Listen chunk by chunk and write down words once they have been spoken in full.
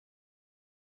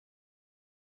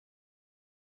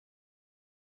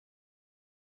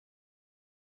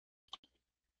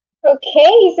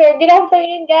Okay, so good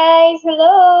afternoon, guys.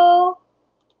 Hello.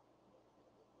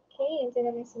 Okay, ito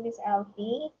naman si Miss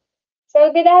Alfie. So,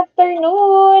 good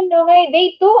afternoon. Okay,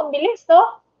 day 2. Ang bilis,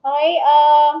 no? Okay,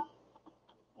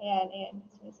 ayan,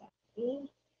 si Miss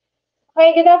Alfie. Okay,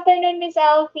 good afternoon, Miss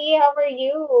Alfie. How are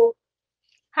you?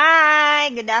 Hi,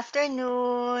 good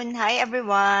afternoon. Hi,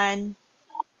 everyone.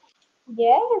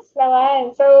 Yes,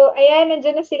 naman. So, ayan,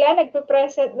 nandiyan na sila.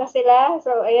 Nagpe-present na sila.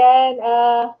 So, ayan,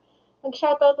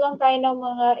 mag-shoutout lang tayo ng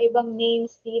mga ibang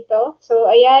names dito. So,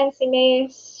 ayan, si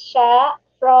Miss Sha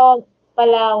from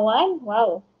Palawan.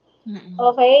 Wow. Mm-mm.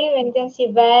 Okay, nandiyan si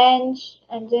Vange,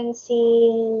 andyan si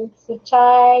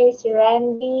Chai, si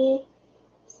Randy,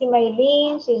 si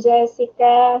Maylene, si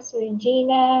Jessica, si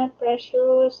Regina,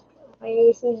 Precious, okay,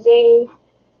 si Jay.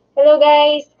 Hello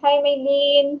guys! Hi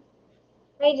Maylene!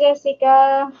 Hi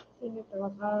Jessica! Sino to?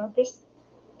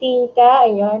 Christika,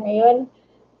 ayun.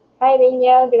 Hi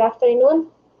Daniel, good afternoon.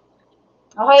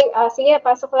 Okay, sige,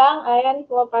 pasok lang. Ayan,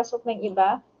 pumapasok ng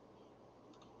iba.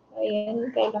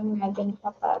 Ayan, kailangan natin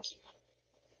papasok.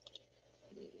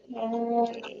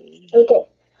 Okay. Okay.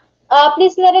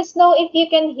 Please let us know if you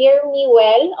can hear me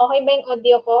well. Okay ba yung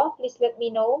audio ko? Please let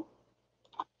me know.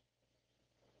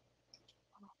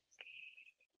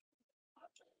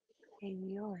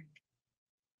 Ayun.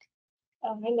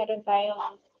 Okay, meron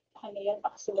tayong, ano yan,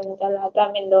 accidental ata,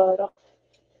 Mindoro.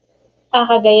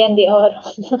 Cagayan de Oro.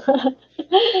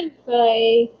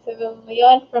 Okay, so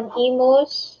yun, from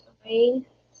Imus. Okay,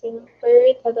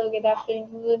 Silbert, hello, good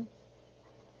afternoon.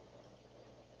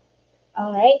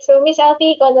 Alright, so Miss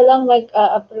Alfie, ikaw na lang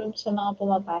mag-approve sa mga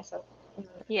pumapasok.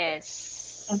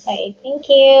 Yes. Okay,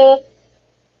 thank you.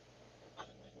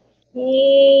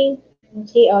 Okay.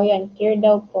 Oh, yan, clear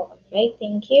daw po. Okay,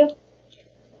 thank you.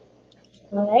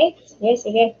 Alright,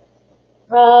 sige.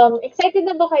 Excited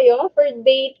na ba kayo for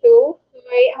day 2?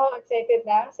 Okay, ako excited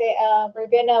na kasi we're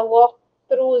gonna walk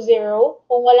through Xero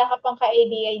kung wala ka pang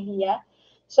ka-idea.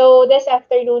 So, this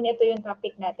afternoon, ito yung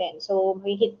topic natin. So,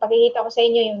 pakikita ko sa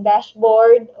inyo yung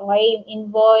dashboard, okay, yung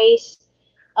invoice,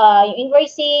 yung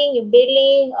invoicing, yung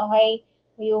billing, okay,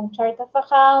 yung chart of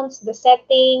accounts, the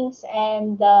settings,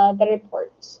 and the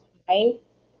reports. Okay?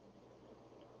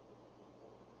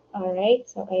 Alright,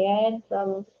 so ayan,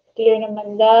 from clear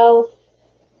naman daw.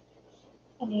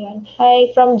 Ano yun? Hi,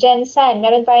 from Jensen.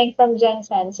 Meron tayong from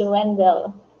Jensen, si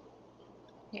Wendell.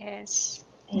 Yes.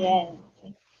 Ayan.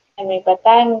 May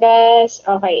Batangas.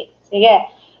 Okay, sige.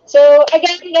 So,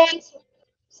 again, guys,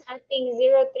 sa ating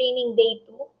Zero Training Day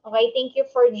 2. Okay, thank you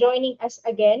for joining us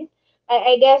again.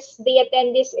 I guess the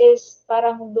attendees is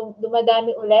parang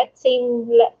dumadami ulit. Same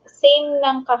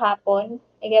ng kahapon.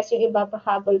 I guess yung iba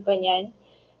pahabol pa niyan.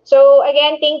 So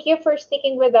again, thank you for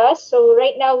sticking with us. So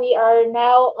right now we are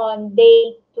now on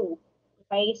day 2.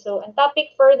 Okay, so ang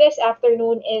topic for this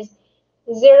afternoon is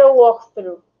Zero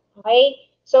walkthrough. Okay?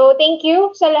 So, thank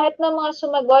you sa lahat ng mga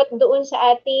sumagot doon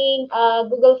sa ating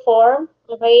Google form.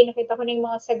 Okay? Nakita ko na yung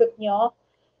mga sagot nyo.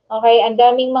 Okay? Ang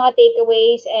daming mga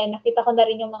takeaways and nakita ko na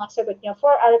rin yung mga sagot nyo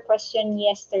for our question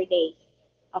yesterday.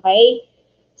 Okay?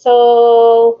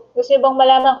 So, gusto nyo bang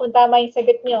malaman kung tama yung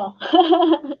sagot nyo?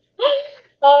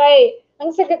 Okay.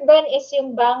 Ang sagot doon is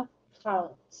yung bank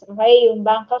accounts. Okay? Yung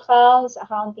bank accounts,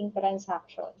 accounting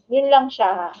transaction. Yun lang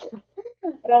siya.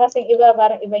 Pero kasing iba,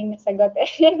 parang iba yung nasagot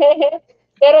eh.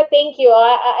 Pero thank you.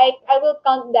 I will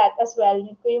count that as well.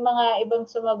 Kung yung mga ibang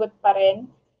sumagot pa rin.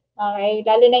 Okay?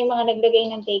 Lalo na yung mga naglagay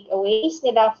ng takeaways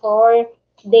nila for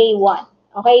day 1.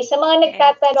 Okay? Sa mga Yes.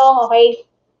 nagtatanong, okay,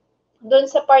 doon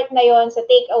sa part na yon sa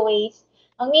takeaways,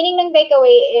 ang meaning ng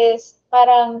takeaway is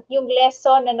parang yung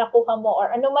lesson na nakuha mo or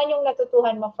ano man yung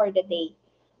natutuhan mo for the day.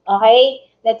 Okay?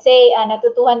 Let's say,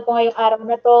 natutuhan ko ngayong araw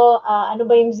na to, ano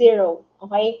ba yung zero?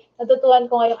 Okay? Natutuhan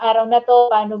ko ngayong araw na to,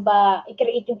 paano ba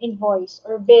i-create yung invoice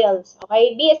or bills?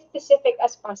 Okay? Be as specific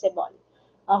as possible.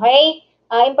 Okay?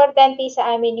 Importante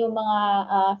sa amin yung mga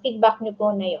feedback nyo po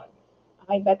na yon.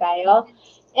 Okay ba tayo?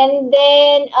 Yes. And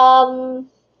then,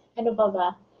 ano ba ba?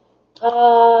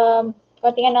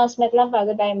 Konting announcement lang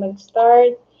bago tayo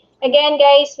mag-start. Again,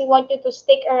 guys, we want you to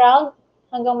stick around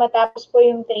hanggang matapos po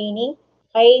yung training.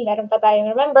 Okay, meron pa tayong,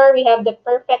 remember, we have the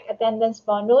perfect attendance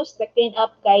bonus, the clean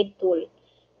up guide tool.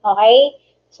 Okay?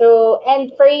 So,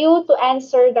 and for you to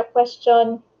answer the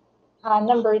question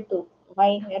number 2.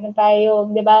 Okay? Meron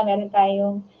tayong, di ba, meron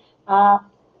tayong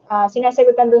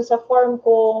sinasagutan dun sa form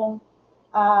kung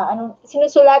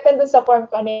sinusulatan dun sa form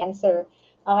kung ano yung answer.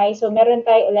 Okay, so meron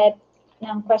tayo ulit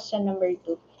ng question number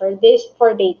 2 for day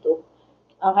 2.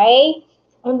 Okay?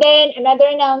 And then, another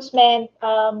announcement,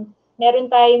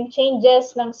 meron tayong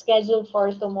changes ng schedule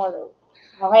for tomorrow.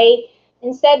 Okay?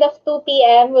 Instead of 2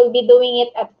 p.m., we'll be doing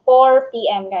it at 4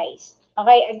 p.m., guys.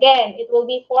 Okay, again, it will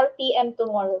be 4 p.m.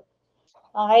 tomorrow.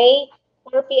 Okay?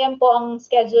 4 p.m. po ang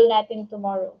schedule natin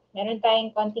tomorrow. Meron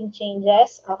tayong konting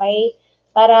changes, okay?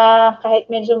 Para kahit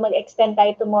medyo mag-extend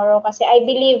tayo tomorrow kasi I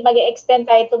believe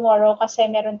mag-extend tayo tomorrow kasi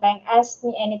meron tayong Ask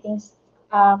Me Anything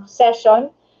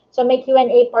session. So may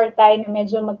Q&A part tayo na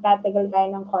medyo magtatagal tayo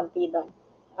ng konti doon.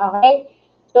 Okay?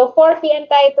 So 4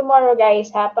 p.m. tayo tomorrow guys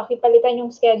ha. Pakipalitan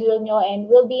yung schedule nyo and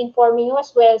we'll be informing you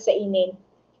as well sa email.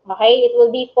 Okay? It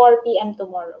will be 4 p.m.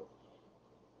 tomorrow.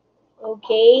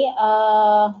 Okay?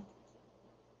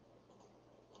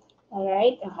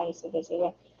 Alright? Okay, sige,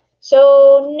 sige.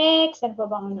 So, next, ano pa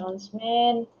bang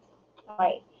announcement?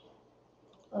 Okay.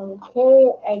 Okay,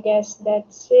 I guess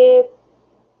that's it.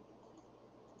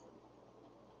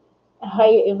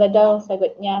 Okay, yung iba daw,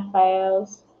 sagot niya,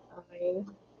 files. Okay.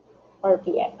 4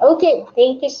 p.m. Okay,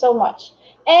 thank you so much.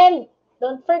 And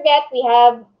don't forget, we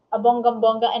have a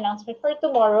bonggang-bongga announcement for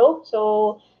tomorrow.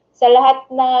 So, sa lahat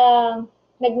ng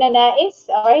nagnanais,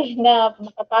 okay, na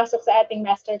makapasok sa ating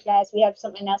masterclass, we have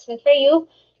some announcement for you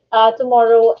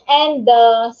tomorrow and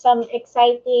some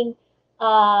exciting,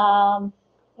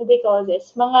 what do you call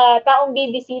this, mga taong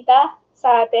bibisita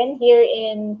sa atin here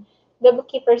in the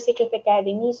Bookkeeper Secret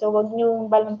Academy. So, wag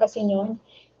niyong balampasin yun.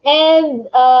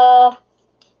 And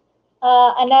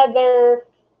another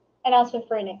announcement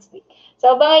for next week.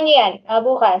 So, abangan nyo yan.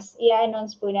 Bukas,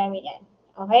 i-announce po namin yan.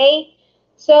 Okay?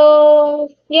 So,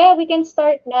 yeah, we can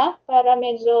start na para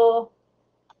medyo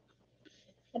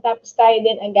matapos tayo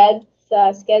din agad sa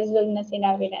schedule na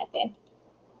sinabi natin.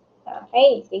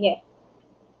 Okay, sige.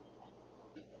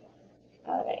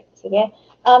 Alright, sige.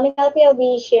 Ms. Alfie, I'll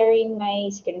be sharing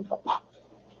my screen po.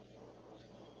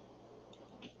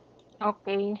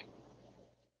 Okay.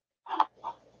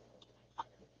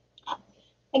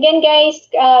 Again, guys,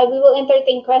 we will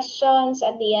entertain questions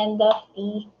at the end of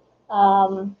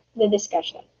the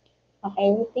discussion.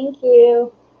 Okay, thank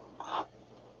you.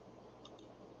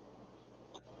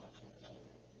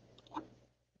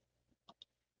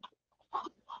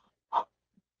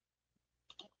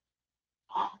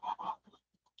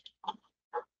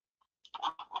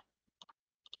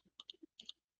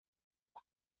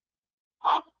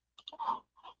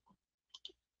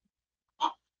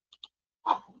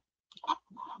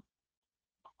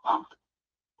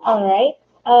 All right.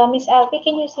 Miss Alfie,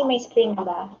 can you see my screen na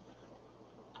ba?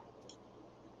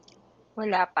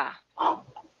 Wala pa.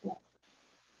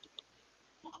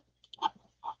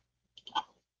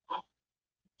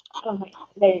 Okay,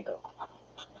 there you go.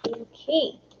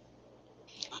 Okay.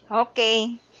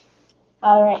 Okay.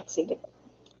 All right, sige.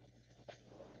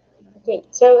 Okay,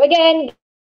 so again,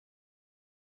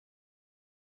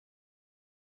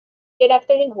 good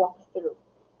afternoon, walkthrough.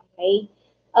 Okay.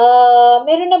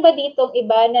 Meron na ba ditong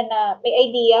iba na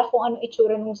may idea kung ano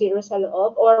itsura ng Xero sa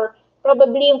loob? Or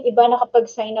probably yung iba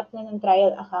nakapag-sign up na ng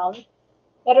trial account?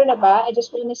 Meron na ba? I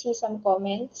just wanna see some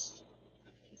comments.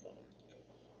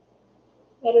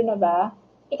 Meron na ba?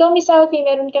 Ikaw, Miss Alfie,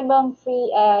 meron ka bang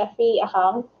free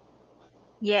account?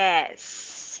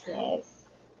 Yes.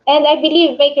 Yes. And I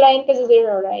believe may client ka sa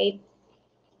Xero, right?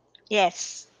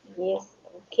 Yes. Yes.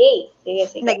 Okay. Sige,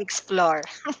 sige. Nag-explore.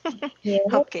 Yes.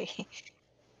 Okay.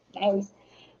 Nice.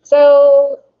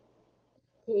 So,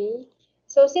 okay.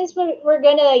 So since we're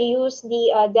gonna use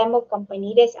the demo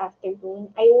company this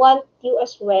afternoon, I want you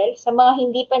as well, sa mga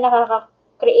hindi pa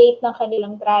nakaka-create ng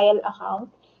kanilang trial account,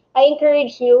 I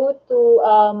encourage you to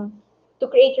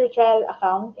create your trial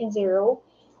account in Xero,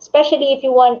 especially if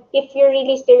you're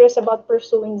really serious about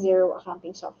pursuing Xero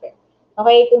accounting software.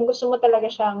 Okay, kung gusto mo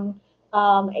talaga siyang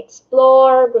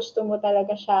explore, gusto mo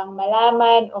talaga siyang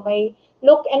malaman, okay,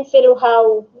 look and feel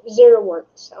how Xero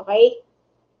works, okay?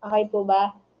 Okay po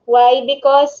ba? Why?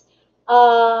 Because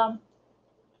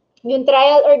yung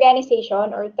trial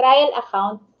organization or trial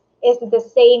account is the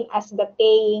same as the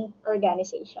paying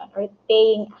organization or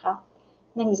paying account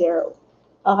ng Xero.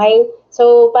 Okay?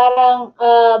 So, parang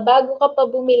bago ka pa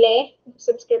bumili ng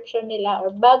subscription nila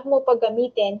or bago mo pa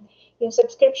gamitin yung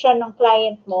subscription ng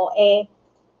client mo,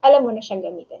 alam mo na siyang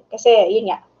gamitin. Kasi,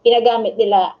 yun nga, pinagamit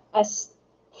nila as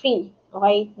free.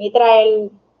 Okay? May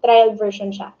trial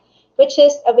version siya, which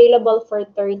is available for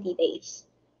 30 days.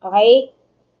 Okay?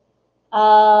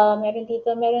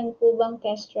 Meron po bang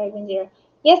test drive in Xero?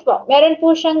 Yes po, meron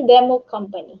po siyang demo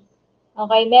company.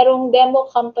 Okay, merong demo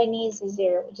company sa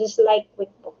Xero, just like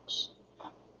QuickBooks.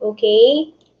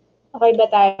 Okay? Okay ba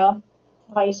tayo?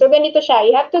 Okay, so ganito siya.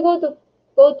 You have to go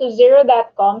to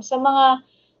xero.com sa mga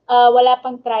wala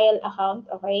pang trial account,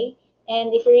 okay?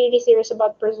 And if you're really serious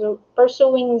about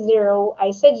pursuing Xero,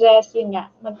 I suggest, yun nga,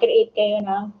 mag-create kayo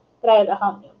ng trial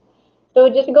account nyo. So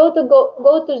just go to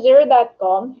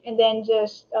Xero.com and then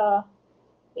just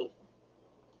wait,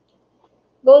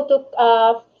 go to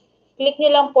click nyo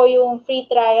lang po yung free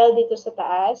trial dito sa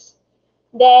taas.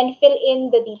 Then fill in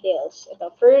the details.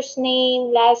 Ito, first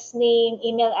name, last name,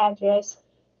 email address,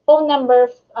 phone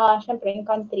number, syempre yung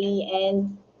country,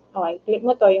 and okay, click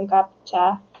mo to yung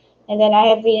CAPTCHA. And then I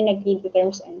have been agreed to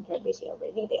terms and privacy over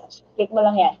details. Click mo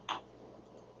lang yan.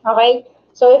 Okay?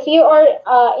 So if you are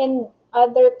in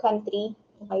other country,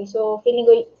 okay, so feeling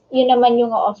ko yun naman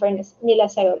yung offer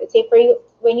nila sa'yo. Let's say for you,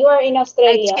 when you are in Ay,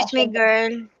 Australia, excuse me, syempre,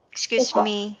 girl. yes Excuse po.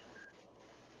 me.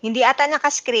 Hindi ata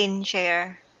naka-screen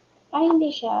share.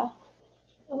 Hindi siya.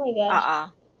 Oh my gosh. Oo.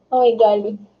 Oh my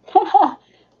golly.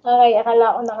 Okay,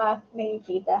 akala ko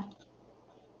nakikita.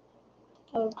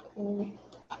 Okay.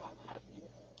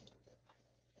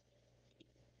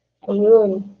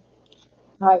 Ayun.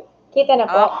 Okay. Kita na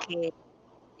po. Okay.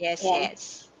 Yes, Yan.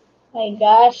 yes. Oh my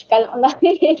gosh, kala ko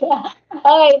nakikita.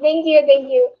 Okay, thank you, thank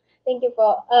you. Thank you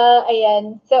po.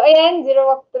 Ayan. So, ayan, zero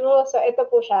walkthrough. So, ito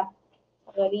po siya.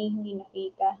 Sorry, hindi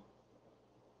nakita.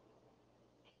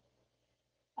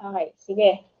 Okay,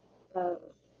 sige. Uh,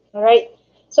 alright.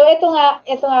 So, ito nga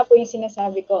po yung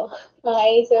sinasabi ko.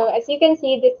 Okay, so as you can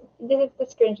see, this is the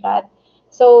screenshot.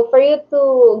 So, for you to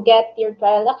get your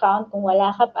trial account, kung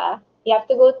wala ka pa, you have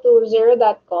to go to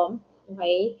Xero.com.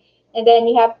 Okay? And then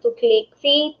you have to click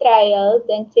free trial,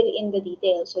 then fill in the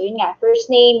details. So, yun nga,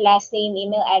 first name, last name,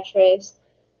 email address,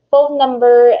 phone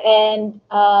number, and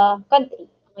country.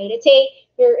 Okay, let's say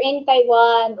you're in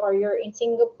Taiwan or you're in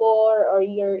Singapore or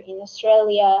you're in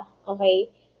Australia. Okay,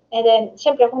 and then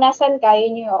syempre kung nasan ka,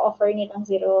 yun yung offer nilang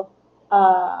zero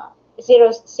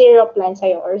plan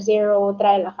sa'yo or zero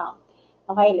trial account.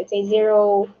 Okay, let's say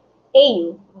zero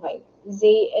AU. Okay,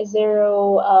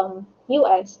 zero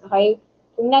US. Okay,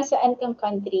 kung nasaan kang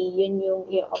country, yun yung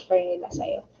i-offer nila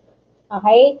sa'yo.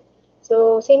 Okay?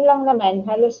 So, same lang naman.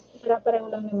 Halos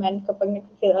para-pareho lang naman kapag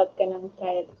nag-fill out ka ng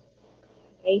trial.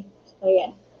 Okay? So,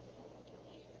 yan.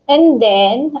 And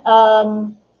then,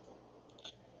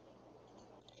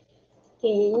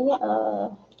 okay,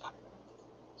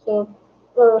 so,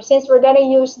 since we're gonna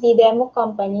use the demo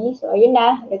company, so, ayun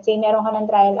na. Let's say meron ka ng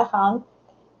trial account.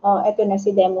 Ito na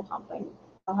si demo company.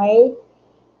 Okay?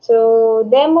 So,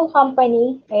 demo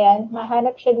company, ayan,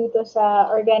 mahanap siya dito sa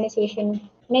organization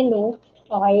menu.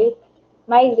 Okay?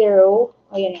 My Zero,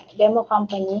 ayun na, demo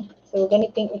company. So,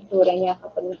 ganito yung itsura niya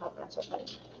kapag nakapasok ka.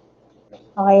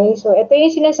 Okay, so ito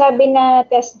yung sinasabi na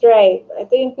test drive. Ito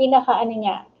yung pinaka-ano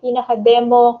niya,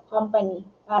 pinaka-demo company,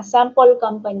 sample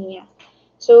company niya.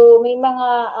 So, may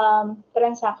mga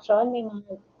transaction, may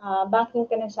mga banking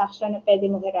transaction na pwede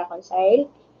mong i-reconcile.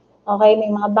 Okay, may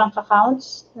mga bank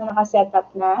accounts na nakaset up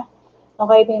na.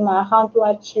 Okay, may mga account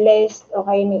watch list.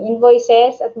 Okay, may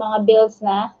invoices at mga bills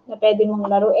na pwede mong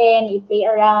laruin, i-play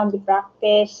around,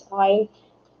 i-practice. Okay,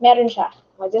 meron siya.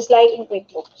 Just like in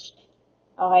QuickBooks.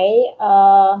 Okay,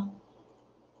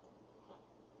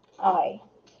 okay.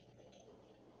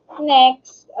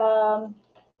 Next,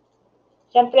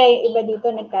 syempre, yung iba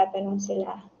dito nagtatanong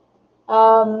sila.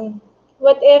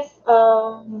 What if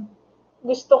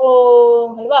gusto ko,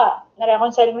 halimbawa,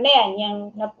 na-reconcile mo na yan,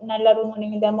 yung nalaro mo na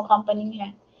yung demo company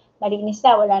niya. Malinis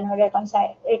na, wala nang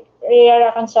reconcile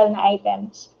na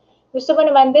items. Gusto ko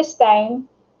naman this time,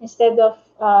 instead of,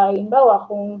 halimbawa,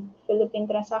 kung Philippine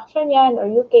transaction yan, or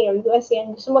UK, or US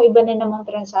yan, gusto mo iba na namang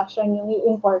transaction yung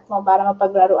i-import mo para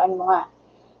mapaglaruan mo nga.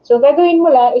 So, gagawin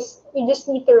mo lang is, you just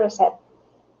need to reset.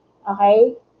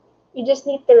 Okay? You just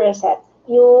need to reset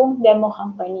yung demo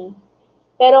company.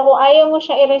 Pero kung ayaw mo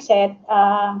siya i-reset,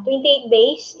 28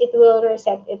 days, it will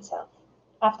reset itself.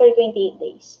 After 28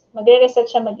 days. Magre-reset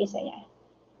siya mag-isa niya.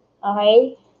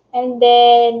 Okay? And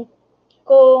then,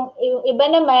 kung yung iba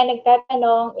naman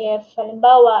nagtatanong if,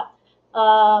 halimbawa,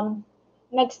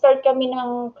 nag-start kami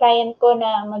ng client ko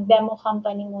na mag-demo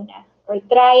company muna or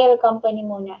trial company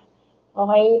muna.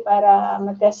 Okay? Para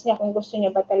mag-test niya kung gusto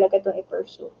niya ba talaga itong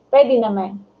i-pursue. Pwede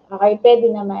naman. Okay? Pwede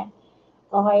naman.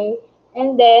 Okay?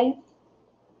 And then,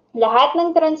 lahat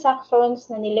ng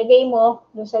transactions na nilagay mo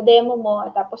dun sa demo mo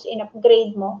at tapos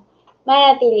in-upgrade mo,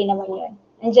 manatili naman yun.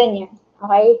 Andyan yan.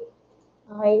 Okay?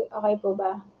 Okay? Okay po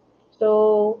ba?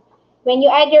 So, when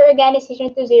you add your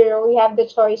organization to Xero, you have the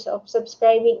choice of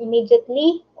subscribing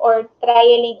immediately or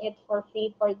trialing it for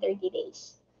free for 30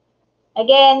 days.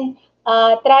 Again,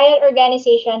 trial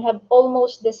organization have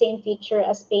almost the same feature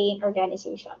as paying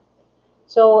organization.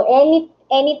 So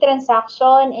any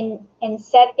transaction and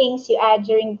settings you add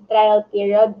during the trial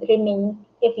period remain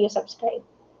if you subscribe.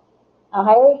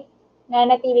 Okay?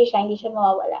 Nanatili siya, hindi siya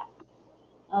mawawala.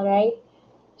 Alright?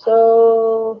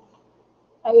 So,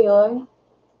 ayun.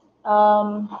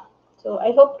 Um, so,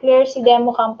 I hope clear si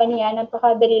demo company yan.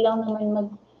 Napakadali lang naman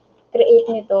mag-create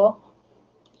nito.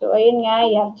 So, ayun nga,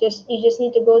 you just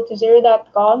need to go to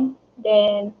xero.com,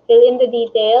 then fill in the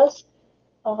details,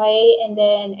 okay, and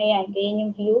then, ayan, ganyan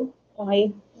yung view,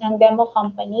 okay, ng demo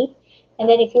company. And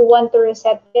then, if you want to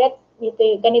reset it,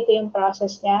 ganito yung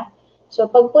process niya. So,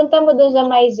 pagpunta mo dun sa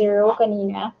My Zero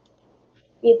kanina,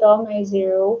 dito, My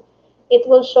Zero, it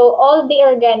will show all the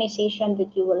organization that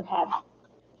you will have.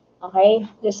 Okay?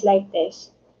 Just like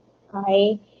this.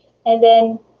 Okay? And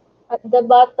then, at the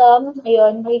bottom,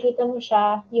 ayun, makikita mo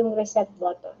siya, yung reset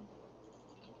button.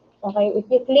 Okay? If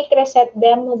you click reset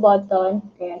demo button,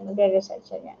 ayan, magre-reset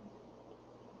siya niyan.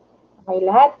 Okay,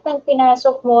 lahat ng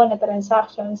pinasok mo na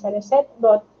transaction sa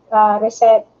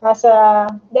sa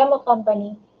demo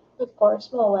company, of course,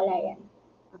 mawala yan.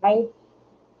 Okay?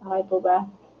 Okay po ba?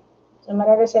 So,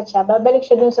 mare-reset siya. Babalik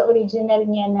siya dun sa original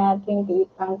niya na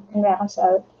 28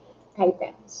 unreconciled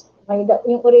items. Okay,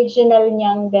 yung original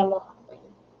niyang demo company.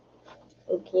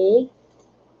 Okay?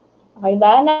 Okay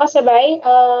ba? Nakasabay?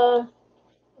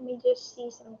 Let me just see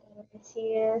some comments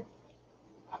here.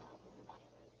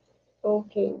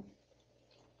 Okay.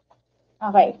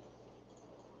 Okay.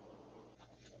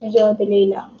 Medyo delay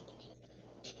lang.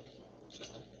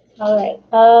 Alright.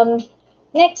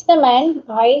 Next naman,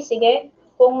 okay, sige.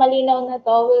 Kung malinaw na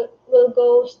to, we'll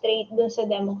go straight dun sa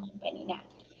demo company na.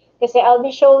 Kasi I'll be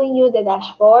showing you the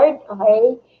dashboard,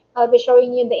 okay? I'll be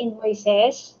showing you the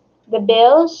invoices, the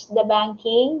bills, the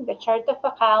banking, the chart of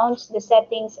accounts, the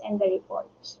settings, and the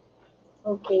reports.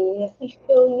 Okay, let me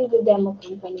show you the demo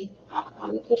company.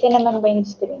 Kita naman ba yung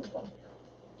screen ko?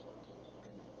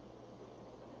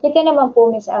 Kita naman po,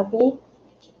 Miss Abby,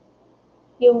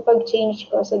 yung pag-change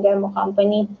ko sa demo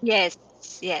company. Yes,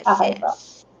 yes, Okay po.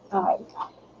 yes. Okay.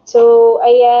 So,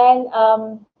 ayan,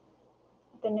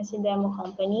 ito na si demo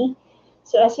company.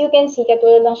 So, as you can see,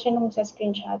 katulad lang siya nung sa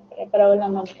screenshot. Pero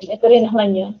lang naman. Ito rin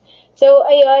naman yun. So,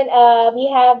 ayun,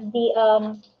 we have the,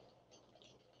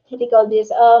 what do you call this?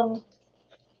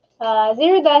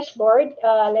 Zero dashboard.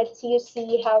 Lets you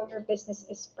see how your business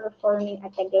is performing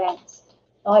at a glance.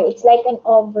 Okay, it's like an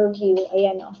overview.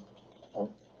 Ayan, oh.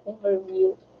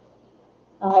 Overview.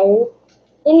 Okay.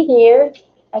 In here,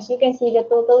 as you can see, the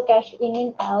total cash in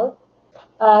and out.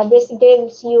 This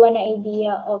gives you an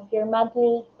idea of your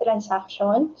monthly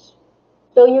transactions.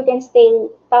 So you can stay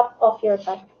top of your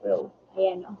cash flow.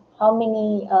 Ayan, no? How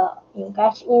many yung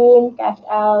cash in, cash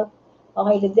out,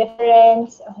 okay, the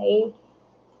difference, okay.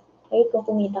 Okay, kung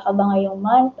kumita ka ba ngayong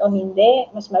month o hindi,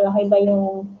 mas malaki ba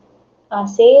yung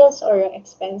sales or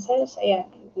expenses, ayan,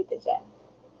 dito dyan.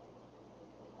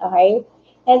 Okay?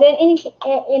 And then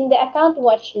in the account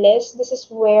watch list, this is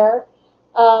where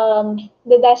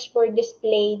the dashboard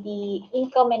display the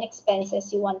income and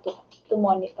expenses you want to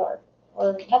monitor.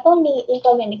 Or not only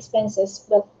income and expenses,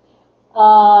 but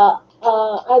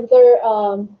other,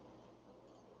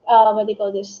 what do you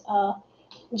call this,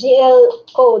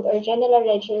 GL code or General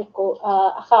Ledger code,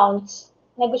 accounts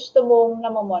na gusto mong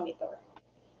na-monitor.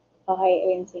 Okay,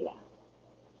 ayun sila.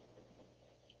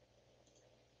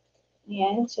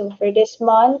 Ayan, so for this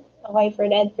month, okay, for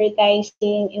the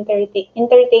advertising,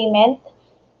 entertainment,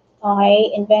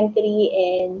 okay, inventory,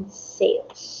 and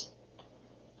sales.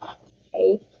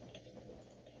 Okay,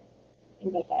 yun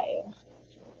ba tayo?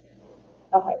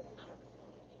 Okay.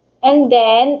 And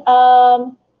then,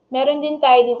 meron din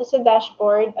tayo dito sa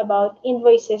dashboard about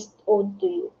invoices owed to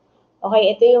you.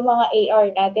 Okay, ito yung mga AR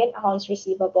natin, accounts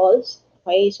receivables.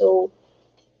 Okay, so,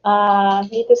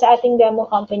 dito sa ating demo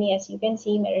company, as you can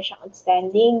see, meron siyang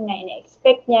outstanding na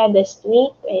ina-expect niya this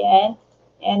week. Ayan.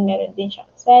 And meron din siyang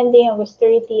outstanding August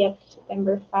 30 of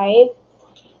September 5.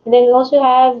 And then we also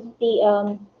have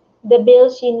the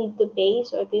bills you need to pay.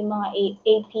 So, ito yung mga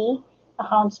AP,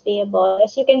 accounts payable.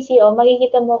 As you can see,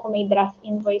 makikita mo kung may draft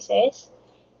invoices,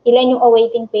 ilan yung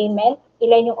awaiting payment,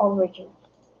 ilan yung overdue.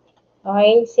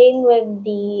 Okay? Same with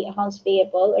the accounts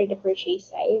payable or the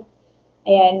purchase side.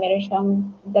 Ayan, meron siyang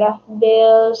draft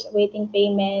bills, awaiting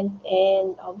payment,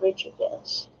 and overdue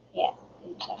bills. Ayan,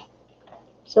 yun siya.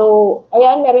 So,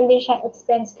 ayan, meron din siyang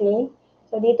expense claim.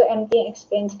 So, dito empty yung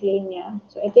expense claim niya.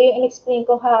 So, ito yung in-explain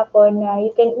ko hapon na you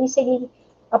can easily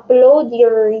upload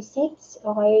your receipts,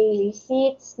 okay,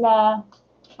 receipts na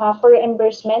for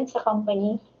reimbursement sa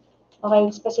company. Okay,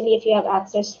 especially if you have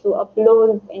access to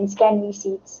upload and scan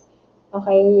receipts,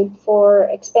 okay, for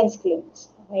expense claims.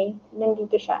 Okay,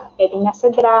 nandito siya. Pwedeng nasa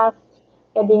draft,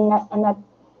 pwedeng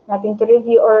natin to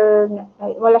review or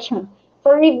wala siyang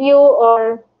for review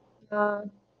or uh,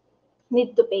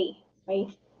 need to pay.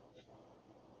 Okay?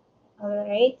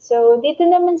 Alright. So, dito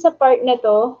naman sa part na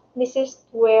to, this is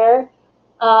where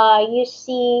you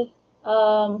see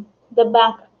the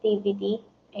bank activity.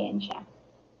 Ayan siya.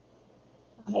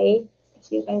 Okay,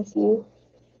 as you can see.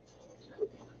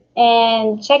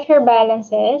 And check your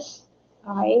balances.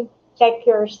 Okay, check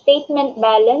your statement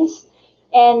balance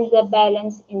and the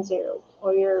balance in zero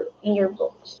or in your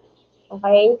books.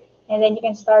 Okay, and then you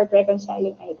can start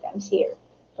reconciling items here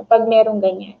kapag merong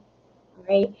ganyan.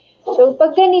 Okay, so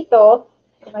pag ganito,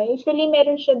 okay, usually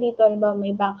meron siya dito, halimbawa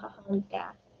may bank account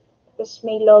ka, tapos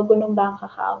may logo ng bank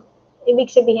account, ibig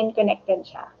sabihin connected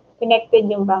siya. Connected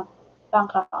yung bank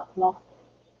account mo.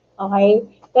 Okay?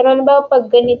 Pero halimbawa pag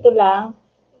ganito lang,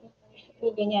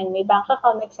 usually ganyan, may bank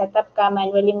account, nag-setup ka,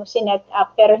 manually mo sinet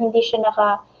up, pero hindi siya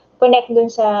naka-connect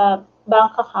dun sa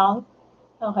bank account.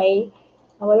 Okay?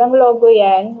 Walang logo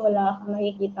yan, wala kang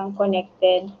makikitang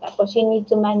connected. Tapos you need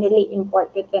to manually import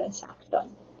the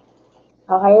transaction.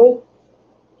 Okay?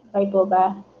 Okay po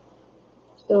ba?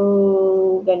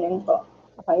 So, ganun po.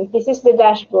 Okay, this is the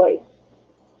dashboard.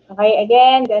 Okay,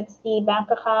 again, that's the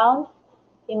bank account,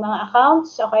 yung mga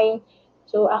accounts. Okay,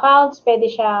 so accounts, pwede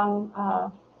siyang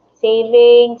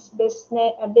savings,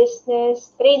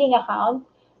 business, trading account.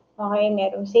 Okay,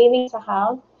 merong savings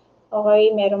account.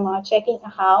 Okay, merong mga checking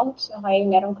accounts. Okay,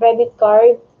 merong credit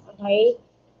card. Okay,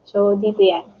 so dito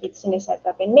yan, it's sineset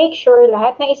up. And make sure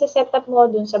lahat na isa-set up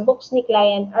mo dun sa books ni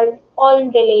client are all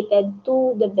related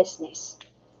to the business.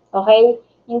 Okay?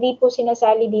 Hindi po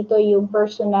sinasali dito yung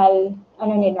personal,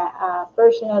 ano nila,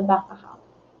 personal bank account.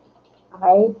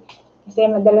 Okay? Kasi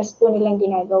madalas po nilang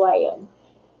ginagawa yon.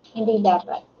 Hindi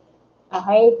dapat.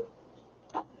 Okay?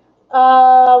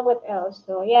 What else?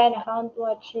 So, yan, account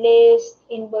watch list,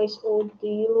 invoice owed to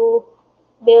you,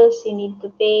 bills you need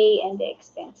to pay, and the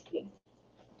expense claim.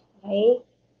 Okay?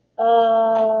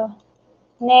 Uh,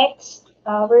 next,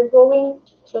 we're going,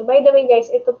 so by the way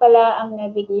guys, ito pala ang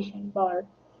navigation bar.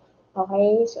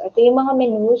 Okay, so ito yung mga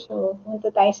menu. So,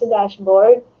 punta tayo sa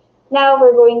dashboard. Now,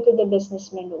 we're going to the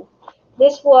business menu.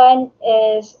 This one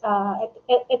is,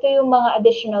 ito yung mga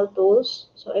additional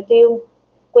tools. So, ito yung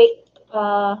quick,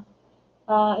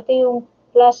 ito yung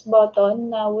plus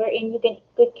button na wherein you can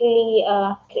quickly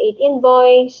create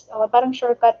invoice. Parang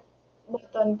shortcut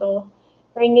button to.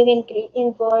 Wherein you can create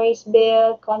invoice,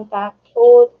 bill, contact,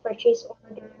 quote, purchase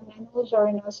order, menu,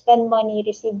 journal, spend money,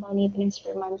 receive money,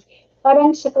 transfer money.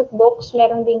 Parang sa QuickBooks,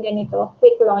 meron din ganito.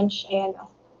 Quick launch. Ayan o.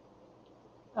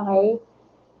 Okay.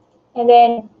 And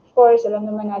then, of course, alam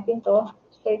naman natin to,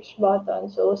 search button.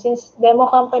 So, since demo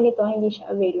company to, hindi siya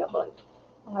available.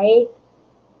 Okay.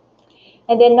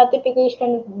 And then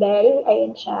notification bell,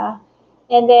 ayun siya.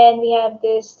 And then we have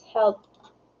this help.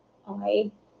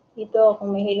 Okay? Dito, kung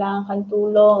may kailangan kang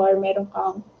tulong or meron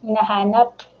kang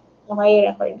hinahanap, okay,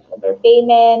 record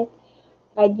overpayment,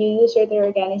 add new user to your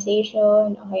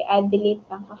organization, okay, add, delete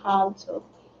bank account. So,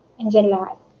 andyan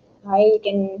lahat. Okay, you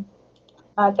can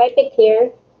type it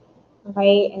here,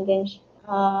 okay, and then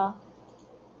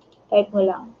type mo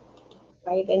lang.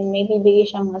 Okay, then maybe bigay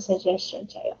siyang mga suggestion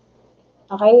sa'yo.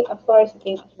 Okay, of course,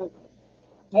 ito yung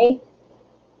okay.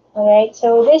 Alright,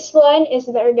 so this one is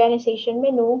the organization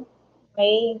menu.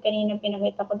 Okay, yung kanina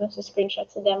pinakita ko dun sa screenshot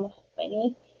sa demo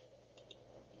company.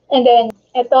 And then,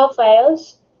 ito,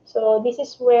 files. So this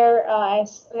is where,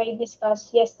 as I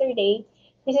discussed yesterday,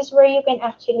 this is where you can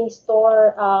actually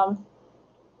store,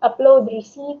 upload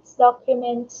receipts,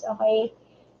 documents, okay,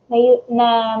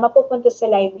 na mapupunta sa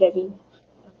library.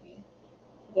 Okay,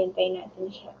 hintay natin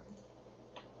siya.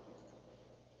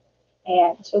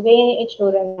 Ayan, so ganyan yung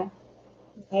itsura na.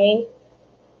 Okay,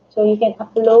 so you can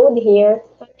upload here.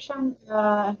 Parang siyang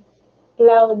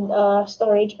cloud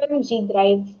storage, parang G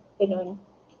Drive, ganun.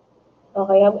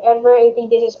 Okay, however, I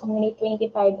think this is only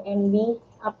 25 MB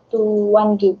up to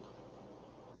 1 gig.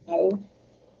 Okay,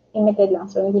 limited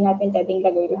lang. So, hindi natin pwedeng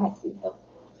lagay lahat dito.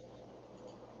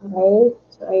 Okay,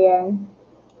 so ayan.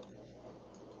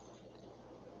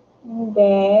 And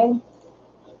then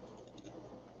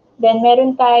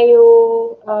meron tayo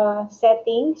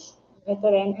settings. Ito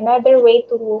rin. Another way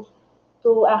to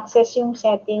access yung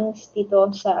settings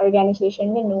dito sa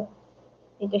organization menu.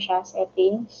 Dito siya,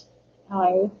 settings.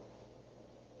 Okay.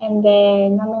 And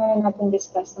then, mamaya na natin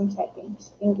discuss ng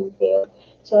settings in detail.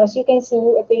 So, as you can see,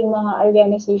 ito yung mga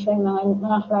organization,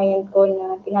 mga client ko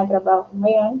na tinatrabaho ko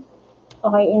ngayon.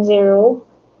 Okay, in Xero.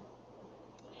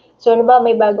 So, ba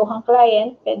may bago kang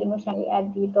client, pwede mo siyang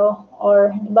i-add dito. Or,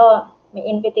 ba may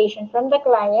invitation from the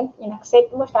client,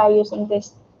 in-accept mo siya using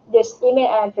this email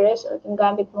address or kung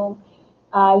gamit mong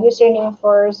username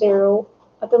for Xero,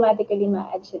 automatically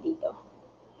ma-add siya dito.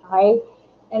 Okay?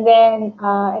 And then,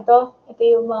 ito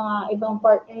yung mga ibang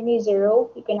partner ni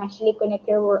Xero. You can actually connect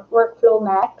your workflow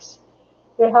max,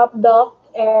 your help doc,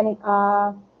 and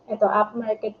ito, app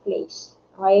marketplace.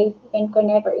 Okay? You can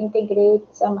connect or integrate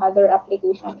some other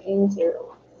application in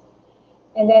Xero.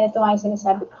 And then ito nga yung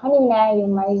sinasabi ko kanina,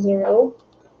 yung My Xero.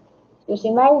 So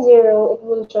si My Xero, it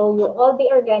will show you all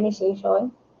the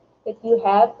organization that you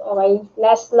have, okay?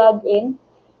 Last login,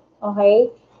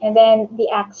 okay? And then the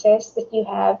access that you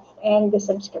have and the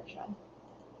subscription.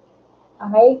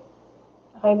 Okay?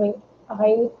 Okay,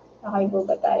 okay, okay po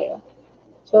ba tayo?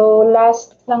 So,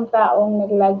 last ng taong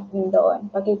nag-login doon,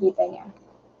 pakikita niya.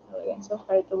 So, yan. So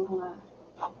far, itong mga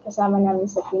kasama namin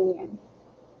sa team yan.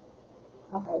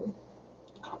 Okay.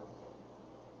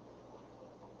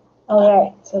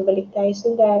 Alright. So, balik tayo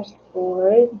sa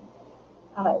dashboard.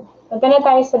 Okay. Punta na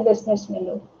tayo sa business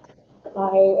menu.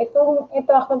 Okay.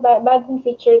 Ito ako, bagong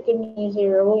feature to ni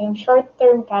Zero, yung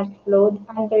short-term cash flow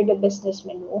under the business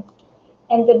menu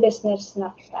and the business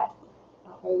snapshot.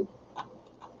 Okay.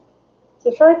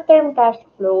 So, short-term cash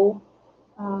flow,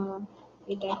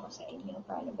 kita ko sa inyo,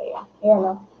 paano ba yan? Ayan,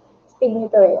 no? Speed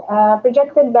nito eh.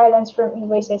 Projected balance from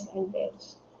invoices and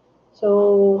bills.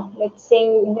 So, let's say,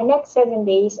 in the next 7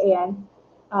 days, ayan,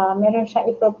 meron siya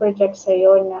ipoproject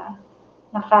sa'yo na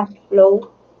cash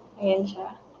flow. Ayan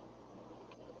siya.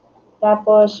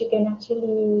 Tapos, you can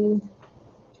actually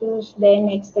choose the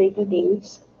next 30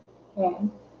 days.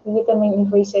 Ayan. Dito mo yung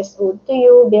invoices owed to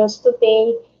you, bills to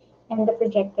pay, and the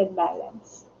projected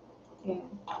balance. Ayan.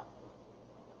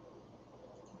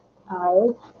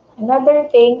 Okay. Another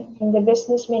thing in the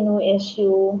business menu is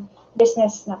yung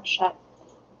business snapshot.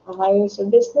 Okay, so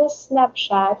business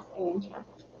snapshot, ayan siya.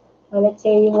 So let's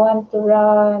say you want to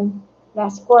run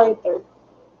last quarter.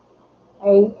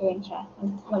 Ay, ayan siya.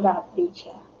 Mag-update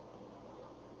siya.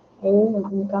 Okay, yung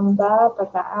income ba,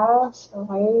 pataas.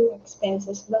 Okay,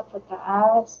 expenses ba,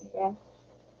 pataas. Ayan.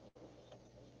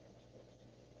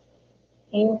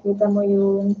 Okay, kita mo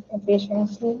yung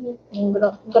efficiency, yung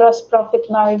gross profit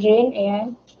margin, ayan.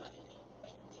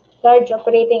 Large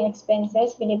operating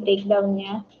expenses, binibreakdown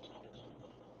niya.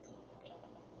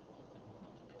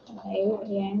 Okay,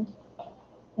 ayan.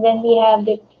 Then we have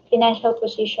the financial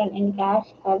position and cash,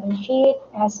 balance sheet,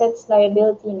 assets,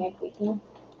 liability, and equity.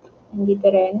 Nandito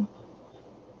rin.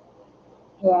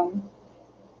 Ayan.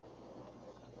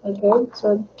 Okay,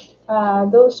 so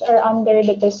those are under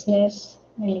the business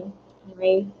menu.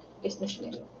 Okay, business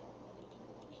menu.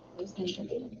 Business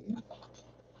menu.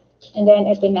 And then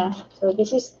ito na. So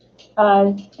this is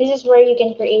where you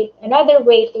can create another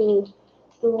way to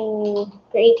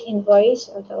create invoice.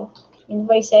 Also,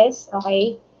 invoices.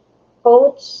 Okay,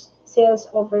 quotes, sales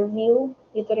overview.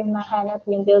 Dito rin mahanap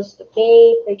yung bills to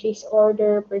pay, purchase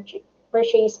order,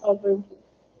 purchase overview.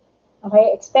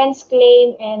 Okay, expense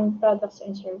claim and products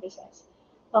and services.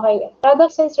 Okay,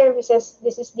 products and services,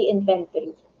 this is the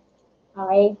inventory.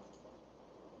 Okay,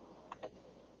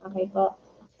 okay po.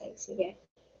 Okay, sige.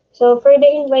 So, for the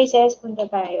invoices, punta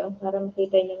tayo para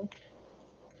makita nyo.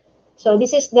 So,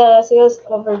 this is the sales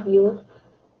overview.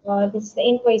 This is the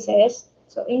invoices.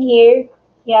 So, in here,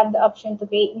 you have the option to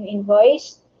create new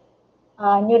invoice,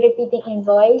 new repeating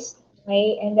invoice,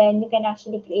 okay? And then you can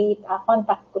actually create a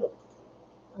contact group,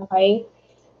 okay?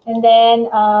 And then,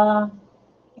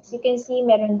 as you can see,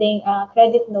 meron ding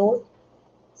credit note,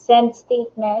 send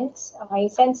statements, okay?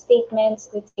 Send statements,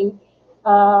 let's say,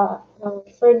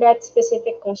 for that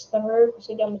specific customer,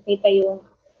 gusto niya makita yung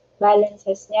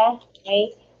balances niya,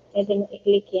 okay? Pwede mo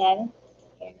i-click yan,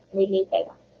 okay? Related,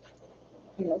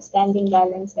 standing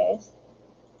balances.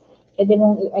 Pwede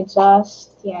mong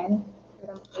i-adjust yan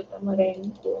para makita mo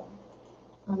rin kung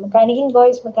magkano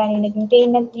invoice, magkano naging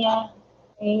payment niya.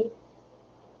 Okay?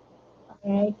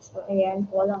 Alright, so ayan,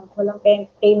 walang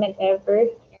payment ever.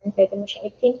 Ayan, pwede mo siya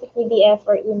i-print to PDF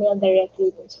or email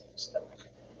directly dun sa customer.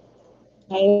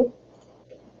 Okay?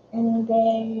 And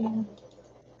then,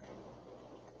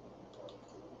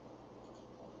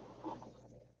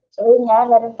 so yun nga,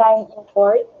 meron tayong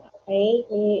import. Okay?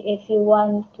 If you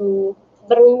want to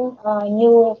bring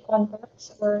new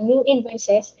contacts or new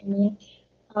invoices, I mean,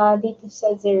 dito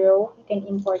sa Xero, you can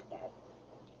import that.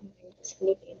 Okay, just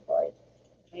click import.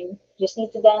 Okay. Just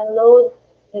need to download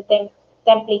the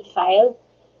template file,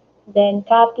 then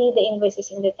copy the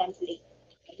invoices in the template.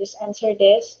 Okay, just answer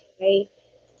this. Okay.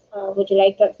 Would you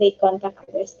like to update contact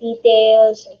address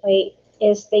details? Okay.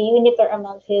 Is the unit or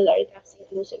amount filled or tax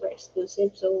inclusive or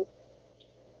exclusive? So,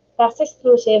 tax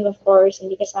exclusive, of course,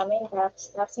 hindi kasama yung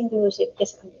tax. Tax inclusive,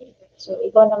 kasama yung tax. So,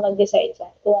 ikaw na mag-decide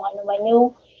dyan kung ano man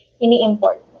yung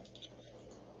ini-import mo.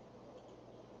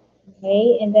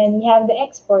 Okay, and then you have the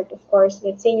export, of course.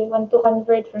 Let's say you want to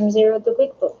convert from Xero to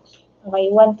QuickBooks. Okay,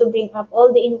 you want to bring up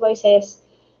all the invoices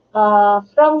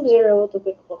from Xero to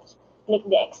QuickBooks. Click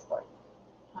the export.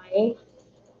 Okay,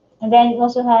 And then you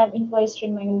also have invoice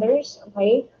reminders,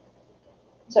 okay?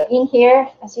 So in here,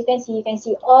 as you can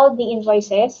see all the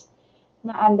invoices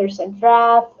na under sa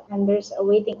draft, under sa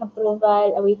awaiting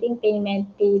approval, awaiting payment,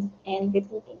 paid, and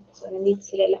repeating. So nandito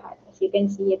sila lahat. As you can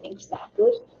see, ito yung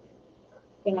status.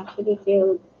 You can actually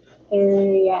filter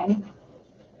yan.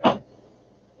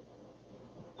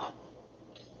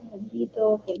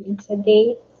 Dito, pwedeng sa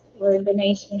date,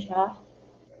 organize mo siya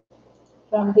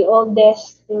from the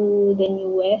oldest to the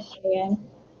newest. Ayan.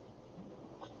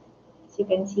 As you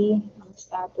can see, ang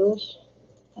status.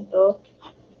 Ito.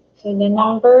 So the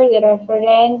number, the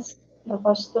reference, the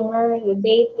customer, the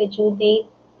date, the due date,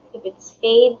 if it's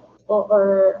paid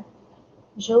or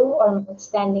due or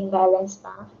outstanding balance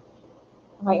pa,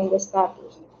 okay, in the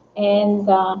status. And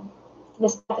the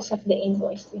status of the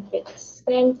invoice, if it's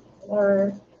sent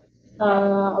or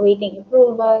awaiting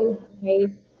approval,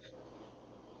 okay,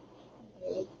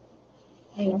 okay,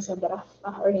 ay nasa draft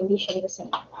pa or hindi siya nasend.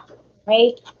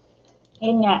 Okay,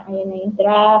 ayun nga, ayun na yung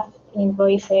draft,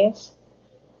 invoices.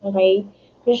 Okay?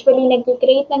 Usually,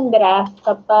 nag-create ng draft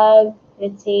kapag,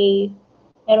 let's say,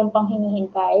 meron pang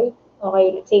hinihintay. Okay,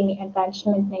 let's say may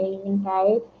attachment na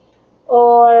hinihintay.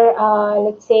 Or,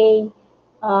 let's say,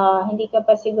 hindi ka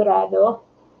pa sigurado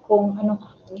kung anong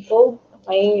code.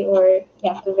 Okay, or you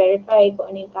have to verify kung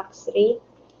ano yung tax rate.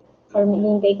 Or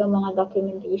hinihintay ka mga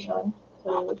documentation.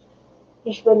 So,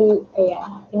 usually,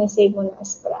 ayan, sinisave mo na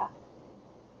as draft.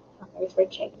 Okay, for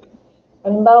checking.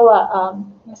 Halimbawa,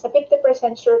 nasa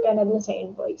 50% sure ka na dun sa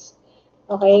invoice.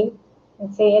 Okay?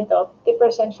 Let's say ito,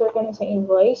 50% sure ka na sa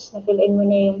invoice, na-fill in mo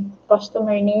na yung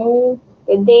customer name,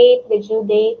 the date, the due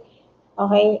date.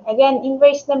 Okay? Again,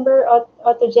 invoice number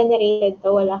auto-generated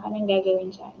to, wala ka nang gagawin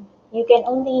dyan. You can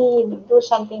only do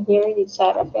something here with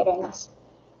sa reference.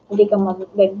 Hindi ka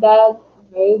magdagdag.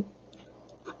 Okay?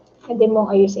 Pwede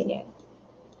mong ayusin yan.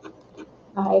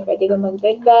 Okay, pwede ka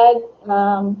magdagdag.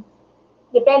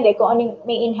 Depende kung anong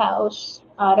may in-house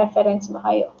reference ba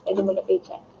kayo. Pwede mo lapit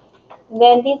dyan. And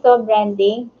then dito,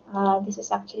 branding. This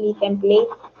is actually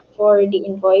template for the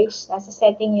invoice. Nasa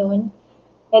setting yun.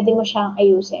 Pwede mo siyang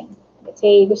ayusin. Let's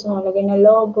say, gusto mo lagyan ng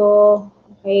logo.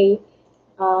 Okay.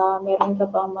 Meron ka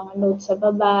pang mga notes sa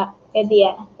baba. Pwede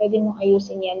yan. Pwede mong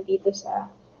ayusin yan dito sa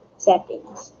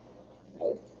settings.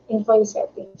 Okay. Invoice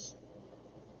settings.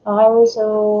 Okay, so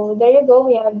there you go.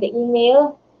 We have the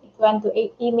email. If you want to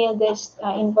email this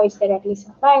invoice directly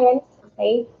sa client,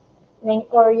 okay? Then,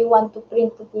 or you want to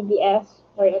print to PDF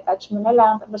or attach mo na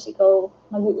lang, tapos ikaw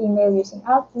mag-email using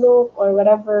Outlook or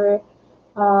whatever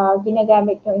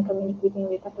ginagamit nyo in communicating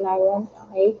with the client,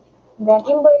 okay? And then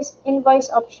invoice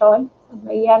option,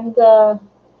 okay, you have the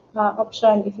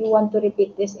option if you want to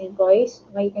repeat this invoice.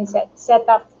 Okay, you can set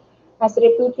up as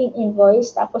repeating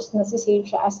invoice, tapos nasisave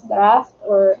siya as draft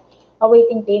or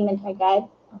awaiting payment agad.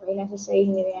 Okay,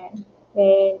 nasasave nyo yan.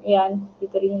 Then, yan,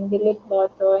 dito rin yung delete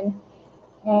button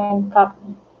and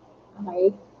copy.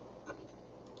 Okay.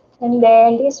 And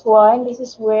then this one, this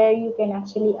is where you can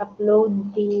actually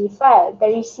upload the file,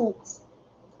 the receipts.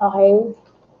 Okay.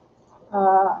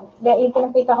 Yung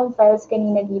pinakita kong files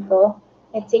kanina dito,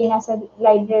 let's say nasa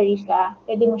library ka,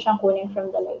 pwede mo siyang kunin from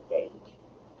the library.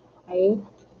 Okay.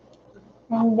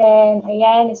 And then,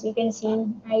 ayan, as you can see,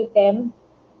 item.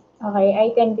 Okay,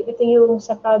 item, ito yung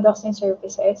sa products and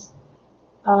services.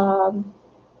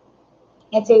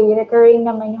 Let's say, recurring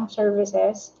naman yung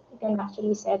services, you can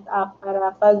actually set up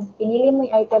para pag pinili mo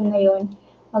yung item na yun,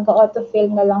 mag-auto-fill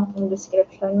na lang yung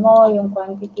description mo, yung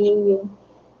quantity, yung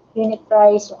unit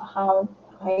price, yung account,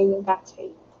 okay, yung tax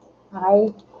rate.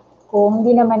 Okay? Kung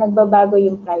hindi naman nagbabago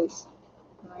yung price.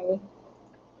 Okay?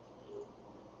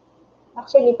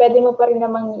 Actually, pwede mo pa rin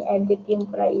namang i-edit yung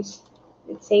price.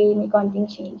 Let's say, may konting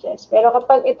changes. Pero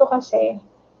kapag ito kasi,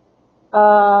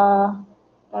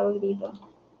 tawag dito.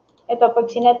 Ito, pag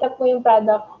sinetup mo yung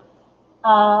product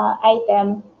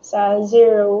item sa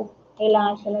Xero,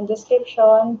 kailangan siya ng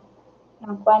description,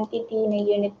 ng quantity, ng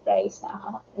unit price, na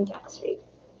account, and tax rate.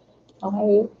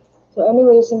 Okay? So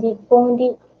anyways, kung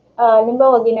hindi,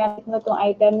 limbawa, ginamit mo itong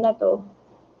item na to,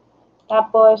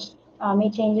 tapos,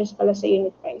 may changes pala sa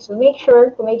unit price. So, make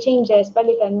sure, kung may changes,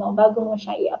 balikan mo bago mo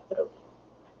siya i-approve.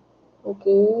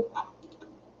 Okay?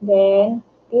 Then,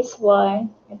 this one,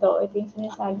 ito yung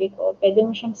sinasabi ko, pwede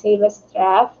mo siyang save as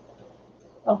draft.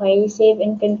 Okay? Save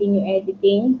and continue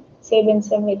editing. Save and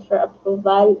submit for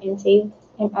approval, and save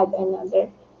and add another.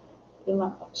 Yung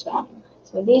mga option.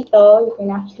 So, dito, you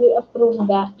can actually approve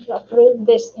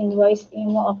this invoice.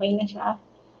 Tingin mo, okay na siya.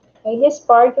 Okay, this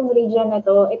part, yung region na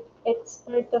to, it's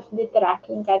part of the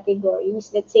tracking categories.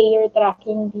 Let's say you're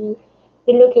tracking the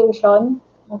location,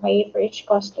 okay, for each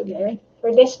customer.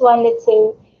 For this one, let's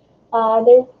say,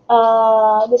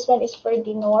 This one is for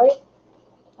the north.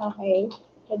 Okay.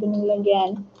 Pwede mong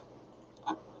lagyan.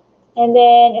 And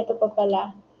then, ito pa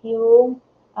pala, yung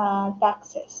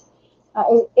taxes.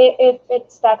 If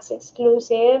it's tax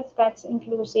exclusive, tax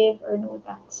inclusive, or no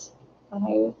tax.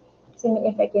 Okay? So, may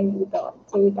effect yun dito.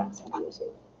 So, yung tax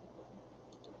inclusive.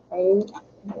 Okay?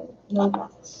 No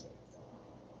tax.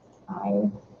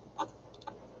 Okay?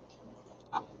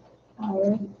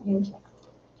 Okay? Ayun siya.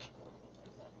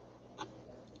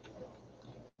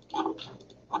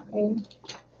 Okay?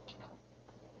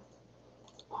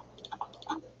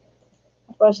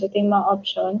 Tapos, ito yung mga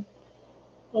option.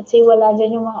 Let's say wala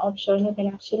dyan yung mga option, you can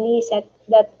actually set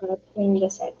that up in the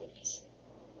settings.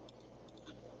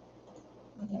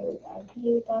 Okay, add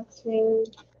view tax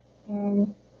rate,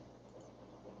 and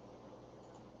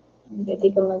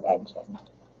pwede ka mag-add dyan.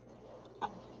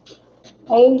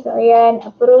 Okay, so ayan,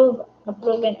 approve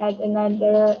and add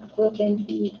another, approve and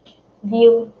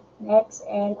view next,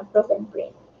 and approve and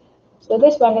print. So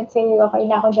this one, let's say, okay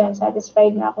na ako dyan,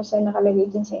 satisfied na ako sa nakalagay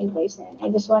dyan sa invoice na yan. I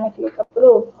just wanna click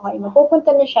approve. Okay,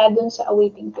 mapupunta na siya dun sa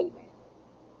awaiting payment.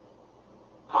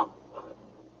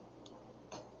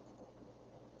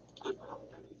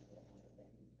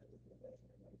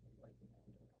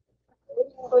 Yung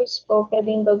invoice po,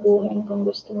 pwedeng baguhin kung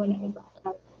gusto mo na ibang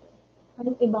character.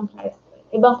 Anong ibang character?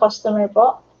 Ibang customer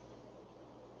po?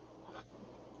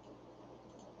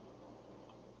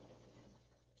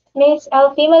 Miss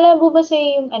Alfie, malabo ba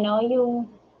sa'yo yung, yung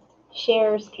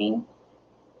share screen?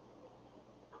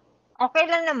 Okay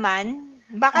lang naman.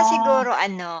 Baka Ah, siguro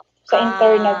ano, sa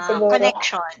internet siguro.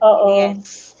 connection. Oo.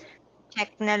 Yes.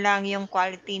 Check na lang yung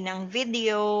quality ng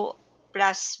video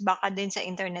plus baka din sa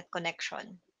internet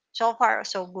connection. So far,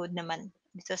 so good naman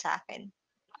dito sa akin.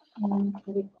 Hmm,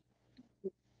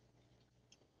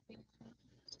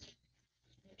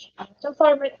 so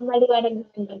far, maliwanag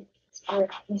naman doon for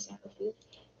Miss Alfie.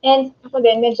 And ako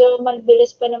din, medyo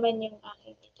mabilis pa naman yung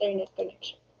aking internet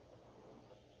connection.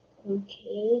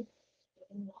 Okay.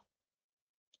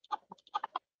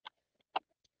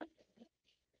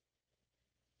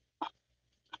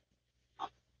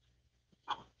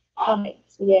 Okay,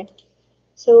 sige.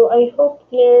 So, I hope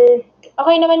clear.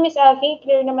 Okay naman, Miss Alfie,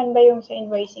 clear naman ba yung sa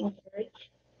invoicing part?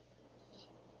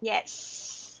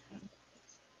 Yes.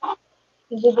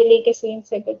 Medyo delay kasi yung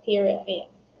sagot here. Ayan.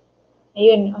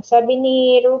 Ayun. Sabi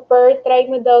ni Rupert, try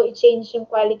mo daw i-change yung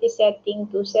quality setting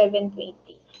to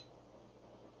 720.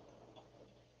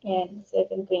 Ayan,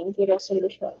 720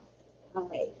 resolution.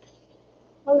 Okay.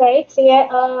 Alright, sige.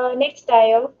 Next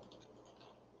tayo.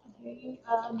 Okay.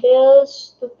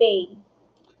 Bills to pay.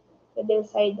 Sa bill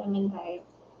side naman tayo.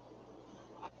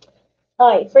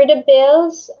 Okay, for the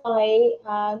bills, okay,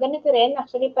 ganito rin.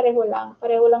 Actually, pareho lang.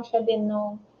 Pareho lang siya din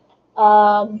nung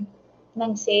um,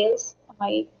 ng sales.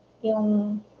 Okay,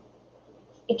 yung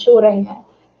itsura niya.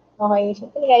 Okay, so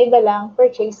iba lang.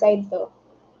 Purchase side to.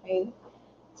 Okay.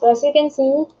 So as you can see,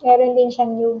 meron din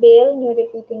siyang new bill, new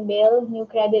repeating bill, new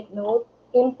credit note,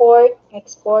 import,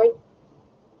 export,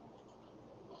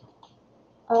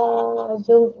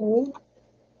 zoom in.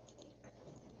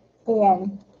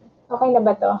 Ayan. Okay na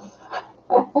ba to?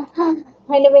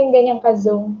 Okay na ba yung ganyang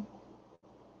ka-zoom?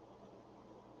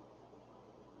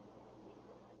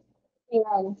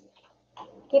 Ayan.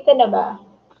 Kita na ba?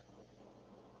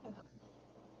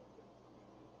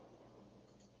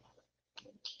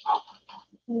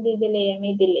 Hindi delay,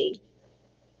 may delay.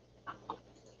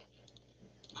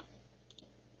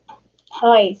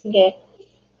 Okay, sige.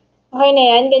 Okay na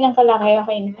yan, ganyan kalaki,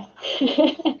 okay na.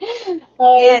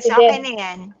 Okay, Yes, sige. okay na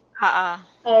yan. Oo.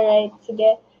 Alright,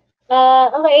 sige.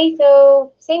 Okay, so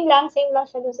same lang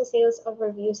siya dun sa sales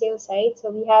overview, sales side.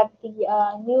 So we have the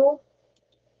new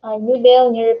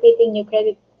bill, new repeating, new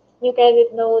credit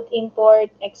note,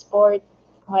 import, export,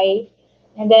 okay?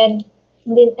 And then,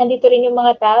 andito rin yung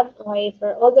mga tab, okay,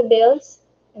 for all the bills.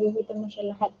 Nakikita mo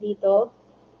siya lahat dito,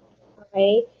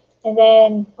 okay? And then,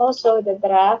 also the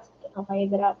draft, okay,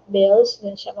 draft bills,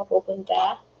 dun siya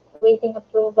mapupunta. Awaiting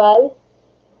approval,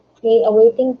 okay,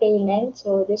 awaiting payment.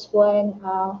 So, this one,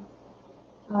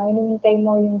 inihintay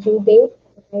mo yung due date,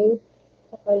 okay?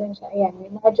 Saka lang siya, ayan, may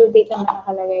mga due date na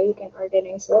nakakalagay, you can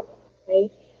organize it, okay?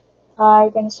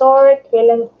 You can sort,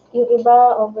 kailan yung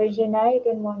iba, overdue na, you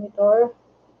can monitor.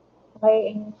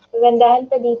 Okay, and kagandahan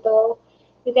pa dito,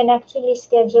 you can actually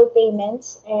schedule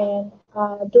payments and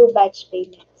do batch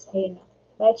payments. Ayun na.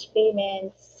 Batch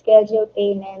payments, schedule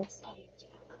payments.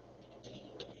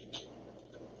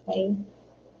 Okay,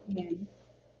 ayan.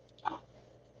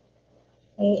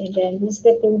 Okay, and then this is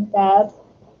the paid tab.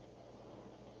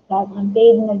 Tab ng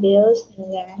paid na bills.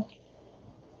 Ayan.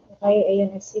 Okay,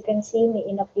 ayun, as you can see, may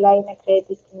in-apply na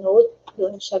credit note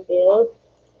doon sa bill,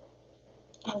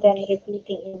 and then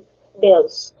repeating in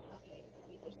bills. Okay,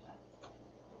 dito siya.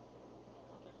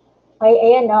 Ay,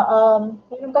 ayan na,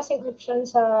 meron kasing option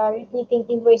sa repeating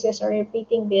invoices or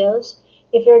repeating bills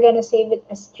if you're gonna save it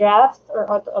as draft or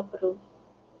auto-approve.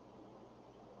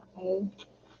 Okay.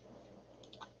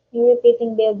 Yung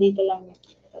repeating bill, dito lang yan.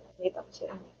 Wait ako sa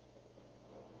inyo.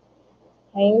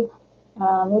 Okay.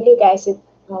 Maybe guys, it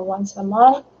once a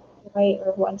month, okay,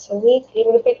 or once a week.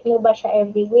 I-repeat mo ba siya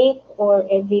every week or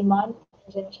every month?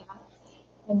 Diyan siya.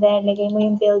 And then, lagay mo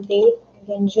yung bill date. And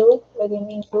then, due. Lagay mo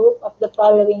yung due of the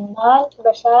following month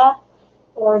ba siya?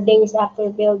 Or days after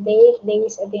bill date,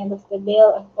 days at the end of the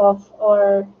bill of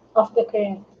or of the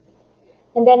current.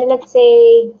 And then let's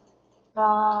say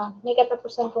may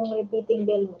katapusan kong repeating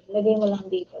bill mo, lagay mo lang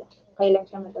dito. Kailan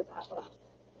siya matatapos.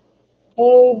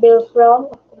 A bill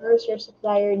from, of course, your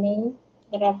supplier name,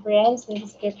 the reference, the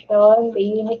description, the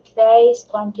unit price,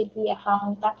 quantity,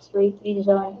 account, tax rate,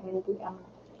 region, and the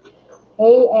amount.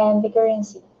 Okay, and the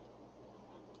currency.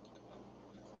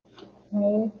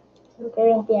 Okay, so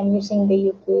currently I'm using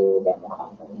the UK demo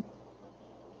company.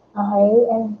 Okay,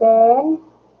 and then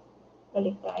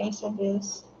balik tayo sa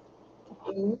bills.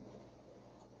 Okay.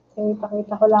 So,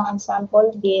 ipakita ko lang ang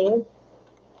sample bill.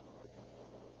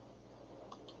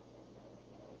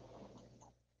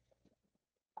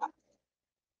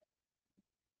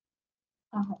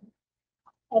 Okay.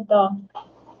 Ito.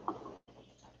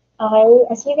 Okay.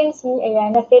 As you can see,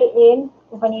 ayan, na-fill in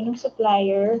kung kaninong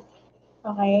supplier.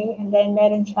 Okay. And then,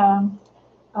 meron siyang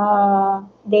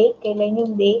date, kailan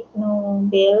yung date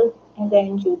ng bill, and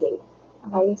then due date.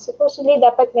 Okay. Supposedly,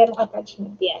 dapat merong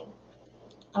attachment yan.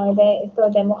 Okay. Then, ito,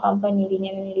 demo company, hindi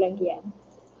niya na nilagyan.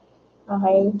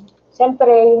 Okay.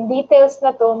 Siyempre, yung details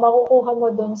na to, makukuha mo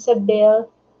dun sa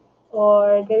bill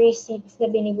or the receipts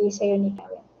na binigay sa'yo ni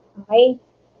Karen. Okay?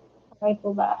 Okay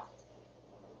po ba?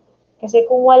 Kasi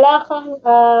kung wala kang,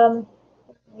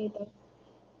 dito,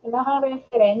 wala kang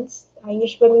reference,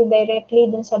 usually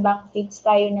directly dun sa bank feeds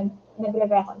tayo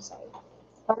nagre-reconcile.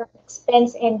 Parang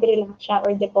expense entry lang siya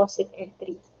or deposit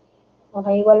entry.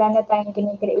 Okay? Wala na tayong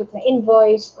kinecreate na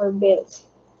invoice or bills.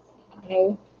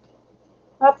 Okay?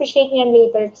 Ma-appreciate niyan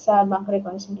later sa bank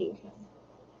reconciliation.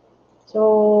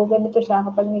 So, ganito siya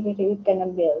kapag nag-create ka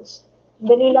ng bills.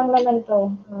 Dali lang naman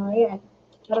to. Ayan.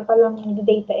 Para ka lang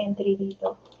data entry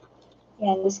dito.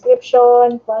 Yan,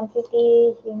 description,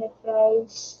 quantity, unit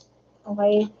price.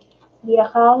 Okay. The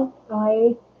account.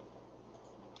 Okay.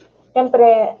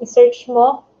 Siyempre, i-search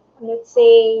mo. Let's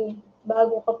say,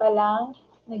 bago ka pa lang,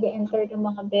 nag-enter ng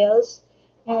mga bills,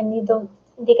 and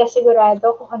hindi ka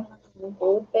sigurado kung ano ang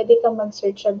code, pwede kang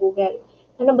mag-search sa Google.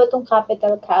 Ano ba tong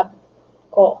capital cab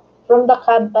ko? From the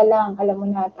cab pa lang, alam mo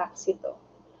na taxi to.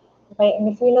 Okay, and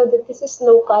if you know that this is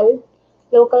local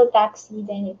taxi,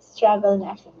 then it's travel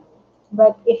national.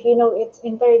 But if you know it's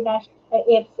international,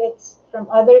 if it's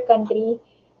from other country,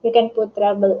 you can put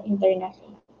travel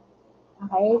international.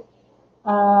 Okay?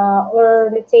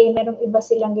 Or let's say, merong iba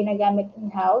silang ginagamit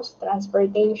in-house,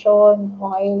 transportation,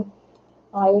 okay?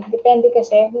 Okay, depende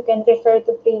kasi, you can refer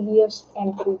to previous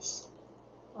entries.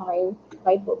 Okay?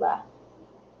 Okay po ba?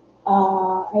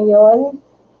 Ayun.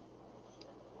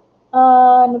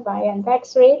 Ano pa, yan,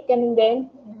 tax rate, ganun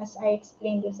din, as I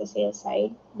explained sa sales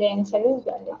side. Then, sa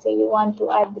region, let's say you want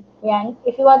to add, yan,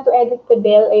 if you want to edit the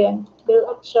bill, ayun, bill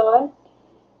option,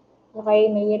 okay,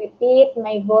 may repeat,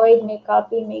 may void, may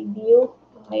copy, may view,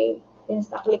 okay, since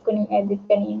na-click ko ng edit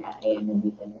kanina, ayun,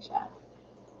 nandito na siya.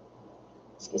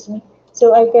 Excuse me.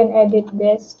 So, I can edit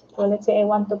this. So, let's say I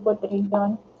want to put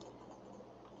region,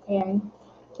 ayan.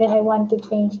 Then, I want to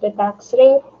change the tax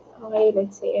rate, okay,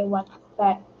 let's say I want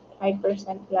that 5%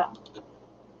 lang.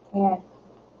 Ayan.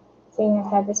 So,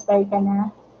 na-satisfy ka na.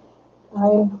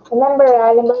 Okay. Remember,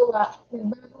 halimbawa,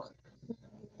 nagbago ka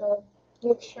dito,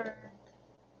 make sure,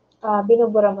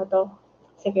 binubura mo to.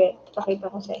 Sige,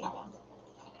 pakita ko sa inyo.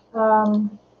 Um,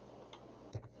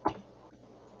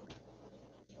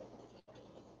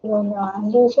 yun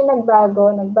hindi siya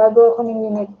nagbago. Nagbago ako ng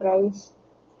unit price.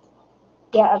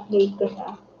 Kaya update ko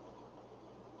siya.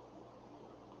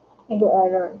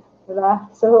 Nag-error. Diba?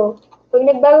 So, pag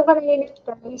nagbago ka ng unit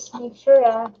price, make sure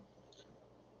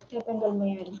natanggal mo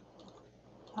yan.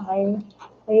 Okay?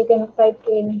 So, you can type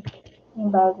in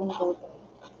yung bagong total.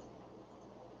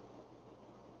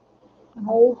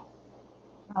 Okay?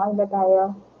 Okay ba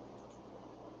tayo?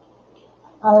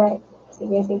 Alright.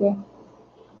 Sige, sige.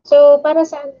 So, para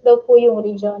saan daw po yung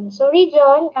region? So,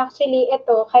 region, actually,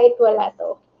 ito, kahit wala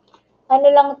to. Ano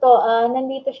lang to,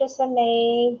 nandito siya sa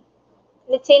may,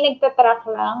 let's say, nagtatrack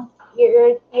lang.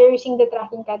 you're using the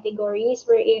tracking categories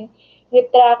wherein you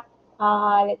track,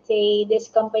 let's say this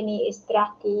company is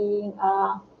tracking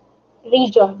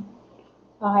region,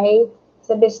 okay,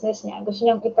 sa business niya. Gusto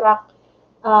niyang i-track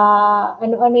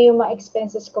ano-ano yung mga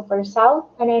expenses ko for South,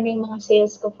 ano-ano yung mga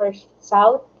sales ko for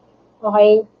South,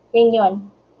 okay, yun yun.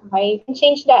 Okay, you can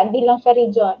change that, hindi lang sa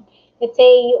region. Let's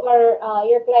say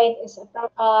your client is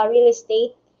a real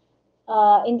estate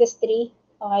industry,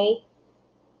 okay,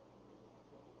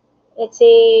 let's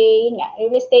say, yun nga,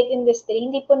 real estate industry,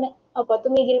 hindi po na, opo,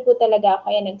 tumigil po talaga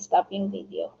ako, kaya nag-stop yung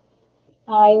video.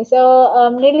 Okay, so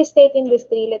real estate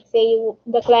industry, let's say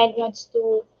the client wants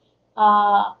to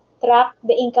track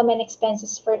the income and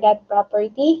expenses for that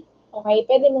property. Okay,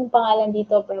 pwede mong pangalan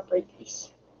dito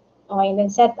properties. Okay, then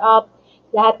set up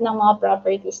lahat ng mga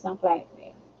properties ng client mo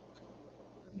yun.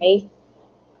 Okay,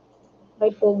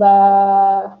 okay po ba,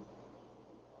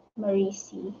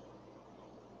 Marisi?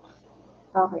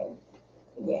 Okay,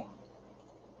 sige.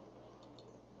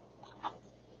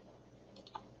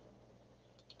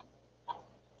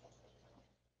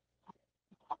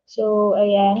 So,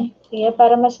 ayan. Sige,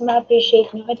 para mas ma-appreciate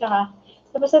nyo. At saka,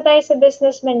 tapos na tayo sa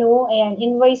business menu. Ayan,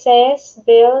 invoices,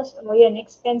 bills, o yun,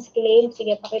 expense claim.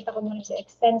 Sige, pakita ko muna sa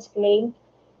expense claim.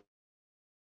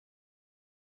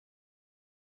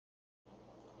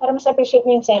 Para mas appreciate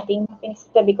nyo yung setting.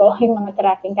 Pinagsasabi ko yung mga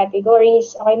tracking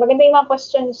categories. Okay, maganda yung mga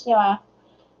questions nyo ah.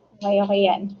 Okay, okay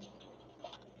yan.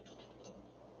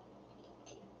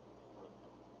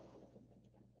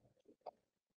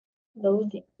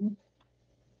 Loading.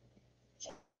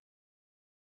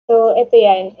 So, ito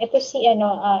yan. Ito si,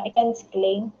 expense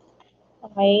claim.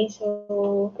 Okay,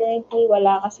 so currently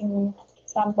wala kasing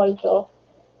sample to.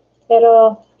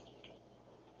 Pero,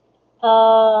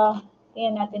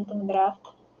 tingnan natin itong draft.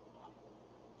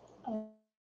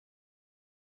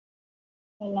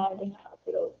 Wala din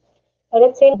upload.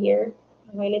 Let's say here,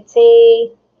 okay, let's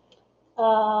say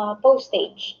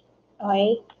postage.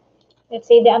 Okay? Let's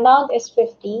say the amount is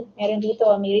 50. Meron dito,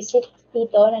 may receipt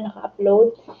dito na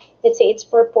naka-upload. Let's say it's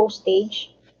for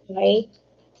postage. Okay?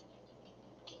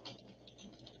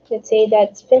 Let's say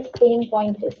that's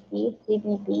 15.50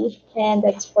 GBP, and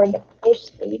that's for the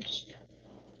postage.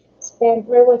 Spent,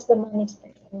 where was the money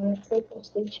spent? Let's say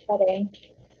postage pa rin.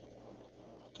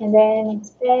 And then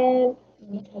spent,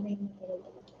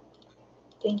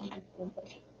 thank you.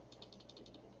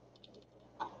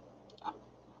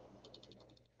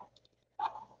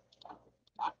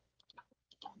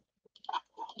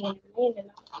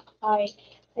 Okay.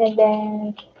 And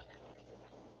then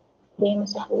game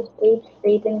sa postage,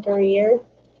 rate and career.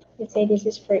 Let's say this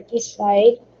is for East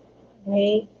Side.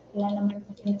 Okay. Wala naman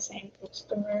kasi na-sign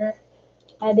customer.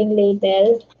 Adding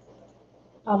label.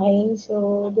 Okay.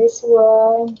 So this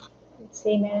one, let's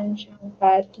say meron siyang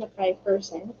VAT na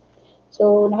 5%.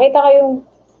 So nakita ko yung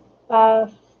uh,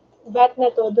 VAT na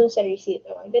to dun sa receipt.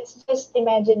 Okay. Let's just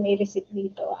imagine may receipt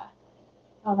dito.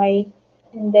 Okay.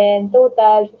 And then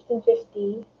total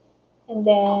 1550. And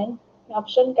then may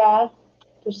option ka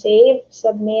to save,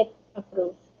 submit,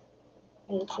 approve.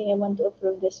 Okay, say I want to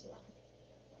approve this one.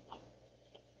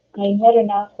 Okay,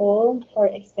 meron na ako for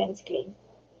expense claim.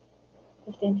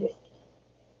 1550.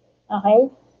 Okay?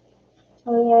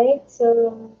 Alright,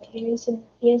 so yun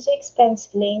sa expense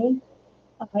claim.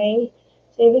 Okay?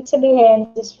 So, ibig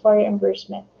sabihin, this is for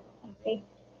reimbursement. Okay?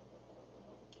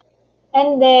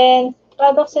 And then,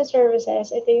 products and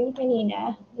services, ito yung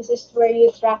kanina. This is where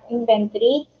you track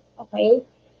inventory. Okay?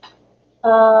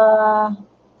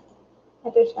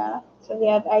 Ito siya. So, we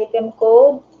have item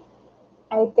code,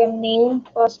 item name,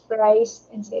 cost price,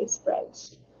 and sales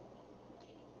price.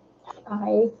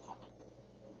 Okay.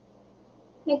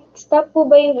 Nag-stop po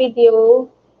ba yung video,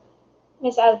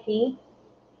 Miss Alfie?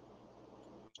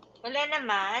 Wala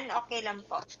naman, okay lang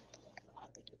po.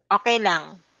 Okay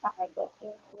lang. Okay po.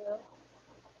 Thank you.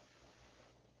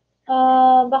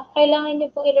 Baka kailangan niyo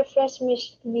pong i-refresh,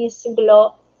 Miss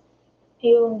Glo,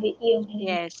 yung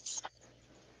Yes.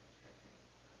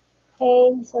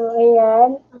 okay, so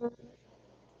ayan.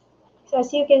 So as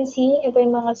you can see, ito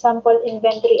yung mga sample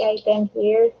inventory item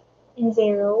here in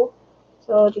Xero.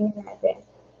 So, tingnan natin.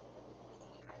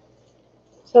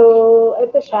 So,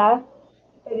 ito siya.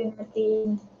 Pwede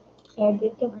natin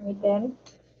edit yung item.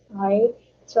 Okay.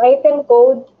 So, item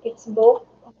code, it's book.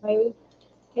 Okay.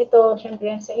 Ito,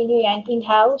 syempre, sa inyo yan,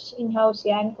 in-house. In-house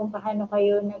yan kung paano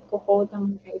kayo nagko-code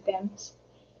ng items.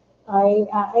 Okay.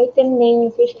 Item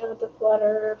name, fish out of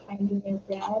water, finding your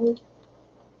brand.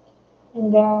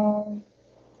 And then,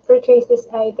 purchase this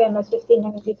item as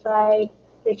 1595,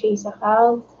 purchase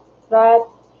account, VAT,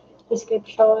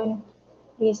 description,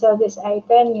 We sell this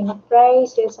item, unit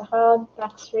price, sales account,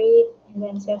 tax rate, and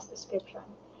then sales description.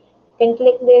 You can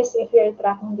click this if you're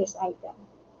tracking this item.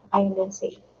 Okay, and then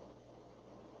save.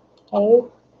 Okay?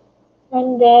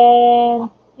 And then,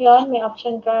 yun, may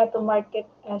option ka to mark it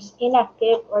as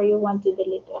inactive or you want to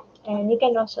delete it. And you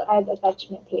can also add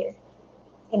attachment here.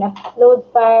 You can upload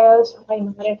files, okay,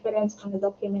 mga reference mga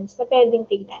documents na pwedeng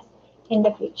tignan in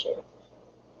the future.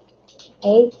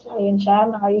 Okay, so ayun siya,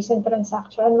 mga recent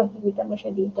transaction, makikita mo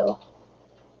siya dito.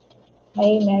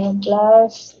 Okay, meron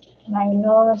plus,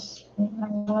 minus,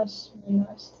 minus,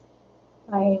 minus,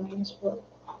 okay, minus 4.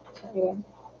 So, ayun.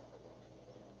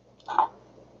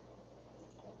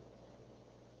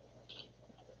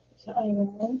 So,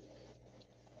 ayun.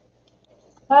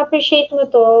 Ma-appreciate mo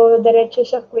to, diretso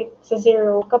sa quick, sa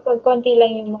zero, kapag konti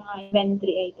lang yung mga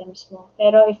inventory items mo.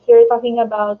 Pero if you're talking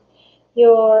about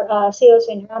your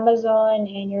sales in Amazon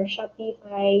and your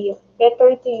Shopify,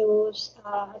 better to use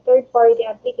third-party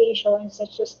applications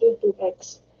such as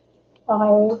A2X.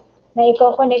 Okay? Na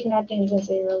i-connect natin sa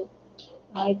zero.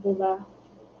 Okay po ba?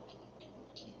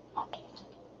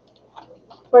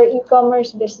 For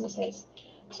e-commerce businesses.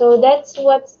 So that's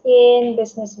what's in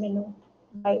business menu.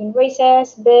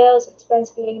 Invoices, bills,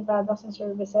 expense claim, products and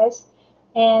services,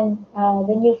 and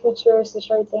the new features, the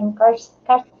short-term cash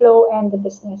flow, and the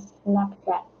business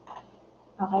snapshot.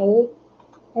 Okay.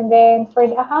 And then for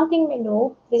the accounting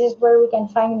menu, this is where we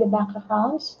can find the bank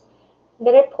accounts,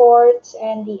 the reports,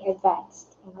 and the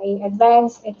advanced. Okay,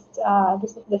 advanced, it's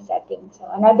this is the settings. So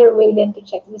another way then to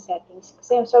check the settings.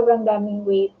 Kasi sobrang daming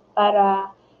way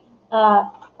para uh,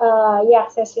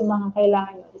 i-access yung mga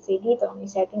kailangan nyo. Let's say dito, may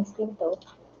settings dito.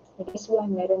 This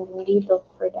one, meron din dito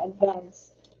for the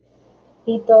advanced.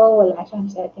 Dito, wala siyang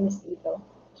settings dito.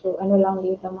 So, ano lang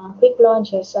dito, mga quick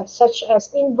launches such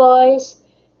as invoice,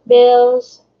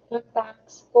 bills,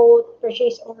 tax, quote,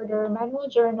 purchase order, manual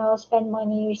journal, spend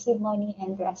money, receive money,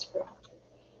 and transfer.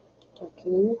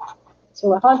 Okay.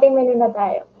 So, accounting menu na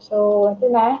tayo. So, ito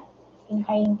na.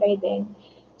 Hinahintay din.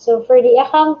 So, for the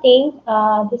accounting,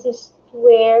 this is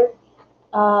where,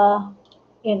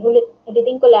 yun,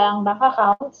 ulitin ko lang, bank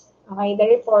accounts, okay, the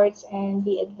reports, and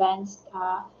the advanced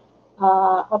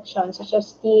options, such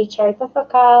as the chart of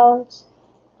accounts,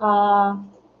 uh,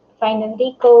 find and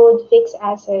decode, fixed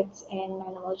assets, and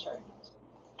manual journals.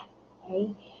 Okay?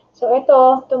 So,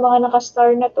 itong mga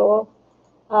nakastar na to,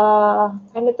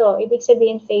 ano to, ibig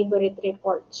sabihin favorite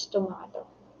reports itong mga to.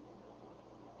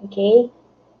 Okay?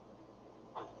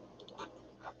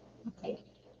 Okay.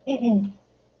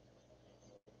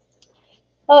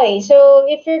 Okay, so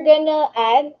if you're gonna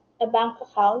add a bank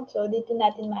account, so dito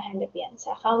natin mahanap yan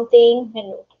sa accounting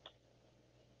menu.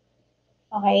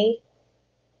 Okay?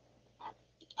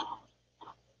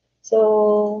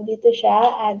 So, dito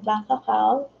siya, add bank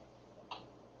account.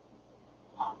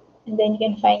 And then you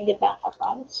can find the bank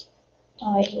accounts.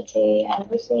 Okay, let's say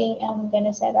I'm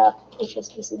gonna set up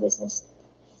HSBC Business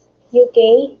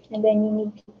UK, and then you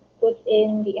need to put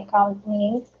in the account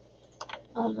name.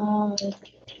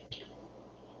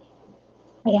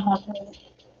 May account name.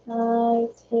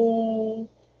 Let's say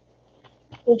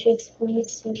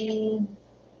HSBC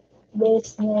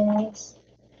Business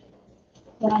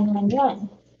 111.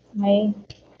 Okay,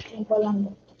 simple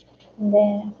lang. And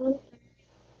then account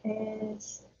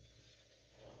is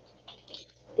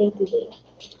day to day.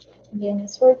 And then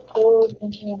sort code,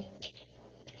 and then,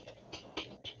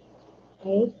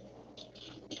 okay,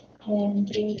 and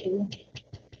 32.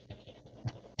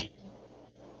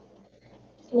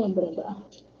 Sumobra ba?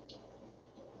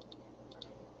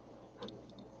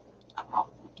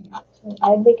 So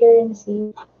add the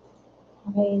currency.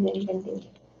 Okay, then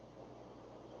continue.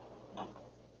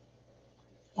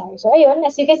 Okay, so ayun,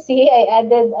 as you can see, I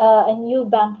added a new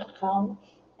bank account.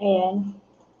 Ayan.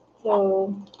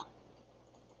 So,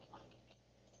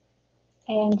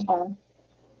 ayan siya.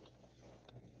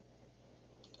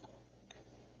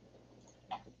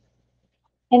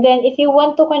 And then, if you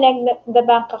want to connect the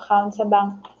bank account sa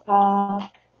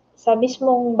sa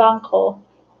mismong bangko,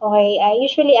 okay, I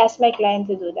usually ask my client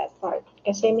to do that part.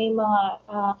 Kasi may mga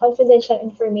confidential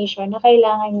information na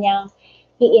kailangan niyang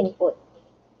i-input.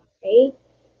 Okay?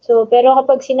 So, pero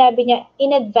kapag sinabi niya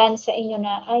in advance sa inyo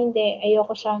na, hindi,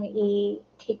 ayoko siyang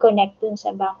i-connect dun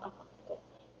sa bank account ko.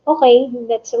 Okay,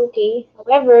 that's okay.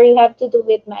 However, you have to do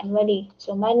it manually.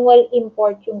 So, manual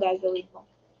import yung gagawin mo.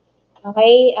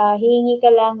 Okay? Hihingi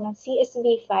ka lang ng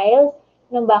CSV file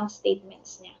ng bank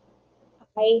statements niya.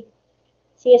 Okay?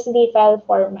 CSV file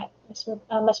format.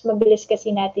 Mas mabilis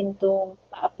kasi natin itong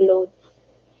ma-upload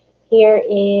here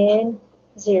in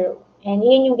Xero. And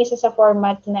yun yung isa sa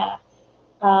format na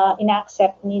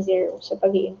ina-accept ni Xero sa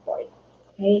pag-i-import.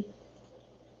 Okay?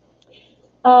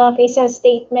 Visa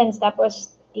statements,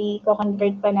 tapos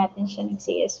i-convert pa natin siya ng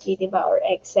CSV, di ba? Or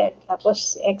Excel.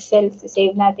 Tapos Excel,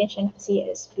 save natin siya ng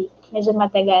CSV. Medyo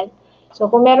matagal. So,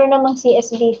 kung meron namang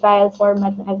CSV file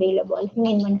format na available,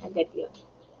 hingin mo na agad yun.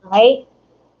 Okay?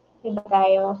 Diba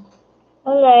tayo?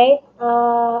 Alright.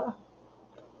 Ano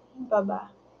pa ba?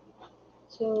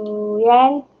 So,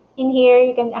 yan. In here,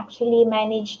 you can actually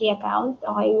manage the account.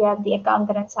 Okay, you have the account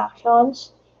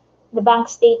transactions, the bank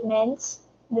statements,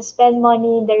 the spend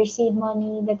money, the receive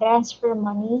money, the transfer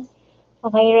money.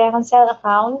 Okay, reconcile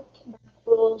account, bank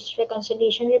rules,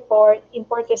 reconciliation report,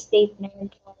 import a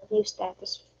statement, or view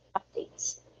status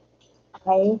updates.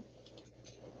 Okay,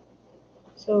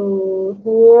 so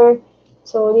here,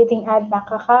 so you can add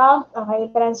bank account. Okay,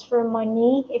 transfer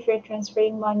money if you're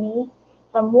transferring money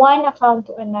from one account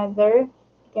to another.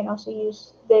 You can also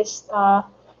use this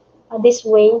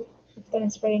way of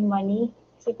transferring money.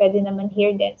 Kasi pwede naman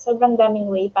here din. Sobrang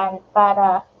daming way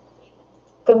para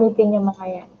gamitin yung mga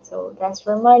yan. So,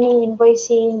 transfer money,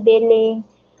 invoicing, billing,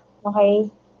 okay?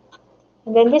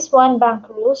 And then this one, bank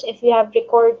rules. If you have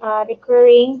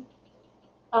recurring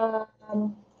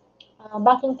um,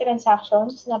 banking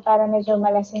transactions na para medyo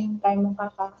malasing yung time mo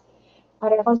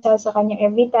reconcile sa kanya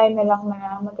every time na lang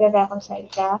na magre-reconcile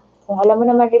ka. Kung alam mo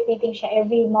naman repeating siya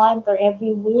every month or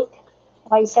every week,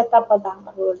 okay, set up a bank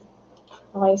rule.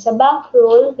 Okay, sa bank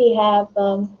rule, we have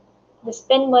the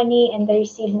spend money and the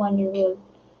receive money rule.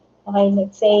 Okay,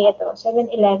 let's say ito,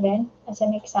 7-Eleven as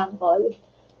an example.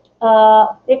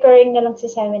 Recurring na lang si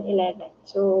 7-Eleven.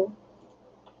 So,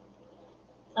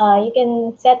 you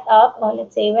can set up, or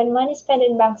let's say, when money spent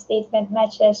in bank statement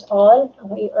matches all,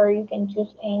 okay, or you can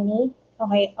choose any,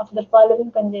 okay, of the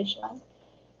following condition.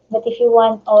 But if you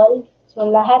want all, so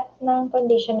lahat ng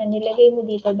condition na nilagay mo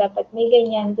dito, dapat may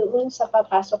ganyan doon sa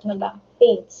papasok na bank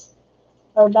page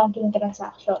or banking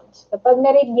transactions. Kapag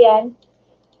na-read yan,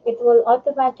 it will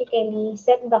automatically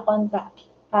set the contract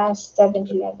as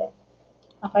 7-Eleven.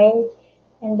 Okay?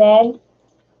 And then,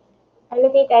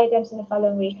 allocate items in the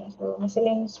following way. So,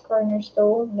 miscellaneous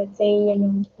cornerstone, let's say, yan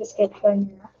yung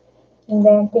description niya. And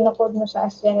then, pinakode mo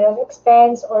siya as general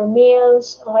expense or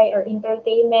meals, okay, or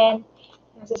entertainment.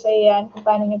 Nasa sa'yo yan kung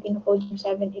paano niya pinakode yung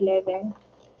 7-Eleven.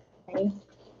 Okay?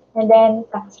 And then,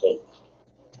 tax rate.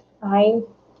 Okay?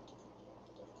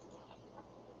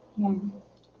 Yan.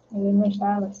 Ayun mo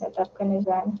siya, mag-set up ka na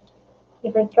dyan.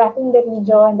 If you're tracking the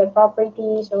region, the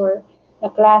properties, or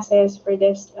the classes for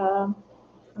this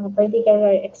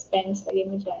particular expense, lagay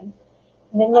mo dyan.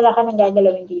 And then, wala ka nang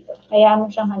gagalawin dito. Kaya mo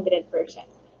siyang 100%.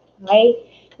 Okay?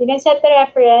 You can set the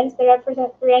reference. The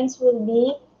reference will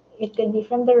be, it could be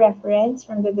from the reference,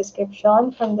 from the description,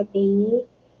 from the payee,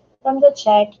 from the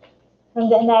check,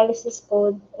 from the analysis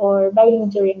code, or by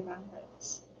during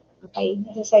bankers. Okay?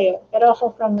 Nasa sa'yo. Pero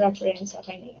ako from reference,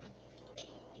 okay na yun.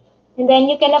 And then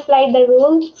you can apply the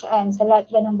rule sa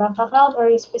lahat ba ng bank account or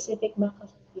a specific bank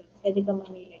account yun. Pwede ka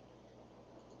mamili.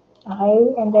 Okay?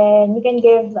 And then you can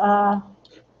give a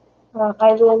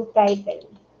rule title.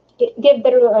 Give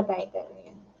the rule a title.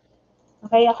 Ayan.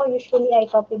 Okay, ako usually I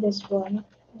copy this one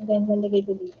and then lalagay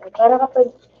ko dito. Para kapag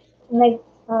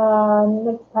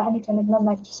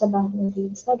nagmamatch sa banking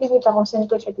deeds, nakikita ko saan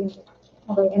ko siya dito.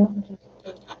 Okay, ano ko siya.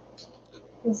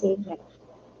 Save that.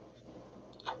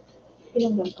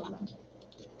 Pinanggal ko ba?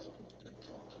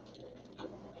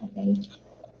 Okay.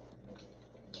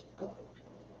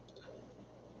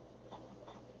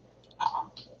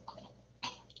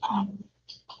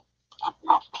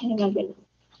 Pinanggal.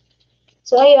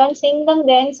 So, ayun, same lang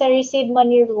din sa receive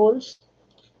money rules.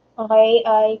 Okay,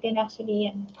 you can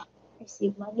actually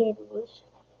receive money rules.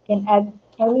 You can add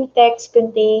any text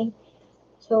contain.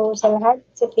 So, sa lahat,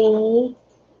 sa pay,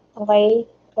 okay,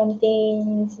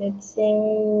 contains, let's say,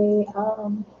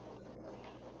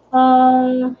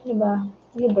 diba,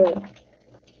 Uber.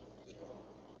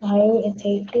 Okay, it's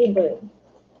a Uber.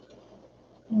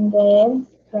 And then,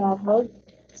 travel,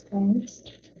 expense,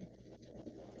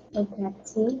 or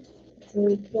taxi. So,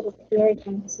 you put it here,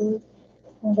 taxi.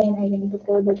 And then, I can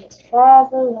decode it as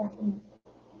travel, nothing.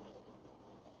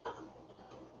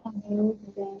 Okay,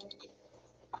 and then,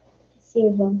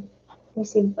 receive them.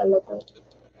 Receive pala to.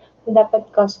 So,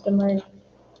 dapat customer.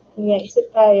 Yeah,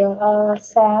 isip tayo.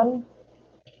 Sam,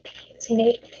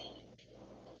 Snake,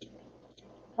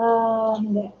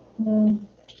 hindi.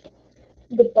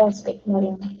 Deposit na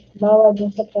lang. Bawa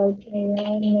dun sa part na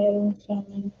yan, meron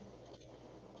siyang,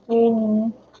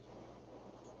 ayun,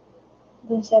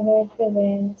 dun sa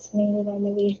reference, may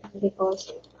nilalagay siyang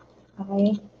deposit.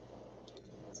 Okay?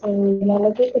 So,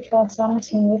 nilalagay ko siya sa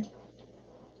Smith,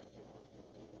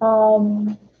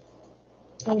 um,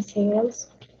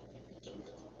 sales.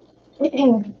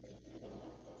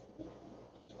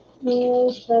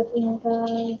 Yes, that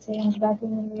income, so I'm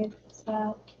tracking it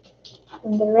sa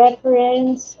from the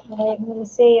reference. I'm gonna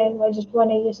say I just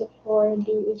wanna use it for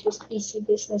the HSBC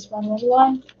Business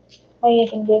 111. Okay, I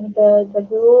can give the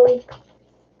rule.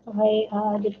 Okay,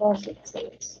 deposit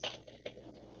sales.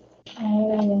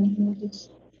 And then just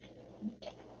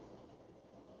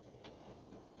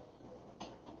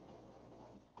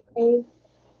okay,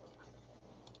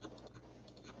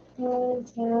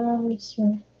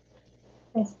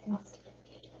 yes, yes.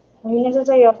 Ayun nasa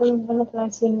sa'yo kung anong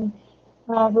klaseng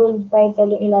rule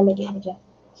title yung ilalagay mo dyan.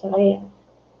 So, ayan.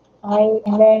 Okay,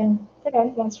 and then,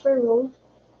 again, transfer rule.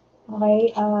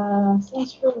 Okay,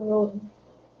 transfer rule.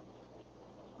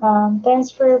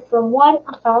 Transfer from one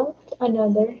account to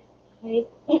another. Right?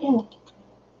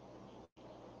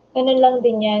 Ganun lang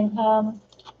din yan.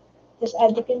 Just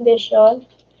add the condition.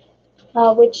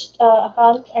 Which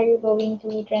account are you going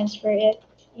to transfer it?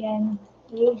 Yan.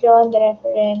 Region, the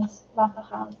reference, bank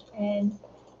account, and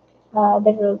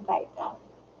the rule title.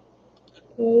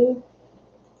 Okay.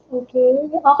 Okay.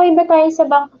 Okay ba tayo sa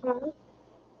bank account?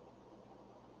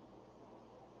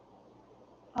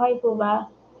 Okay po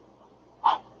ba?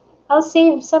 I'll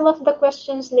save some of the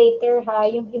questions later ha.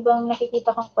 Yung ibang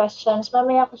nakikita kong questions,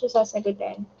 mamaya ko siya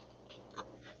sasagutin.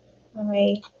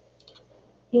 Okay.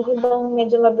 Yung ibang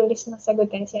medyo mabilis na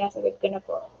sagutin, sinasagot ko na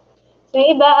po. So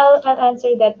yung iba, I'll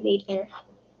answer that later.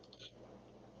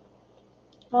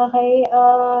 Okay.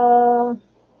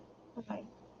 Okay.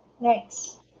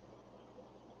 Next.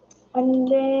 And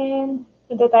then,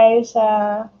 punta tayo sa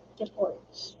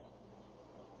reports.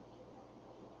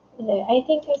 And then, I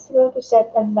think let's go to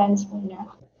set advance muna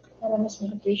para mas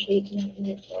ma-appreciate yung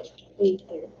report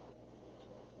later.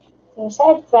 So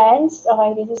sa advanced,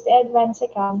 okay, this is the advanced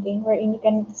accounting wherein you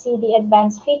can see the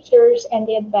advanced features and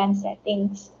the advanced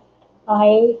settings.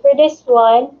 Okay, for this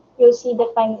one, you'll see the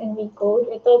find and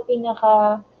recode. Ito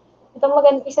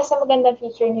isa sa magandang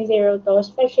feature ni Xero to,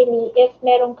 especially if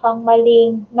meron kang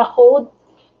maling na code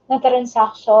na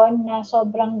transaction na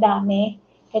sobrang dami.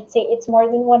 Let's say it's more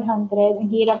than 100,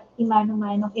 ang hirap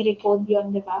imano-mano i-recode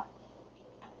yun, di ba?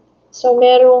 So,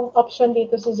 merong option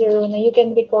dito sa Xero na you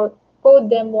can record code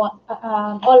them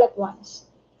all at once.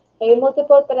 Okay,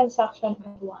 multiple transaction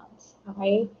at once.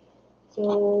 Okay?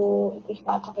 So,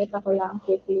 ipapakita ko lang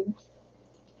quickly.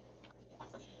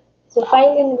 So,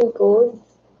 find and decode.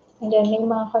 And then, may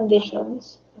mga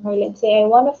conditions. Okay, let's say I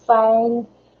want to find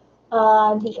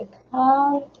the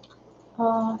account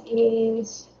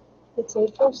is, let's say,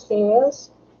 for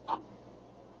sales.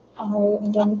 Okay,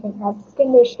 and then you can add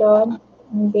condition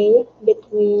and date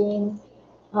between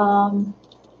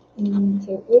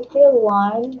say April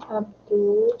 1 up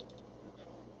to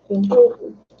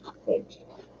 26.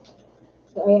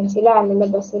 So, ayan sila,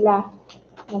 lalabas sila.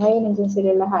 Okay, nandiyan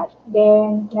sila lahat.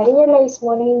 Then, na-realize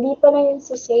mo na hindi pa na yun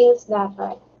sa sales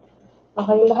dapat.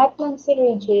 Okay, lahat ng si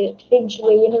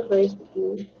Ridgeway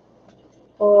University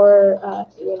or,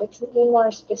 sige, let's be more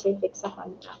specific sa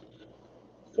contact.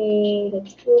 Say,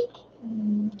 let's put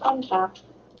contact.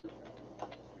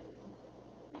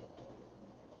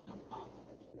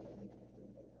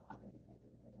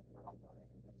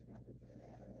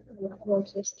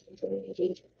 Closest to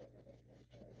the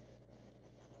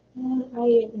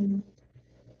ayun.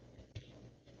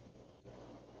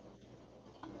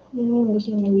 Yun yung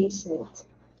gusto niya reset.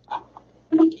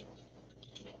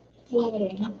 Wala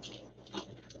rin.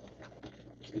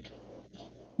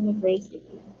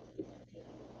 University.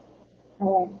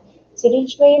 Ayan. Si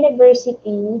Ridgeway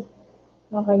University,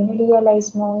 okay,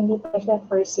 na-realize mo, hindi pa siya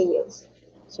for sales.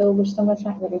 So, gusto mo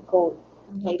siyang i-recode.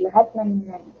 Okay, lahat ng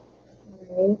yan.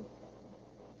 Okay.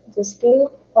 Just click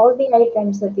all the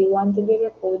items that you want to be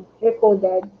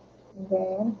recorded. And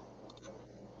then,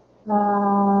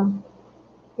 uh,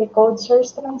 recode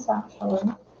source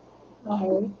transaction.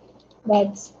 Okay.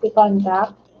 That's the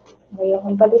contact. Okay,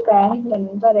 kung palitan,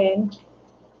 ganun pa rin.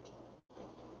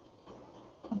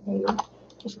 Okay.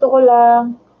 Gusto ko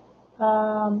lang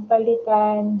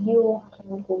palitan yung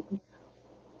account code.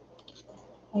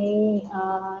 Okay,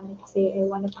 let's say I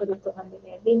want to put it on the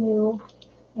revenue.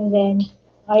 And then,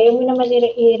 ayaw mo naman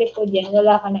i-record yan,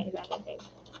 wala ka na ilalagay.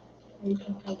 You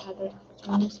can add other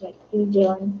actions like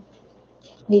region.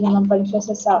 Hindi naman pala siya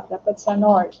sa south, dapat sa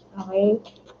north. Okay?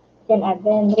 You can add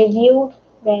then review,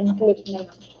 then click na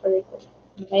lang for record.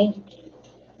 Okay?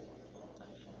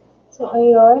 So,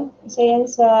 ayun. Isa yan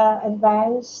sa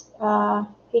advanced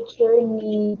feature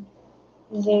ni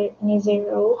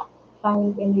Xero,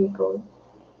 find and recode.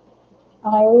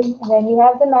 Okay, then you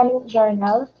have the manual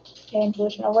journal and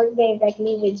push a workday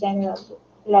directly with general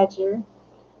ledger.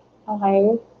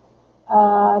 Okay,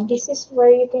 this is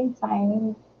where you can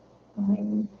find, okay,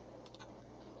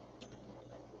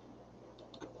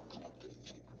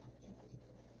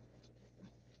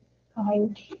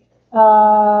 Okay.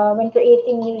 When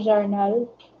creating new journal,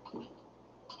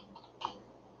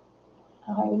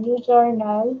 okay, new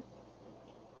journal,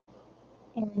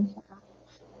 and,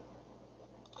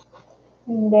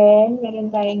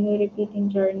 meron tayong new repeating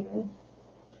journal,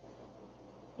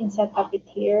 and set up it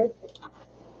here,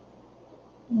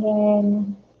 and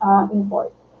then,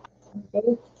 import.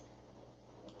 Okay,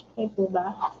 okay po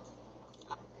ba?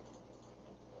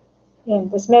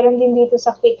 Yan. Tapos meron din dito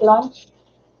sa quick launch,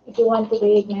 if you want to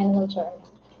create manual journal.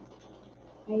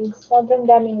 Ay, sobrang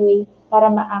daming way para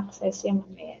ma-access yung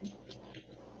mga yan.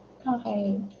 Okay.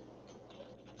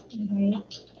 Okay.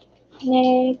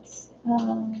 Next,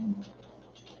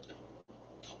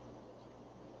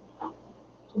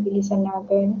 bilisan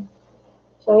natin.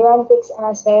 So, yan, fixed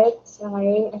assets,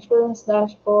 okay, assurance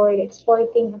dashboard,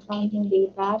 exporting accounting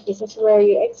data. This is where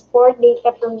you export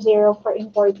data from Xero for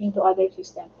importing to other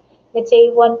systems. Let's say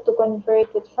you want to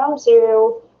convert it from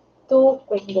Xero to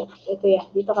QuickBooks. Ito yan,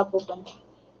 dito ka pupunta.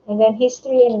 And then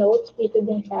history and notes, dito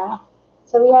din siya.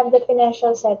 So we have the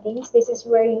financial settings. This is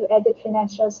where you edit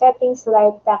financial settings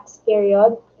like tax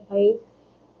period. Okay.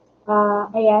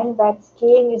 Ayan, that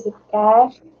scheme, is it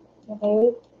cash?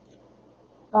 Okay.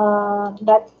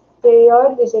 That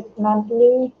period, is it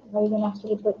monthly? Or you can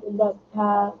actually put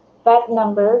that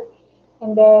number.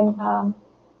 And then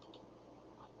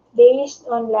based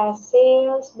on last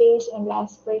sales, based on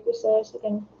last purchases, you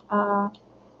can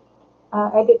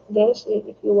edit this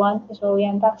if you want. So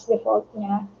yan, tax default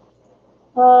niya.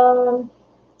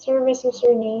 Service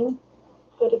username,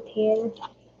 put it here.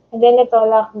 And then ito,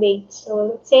 lock date.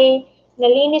 So let's say,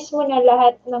 nalinis mo na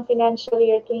lahat ng financial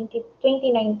year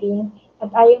 2019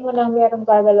 at ayaw mo nang merong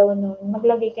gagalaw nun,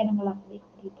 maglagay ka ng lock date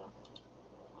dito.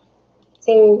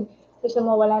 Say, gusto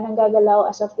mo wala nang gagalaw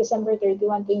as of December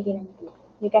 31, 2019.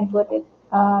 You can put it.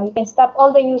 You can stop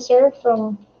all the user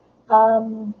from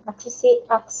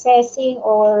accessing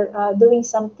or doing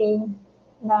something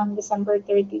ng December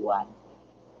 31,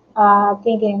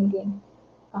 2019.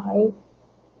 Okay?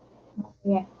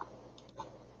 Yeah.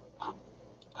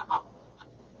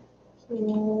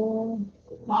 So,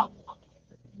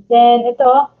 then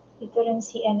ito rin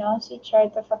si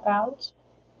chart of accounts.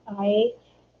 Okay.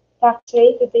 Tax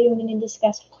rate, ito yung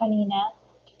dinidiscuss ko kanina.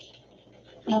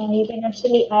 You can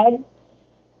actually add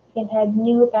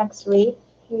new tax rate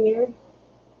here.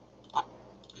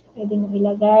 Pwede mo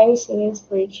ilagay, sales,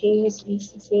 purchase,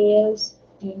 lease sales,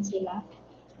 yun sila.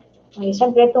 Okay,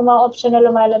 syempre, itong mga option na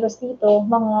lumalabas dito,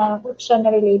 mga option na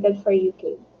related for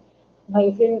UK. Okay,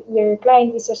 if your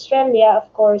client is Australia, of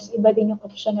course, iba din yung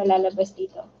option na lalabas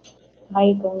dito.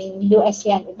 Okay, kung US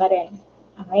yan, iba rin.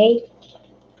 Okay?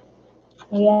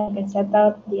 Ayan, you can set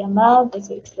up the amount,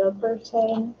 let's say it's 12%.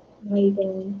 Okay, you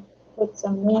can put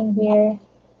some name here.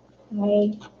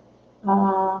 Okay?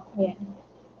 Ayan.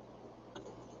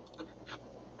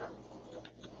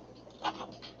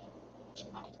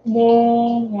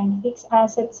 Then, yan, fixed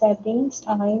asset settings.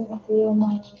 Okay, ito yung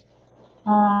mga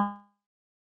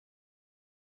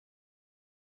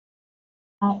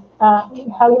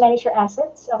how you manage your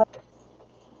assets. Okay.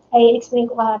 I explain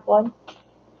ko kahapon.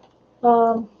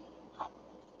 You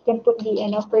can put the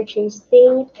purchase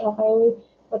date. Okay,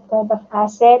 what kind of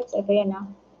assets. Ito yan na.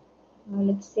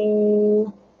 Let's say,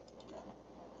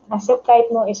 asset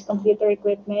type mo is computer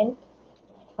equipment.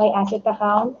 Okay, asset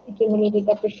account, accumulated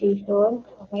depreciation.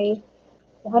 Okay,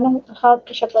 kung anong account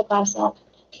siya papasok.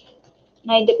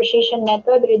 May depreciation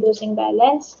method, reducing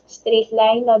balance, straight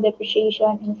line, no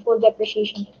depreciation, and full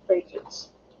depreciation at purchase.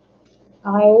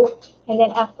 Okay, and then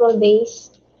actual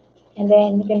days, and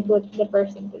then you can put the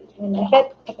percentage, and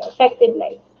effective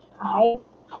life. Okay,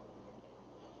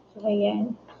 so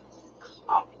ayan.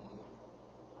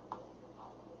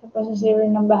 Tapos si Zero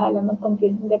nang bahala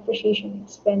mag-compute ng depreciation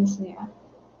expense niya.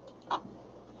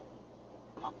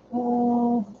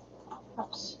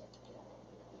 Oops.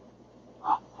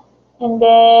 And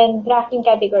then, tracking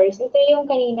categories. Ito yung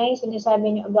kanina yung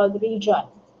sinasabi niyo about region.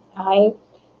 Okay?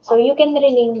 So, you can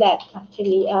rename that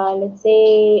actually. Let's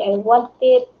say, I want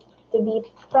it to be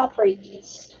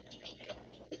properties.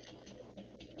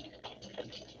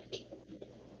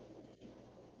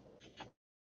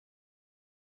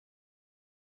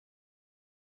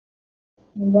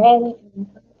 And then,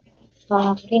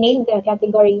 rename the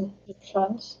category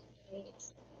sections.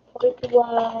 It's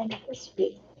 41 this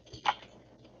way.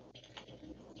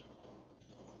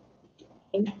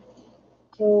 Okay?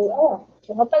 So,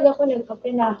 so kapag ako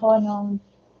nag-open na ako ng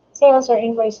sales or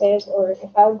invoices, or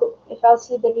if I'll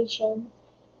see the region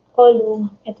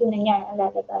column, ito na niya ang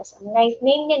lalabas. Ang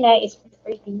name niya na is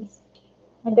properties.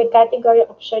 And the category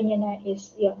option niya na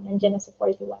is, yun, nandiyan na sa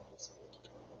 41.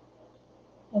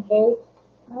 Okay?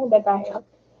 Ay ba tayo?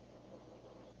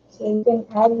 So you can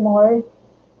add more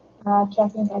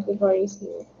tracking categories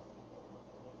here.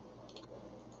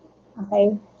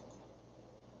 Okay.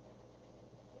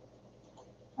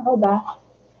 Ako ba?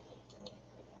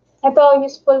 Ito,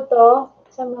 useful to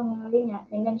sa mga, yun nga,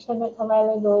 I mentioned it a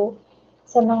while ago,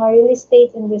 sa mga real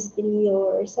estate industry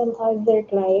or some other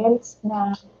clients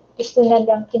na gusto na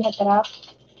lang tinatrack,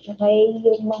 okay,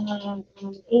 yung mga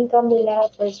income nila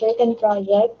for certain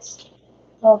projects,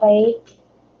 okay,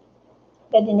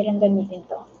 pwede nilang gamitin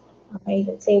to. Okay,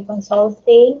 let's say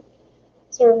consulting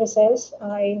services,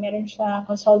 okay, meron siya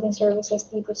consulting services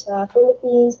dito sa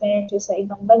Philippines, meron siya sa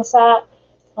ibang bansa,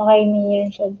 okay,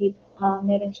 meron siya dito,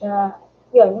 meron siya,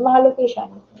 yun, yung mga location,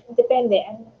 depende,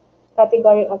 ang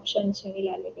category options yung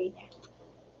ilalagay niya.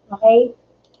 Okay?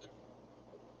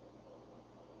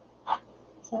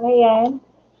 So, ayan.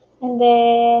 And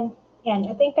then, yan,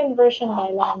 ito yung conversion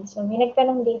balance. So, may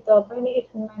nagtanong dito, paano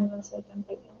if manual setup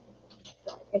again?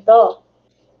 Ito.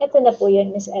 Ito na po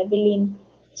yun, Miss Evelyn.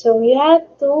 So, you have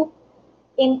to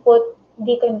input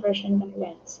the conversion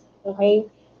balance.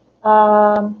 Okay?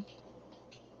 Um,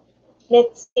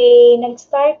 let's say,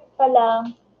 nag-start pa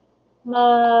lang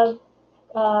mag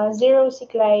zero si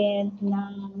client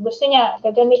na gusto niya,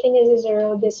 gagamitin niya si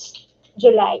zero this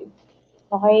July.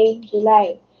 Okay?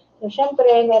 July. So, syempre,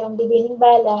 merong beginning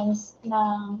balance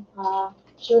ng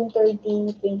June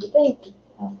 30, 2020,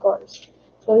 of course.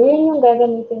 So, yun yung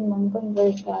gagamitin mong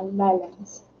conversion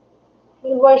balance.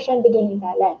 Conversion beginning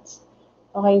balance.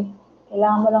 Okay?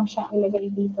 Kailangan mo lang siyang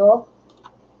ilagay dito.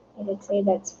 Let's say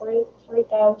that's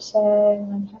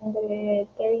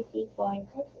 4,130.5.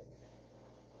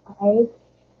 Okay?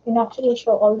 You can actually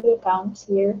show all the accounts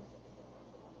here.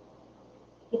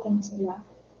 Kita mo sila.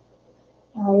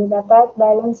 Okay, dapat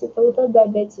balance si total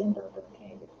debits and total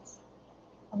credits.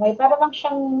 Okay, para lang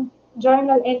siyang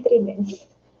journal entry din.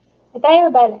 Trial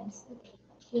balance.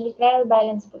 Trial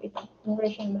balance po ito.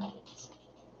 Conversion balance.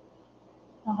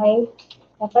 Okay?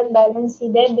 Dapat balance si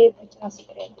debit at saka si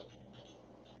credit.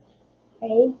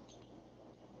 Okay?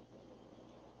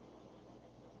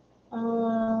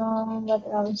 What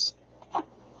else?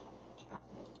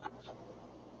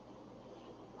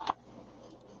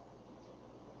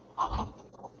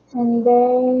 And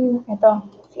then, ito,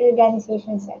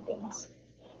 organization settings.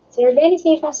 Sa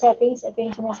organization settings, ito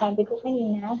yung sinasabi ko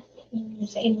kanina,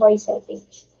 sa invoice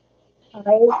settings.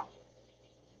 Okay?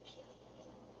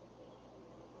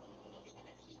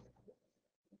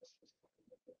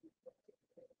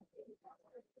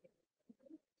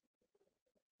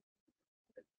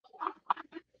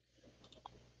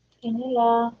 Yun na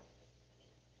lang.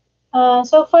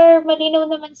 So far, malinaw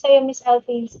naman sa'yo, Miss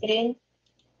Alfie, yung screen.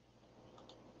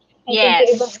 I think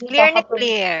yung ibang Yes, clear na nakaka-problema.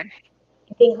 clear.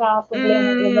 I think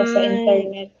nakaka-problema yung iba sa Mm,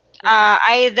 internet.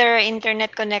 either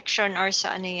internet connection or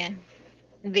sa ano yan,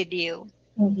 video.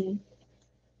 Mhm.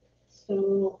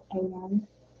 So, ayan.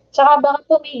 Tsaka baka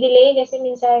po may delay kasi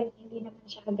minsan hindi naman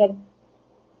siya agad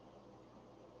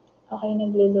okay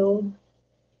naglo-load.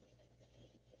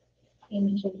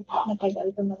 Ayun siya.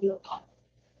 Matagal pa mag-load.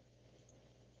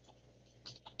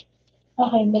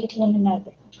 Okay, balik muna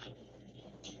natin.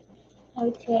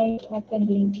 I'll try to open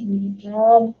link in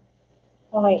tab.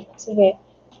 Okay, sige.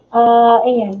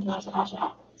 Ayan, nasa na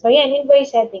siya. So, yan,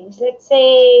 invoice settings. Let's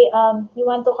say you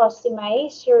want to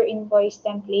customize your invoice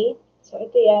template. So,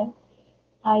 ito yan.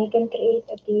 You can create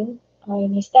a theme.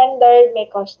 Okay, may standard, may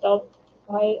custom.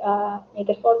 Okay, may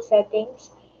default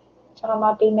settings. Tsaka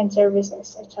mga payment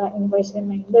services. At saka invoice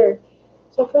reminder.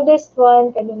 So, for this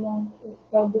one, pwede mong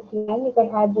edit yan. You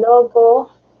can add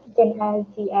logo. You can add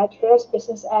the address,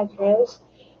 business address.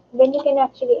 Then, you can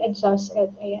actually adjust it.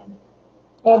 Ayan.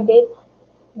 Edit.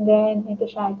 Then,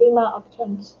 ito siya. Ito yung mga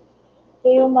options.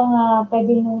 Ito yung mga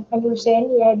pwede mong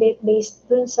ayusin, i-edit based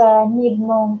dun sa need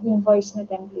mong invoice na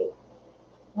template.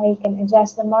 You can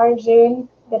adjust the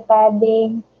margin, the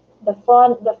padding, the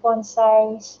font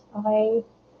size, okay?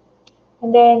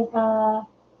 And then,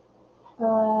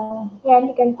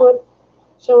 yan, you can put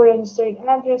show registered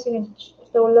address, you can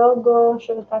show logo,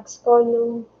 show tax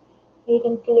column. You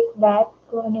can click that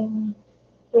kung anong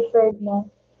preferred mo.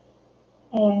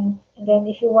 Ayan. And then,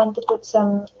 if you want to put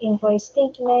some invoice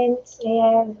statements,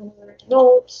 ayan, or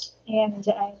notes, ayan,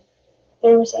 dyan.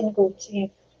 Terms and quotes,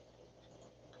 ayan.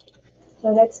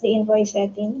 So, that's the invoice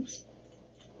settings.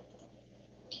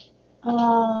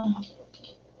 Ulit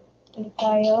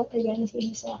tayo. Again,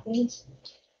 settings.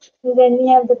 And then, we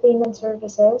have the payment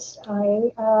services.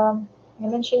 Okay. I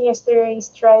mentioned yesterday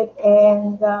Stripe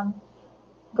and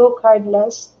Go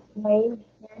Cardless. Okay.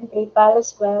 And PayPal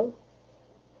as well.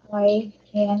 Okay.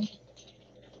 And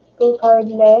Go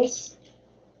Cardless.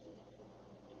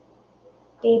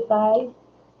 PayPal,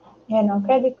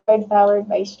 credit card powered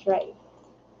by Stripe.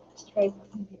 Stripe.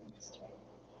 Stripe.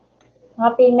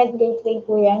 Mga payment gateway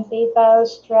po yan. PayPal,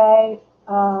 Stripe,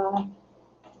 ano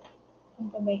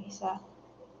pa ba yung isa?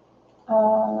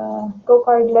 Go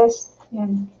cardless.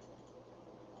 Yan.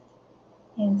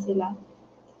 Yan sila.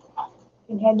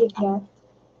 You can edit that.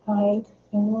 Okay.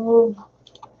 Remove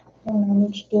and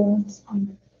manage things.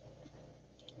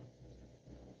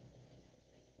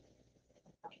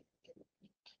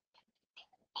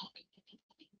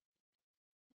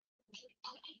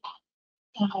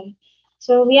 Okay.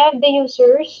 So, we have the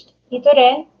users. Dito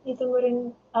rin. Dito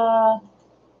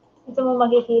mo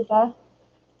makikita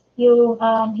yung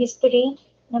history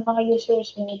ng mga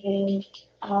users mo.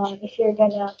 And if you're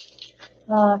gonna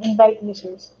invite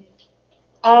users.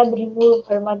 Add, remove,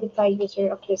 or modify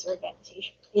user of this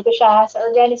organization. Dito siya sa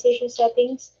organization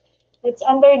settings. It's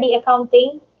under the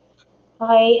accounting.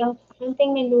 Okay, ang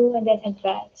accounting menu and then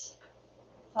advanced.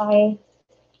 Okay,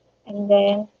 and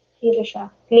then dito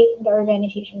siya. Click the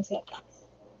organization settings.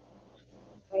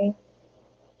 Okay,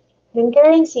 then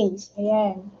currencies.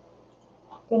 Ayan.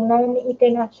 You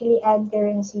can actually add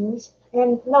currencies.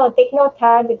 And no, take note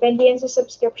ha, depende yan sa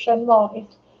subscription mo.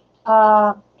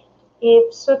 Uh,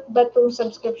 if suit ba itong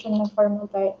subscription mo for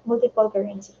multiple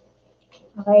currency.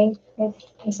 Okay? If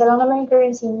isa lang naman yung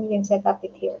currency, you can set up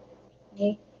it here.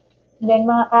 Okay? Then,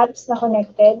 mga apps na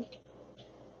connected,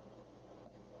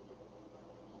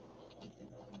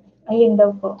 ayun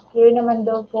daw po. Here naman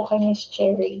daw po kay Miss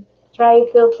Cherry. Try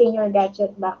tilting your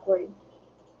gadget backward.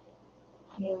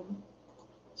 Ayun.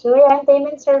 So, ayan,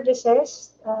 payment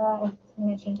services.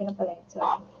 Mention ko na pala yun.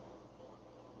 Sorry.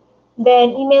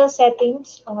 Then, email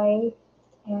settings. Okay.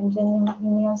 Ayan, dyan yung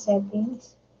email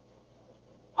settings.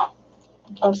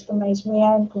 Customize mo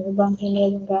yan kung ibang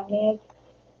email yung gamit.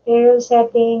 Payroll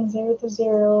settings, 0 to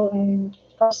 0, and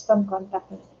custom contact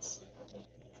names.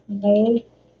 Okay,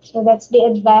 so that's the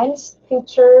advanced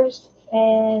features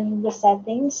and the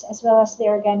settings as well as the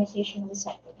organizational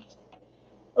settings.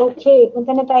 Okay,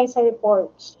 punta na tayo sa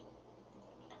reports.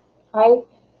 Okay,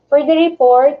 for the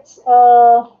reports,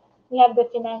 we have the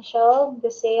financial,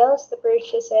 the sales, the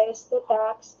purchases, the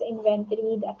tax, the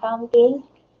inventory, the accounting,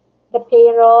 the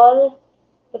payroll,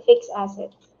 the fixed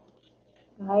assets.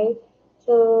 Okay,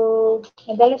 so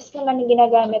madalas naman yung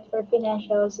ginagamit for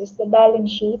financials is the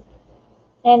balance sheet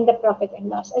and the profit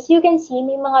and loss. As you can see,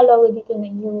 may mga logo dito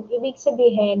na new. Ibig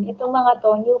sabihin, itong mga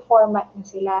to, new format na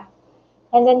sila.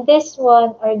 And then this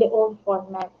one are the old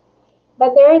format.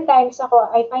 But there are times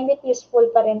ako, I find it useful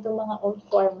pa rin itong mga old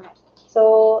format.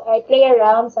 So, I play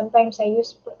around. Sometimes I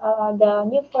use the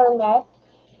new format.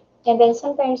 And then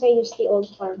sometimes I use the old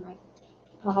format.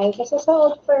 Okay, kasi sa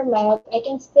old format, I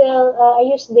can still, I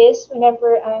use this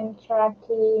whenever I'm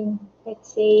tracking,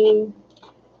 let's say,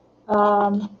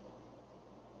 um,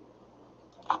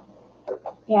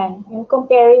 yan, yung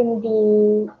comparing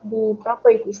the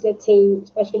properties, let's say,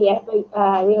 especially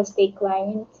real estate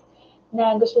clients,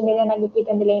 na gusto nila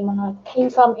nakikita nila yung mga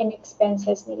income and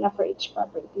expenses nila for each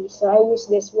property. So I use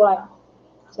this one.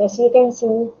 So as you can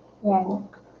see, yan.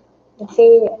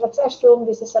 Let's assume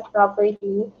this is a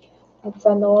property. It's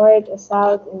a north, a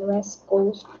south, and west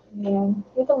coast. Ayan.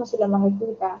 Dito mo sila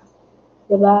makikita.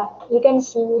 Diba? You can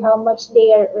see how much they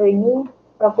are earning.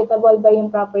 Profitable ba yung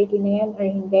property na yan or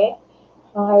hindi?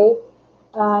 Okay?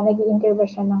 Nag-i-incur ba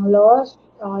siya ng loss?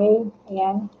 Okay?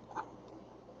 Ayan.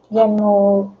 Diyan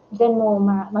mo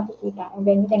makikita. And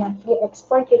then you can actually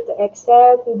export it to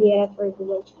Excel, PDF, or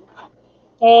Google Sheet.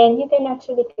 And you can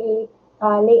actually create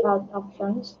layout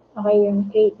options. Okay, yung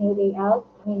create new layout.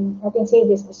 I can save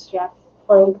this as draft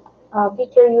for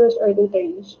future use or later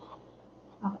use.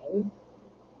 Okay.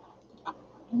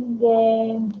 And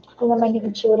then, ito naman yung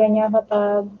itsura niya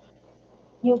kapag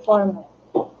new format.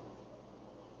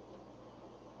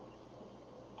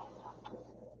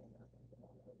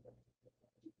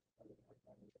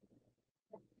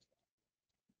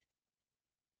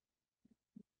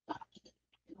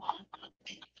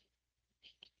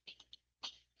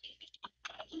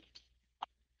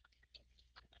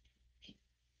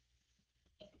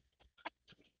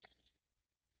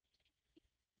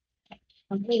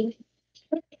 Okay.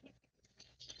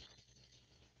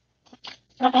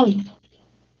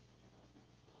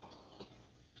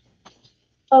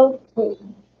 Okay.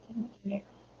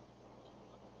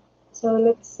 So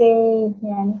let's say,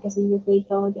 yan, kasi you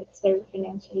take out, that's their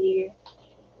financial year.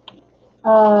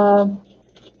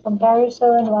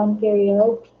 Comparison, one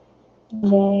period. And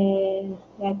then,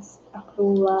 that's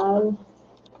accrual.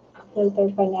 Filter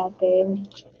pa natin.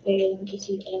 Then, to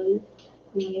see all.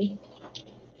 Okay.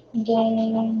 And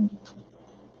then,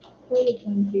 wait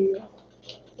one period.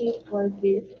 Four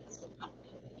periods.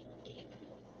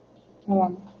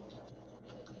 Ayan.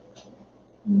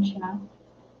 Yun siya.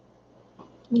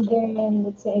 And then,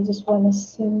 let's say I just wanna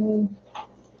see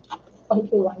if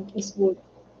you want is good.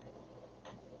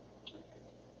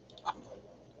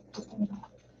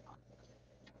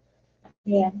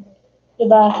 Ayan.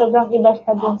 Diba? Sobrang iba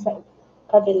siya dun sa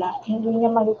kabila. Hindi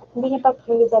niya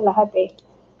papakita lahat eh.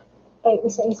 Kaya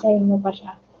isa-isahin mo pa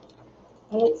siya.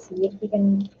 Let's see if we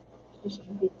can choose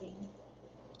everything.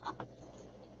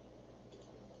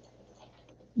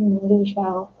 Hindi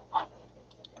siya.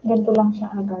 Ganito lang siya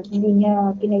agad. Hindi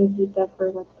niya pinagkita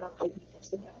for what property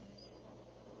kasi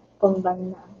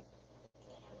combine na.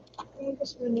 I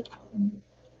just wanna,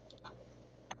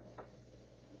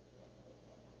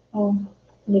 oh,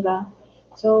 di ba?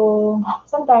 So,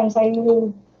 sometimes I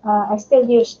still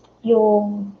use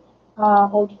yung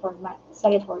old format sa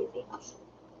reportings.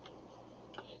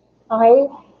 Okay?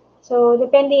 So,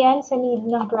 depende yan sa need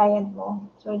ng client mo.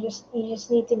 So, you just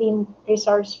need to be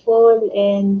resourceful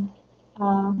and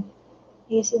uh,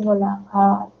 using mo lang.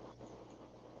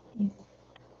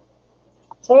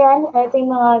 So, yan. Ito yung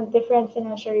mga different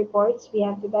financial reports. We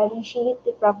have the balance sheet,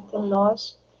 the profit and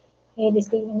loss, okay, the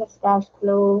statement of cash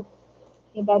flow,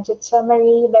 the budget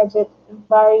summary, budget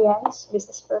variance,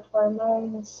 business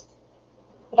performance,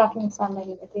 tracking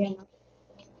summary. Ito yan.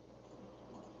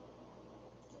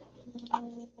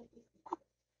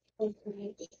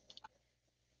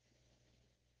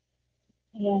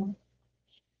 Ayan.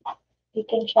 You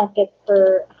can check it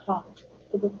per account.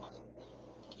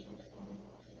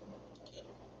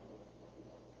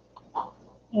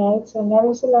 Right? So,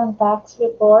 meron silang tax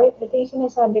report. Ito yung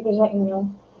sinasabi ko sa inyo.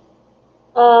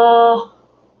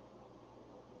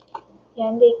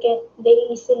 Yan, they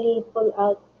easily pull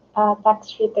out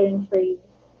tax return for you.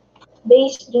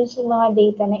 Based dun sa mga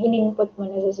data na in-input mo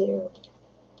na sa Xero.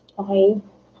 Okay?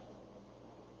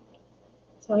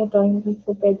 So, ito, hindi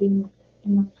ko pwedeng,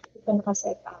 ito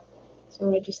naka-set up.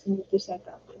 So, I just need to set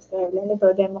up this. Dahil ito,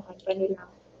 demo company lang.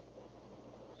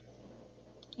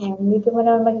 Ayan, dito mo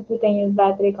naman makikita yung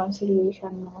VAT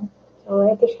reconciliation mo. So,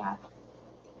 ito siya.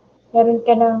 Meron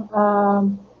ka ng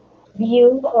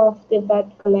view of the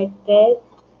VAT collected.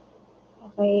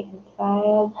 Okay, and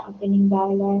filed, opening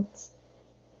balance.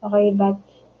 Okay, VAT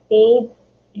paid.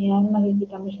 Ayan,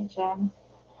 makikita mo siya dyan.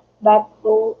 VAT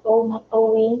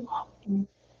owing. And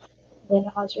then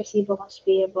accounts receivable, accounts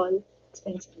payable,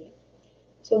 expense claim.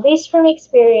 So, based from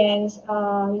experience,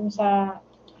 yung sa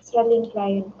Australian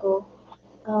client ko,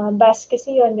 BAS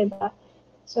kasi yun, di ba?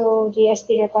 So,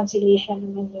 GST reconciliation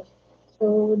naman yun.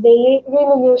 So, they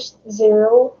really used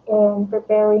Xero in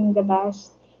preparing the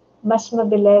BAS. Mas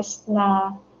mabilis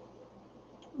na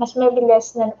mas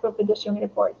mabilis na naproproduce yung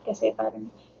report kasi parang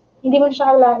hindi mo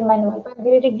siya kailangan manual. Parang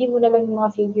i-review mo na lang yung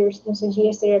mga figures dun sa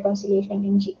GST reconciliation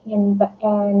and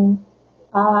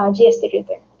GST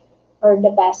return or the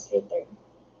BAS return.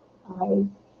 Okay.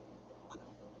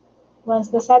 Once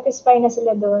na-satisfy na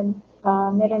sila doon,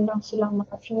 meron lang silang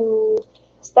mga few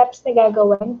steps na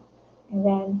gagawin and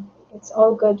then it's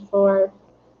all good for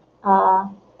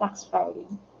tax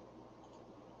filing.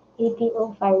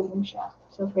 ATO filing siya.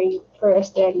 So for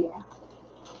Australia.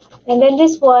 And then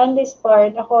this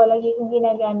part, ako lagi kong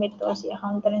ginagamit to si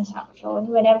account transaction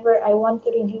whenever I want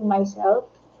to review myself.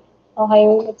 Okay,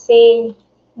 let's say,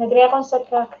 nag-reconcile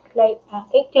ka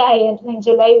kay client ng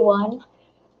July 1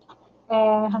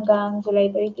 hanggang July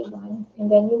 31.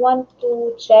 And then you want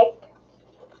to check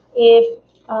if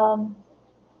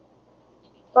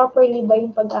properly ba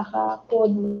yung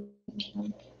pagkaka-code mo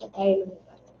sa tayo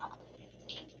lumipat.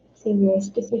 Sige,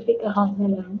 specific account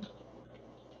na lang.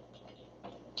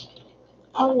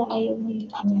 Wala, ayaw mo yung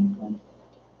account.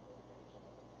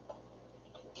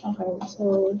 Okay,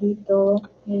 so dito,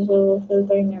 medyo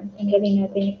filter na. Tanggalin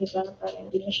natin yung iba para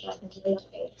hindi masyadong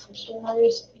malaki. So,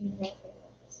 source and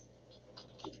reference.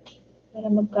 Para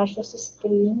mag-cash sa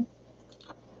screen.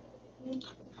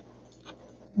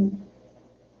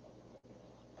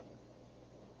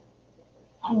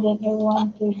 And then I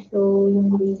want to show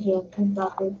yung region and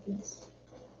properties.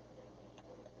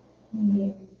 And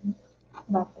then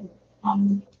button.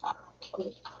 And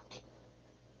click.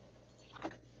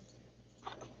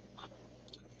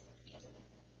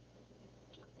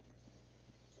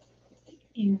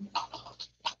 Ayan.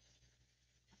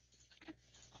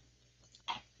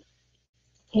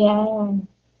 Ayan.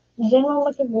 Diyan mo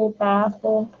makikita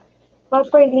kung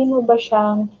properly mo ba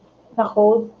siyang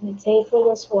na-code. Let's say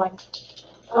for this one.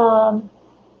 Um,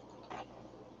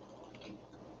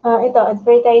 ito,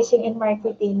 advertising and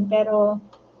marketing. Pero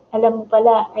alam mo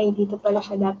pala, ay dito pala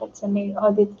siya dapat sa may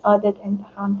audit and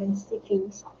accountancy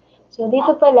fees. So,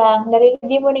 dito pa lang,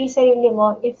 nare-review mo na yung sarili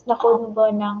mo if na-code mo ba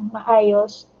ng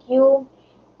maayos yung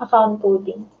account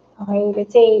coding. Okay,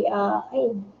 let's say,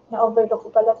 ay, na-overlook ko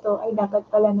pala to, ay dapat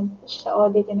pala nag-push sa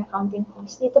audit and accounting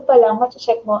course. Dito pa lang,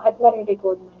 check mo at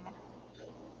marirecode mo na.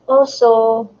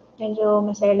 Also, medyo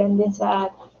maselan din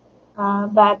sa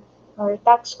VAT or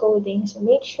tax coding. So,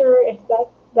 make sure if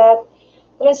that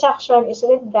transaction is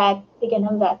with VAT, bigyan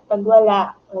ng VAT. Pag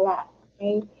wala, wala.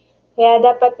 Okay? Kaya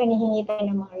dapat nanghihingi tayo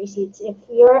ng mga receipts. If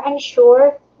you're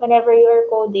unsure, whenever you're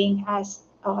coding, ask,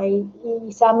 okay,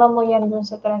 isama mo yan dun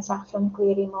sa transaction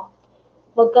query mo.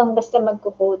 Huwag kang basta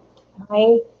magko-code.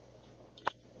 Okay?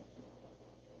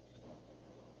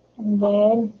 And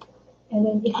then, and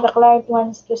then if the client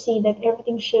wants to see that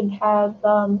everything should have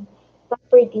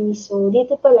properties, so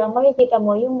dito pa lang makikita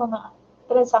mo yung mga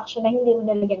transaction na hindi mo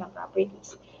nalagyan ng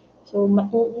properties. So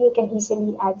you can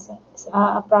easily add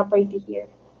a property here.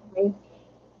 Okay?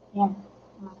 Yan.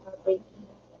 Mga property.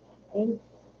 Okay?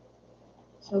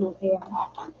 So, ayan.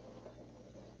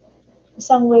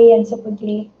 Isang way yan sa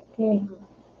pag-clear. Okay?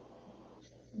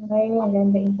 And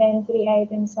then the inventory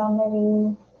item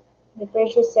summary, the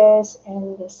purchases,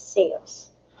 and the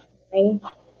sales. Okay?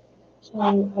 So,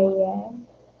 ayan.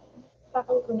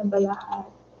 Pakal ko na ba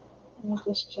lahat? Let me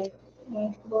just check.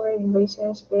 Dashboard,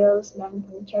 invoices, bills,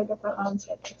 banking, chart of accounts,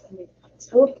 etc.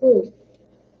 Okay.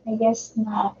 I guess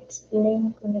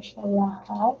na-explain ko na siya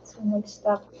lahat. So,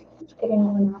 mag-stop screen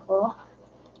muna ako.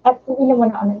 At iinom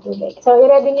muna ako ng tubig. So,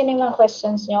 i-ready nyo na yung mga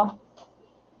questions nyo.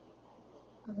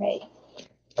 Okay.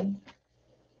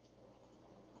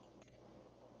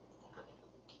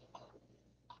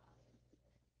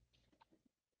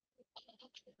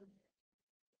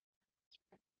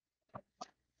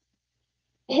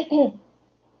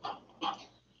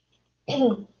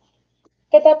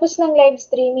 Katapos ng live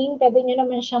streaming, pwede nyo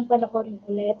naman siyang panoorin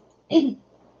ulit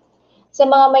sa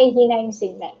mga may hina yung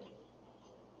signal.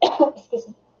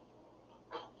 Excuse me.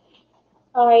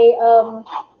 Okay,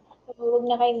 huwag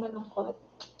na kayong malungkot.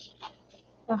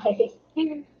 Okay.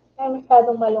 Ay,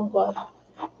 masyadong malungkot.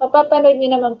 Mapapanood nyo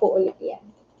naman po ulit yan.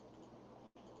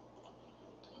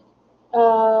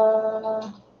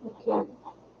 Okay.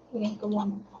 Tingnan ko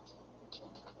muna.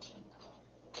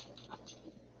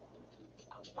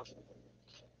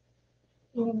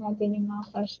 Tingnan natin yung mga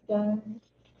questions.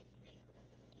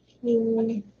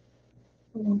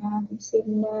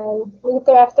 Signal.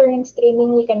 Later, after yung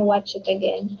streaming, you can watch it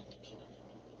again.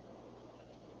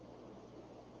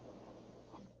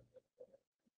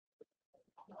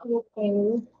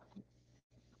 Okay.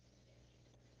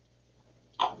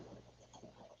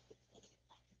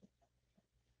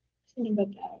 Sino ba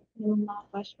tayo? Yung mga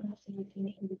questions natin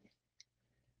na hindi.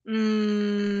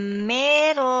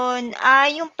 Meron.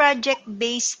 Yung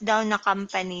project-based daw na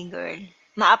company, girl.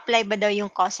 Ma-apply ba daw yung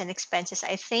cost and expenses?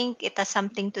 I think it has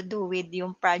something to do with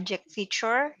yung project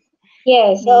feature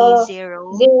Yes, ni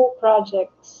Xero. zero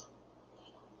projects.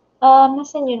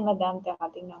 Nasaan yun, madam? Teka,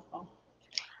 tingnan ko.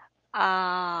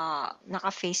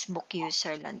 Naka-Facebook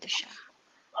user lang to siya.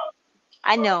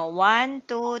 Ano, 1,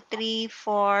 2, 3,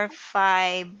 4,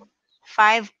 5.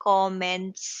 5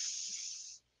 comments.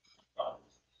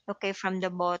 Okay, from the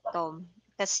bottom.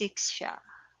 Ka-6 siya.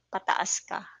 Pataas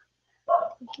ka.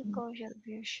 Thank you,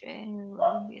 contribution.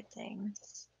 Review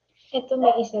things. Ito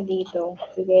may isa dito.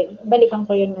 Sige, balikan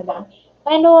ko yun, madam.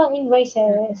 Paano ang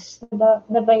invoices Mm-mm. na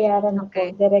nabayaran na po,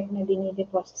 Okay. direct na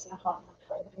dinideposit sa account?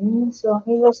 So, ang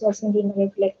invoices hindi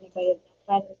na-reflect na bayad ng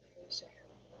paano user.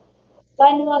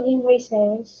 Paano ang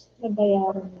invoices na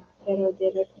bayaran na pero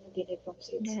direct na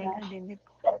dineposit sa Direct na din.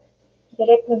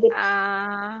 direct na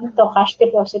Ah, ito, cash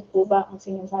deposit po ba ang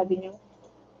sinasabi niyo?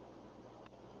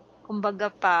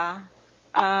 kumbaga pa,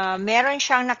 meron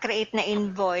siyang na-create na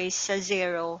invoice sa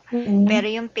Xero, Mm-hmm. pero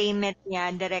yung payment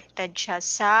niya directed siya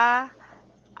sa,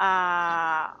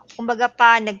 kumbaga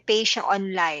pa nag-pay siya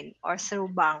online or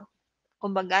through bank.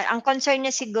 Kumbaga, ang concern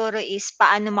niya siguro is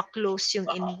paano ma-close yung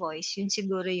invoice. Yun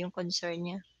siguro yung concern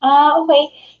niya. Okay.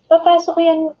 Papasok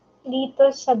yan dito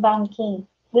sa banking.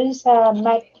 Dun sa,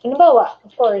 halimbawa,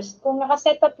 of course, kung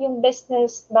nakaset up yung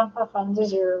business bank account sa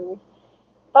Zero,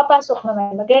 papasok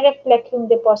naman, magre-reflect yung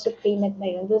deposit payment na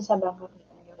yun dun sa bank account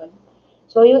na yun.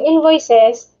 So, yung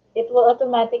invoices, it will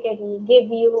automatically give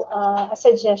you a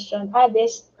suggestion,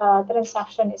 this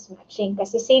transaction is matching.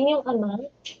 Kasi same yung amount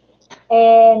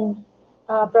and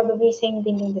probably same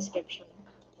din yung description.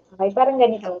 Okay, parang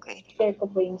ganito. Okay. Share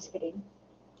ko po yung screen.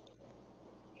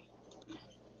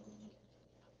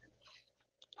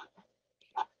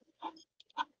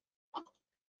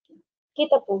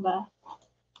 Kita po ba?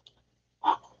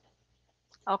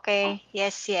 Okay.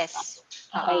 Yes, yes.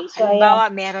 Okay, so ayan. Halimbawa,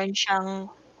 meron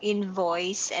siyang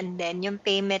invoice and then yung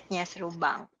payment niya through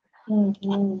bank.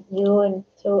 Yun.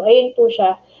 So, ayun po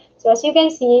siya. So, as you can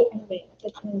see, ano ba yun?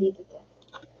 Ba't nandito to?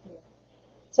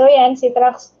 So, yan, si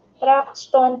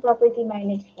Traxton Property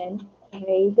Management.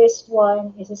 Okay, this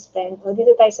one is a spend. O,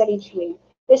 dito tayo sa Ridgeway.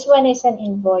 This one is an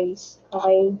invoice.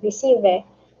 Okay, receive eh.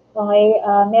 Okay,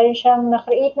 meron siyang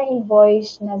na-create na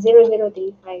invoice na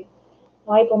 0035.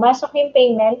 Okay, pumasok yung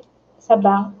payment sa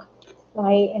bank.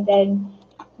 Okay, and then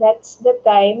that's the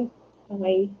time.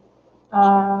 Okay,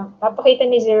 papakita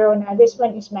ni Xero na this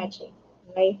one is matching.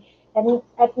 Okay?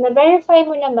 At na-verify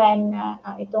mo naman na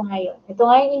ito nga yun. Ito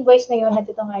nga yung invoice na yun at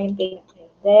ito nga yung payment na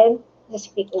yun. Then,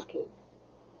 just click OK.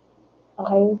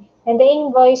 Okay? And the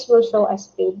invoice will show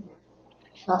as paid.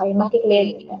 Okay? Makiklear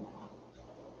Okay. nyo na.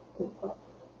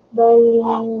 Bali,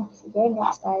 sige,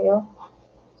 next tayo.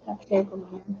 Share ko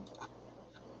muna.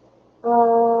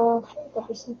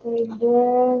 Tapos na tayo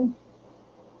dyan.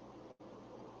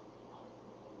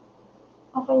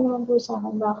 Okay naman po sa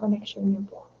akin ba connection niyo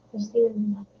po. Kasi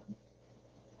yun.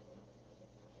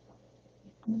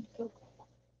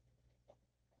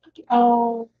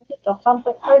 Ito,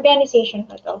 organization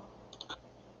pa to.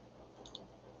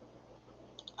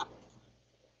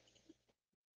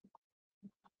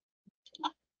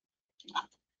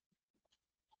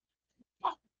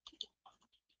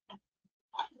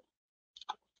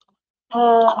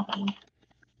 Okay.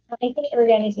 I think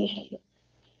organization.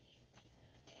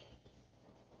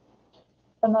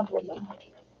 Tama po ba?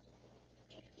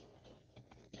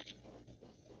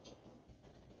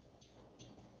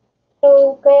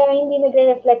 So, kaya hindi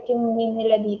nagre-reflect yung name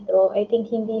nila dito. I think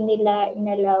hindi nila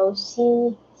inallow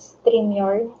si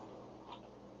StreamYard.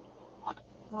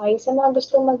 Okay, sa mga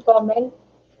gustong mag-comment,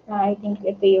 I think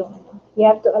ito yung, you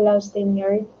have to allow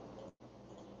StreamYard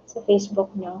sa Facebook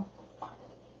nyo.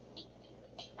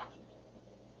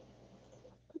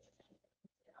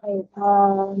 Okay,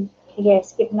 sige,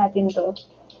 skip natin to.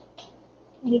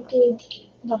 Hindi ko,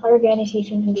 baka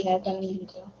organization hindi natanong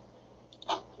dito.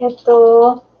 Ito,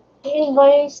 yung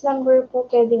invoice number po,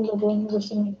 pwedeng gawin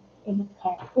gusto mo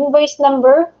i-declare. Invoice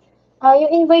number,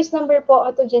 yung invoice number po,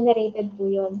 auto-generated po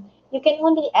yun. You can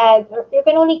only add, or you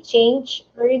can only change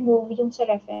or remove yung sa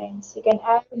reference. You can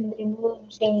add and remove,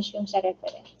 change yung sa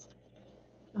reference.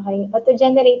 Okay,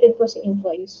 auto-generated po sa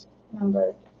invoice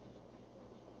number.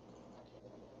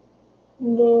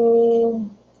 And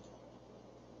then,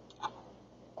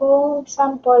 kung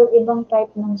example, ibang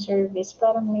type ng service,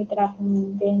 parang may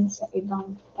tracking din sa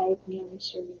ibang type ng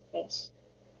service.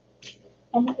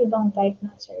 Anong ibang type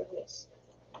ng service?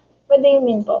 What do you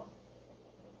mean po?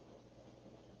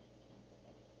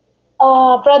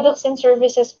 Products and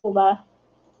services po ba?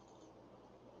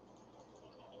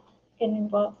 Ganun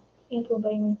po. Yun po ba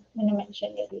yung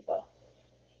mention niyo dito?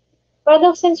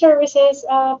 Products and services,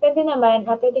 pwede naman,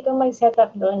 pwede kang mag-set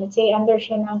up doon. Let's say, under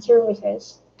siya ng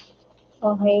services.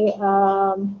 Okay,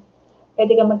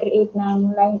 pwede kang mag-create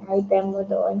ng line item mo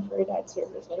doon for that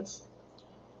services.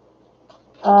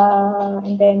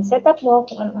 And then, set up mo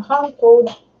kung anong account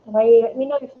code. Okay, let me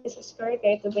know if this is correct.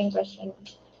 Ito ba yung question?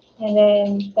 And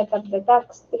then, set up the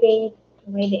tax rate.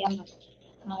 May DM.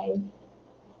 Okay.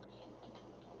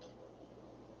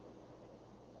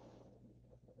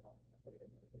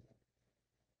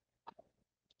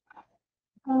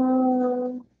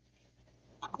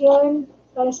 Yun,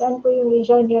 para saan po yung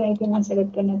region? Yun, I think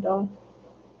nasagot ko na to.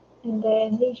 And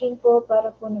then, region po, para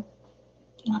po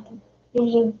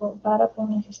region po, para po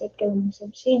nasa-set ka ng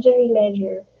subsidiary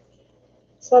ledger.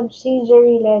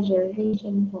 Subsidiary ledger,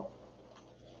 region po.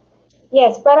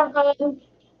 Yes, parang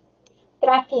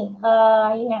tracking.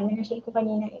 Yun nga, mention ko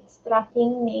kanina, it's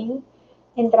tracking name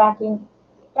and tracking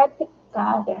name,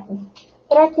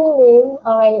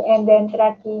 okay, and then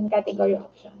tracking category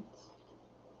options.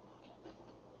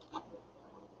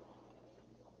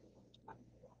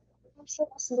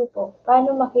 CSV po,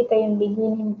 paano makita yung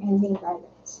beginning and ending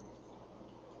balance?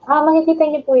 Makikita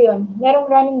niyo po yun. Merong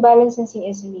running balance ng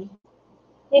CSV.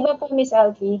 Di ba po, Miss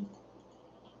Alfie?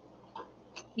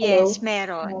 Hello? Yes,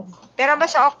 meron. Yes. Pero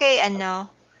basta okay,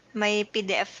 may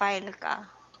PDF file ka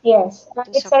Yes.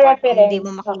 to It's a support kung hindi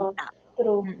mo reference. makita.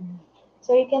 True. Mm-mm.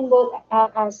 So you can both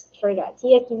ask for that.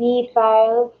 CSV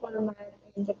file format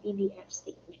and the PDF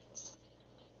statements.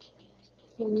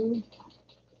 Hmm.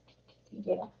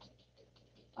 Sige.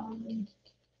 Um,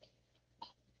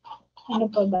 ano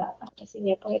pa ba?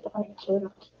 Sige, pakita ko yung itsura.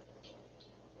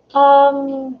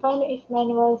 Paano if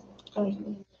manual, sorry,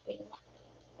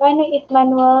 paano if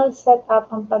manual set up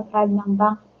ang pag-add ng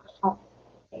bank account?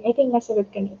 I think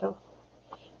nasagot ka nito.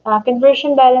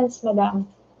 Conversion balance, madam.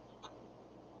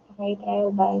 Okay, trial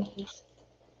balance.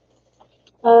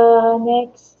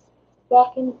 Next.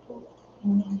 Login po.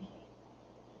 Ayan.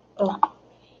 Ito.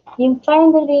 Yung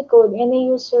finally code,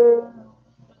 any user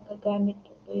magagamit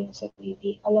ko po yung sa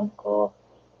PB. Alam ko,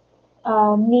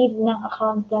 need ng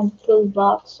accountant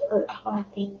toolbox or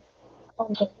accountant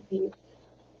view.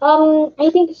 I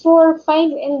think for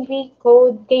find and read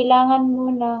code, kailangan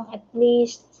mo ng at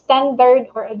least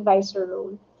standard or advisor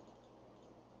role.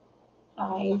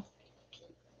 Okay.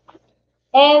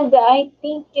 And I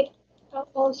think it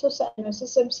also sa ano sa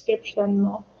subscription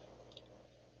mo.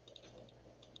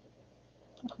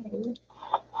 Okay.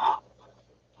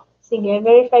 Sige,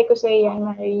 verify ko sa yan,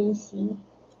 Marisi.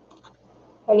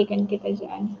 Balikan kita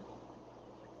dyan.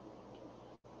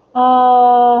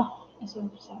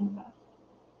 Saan ba?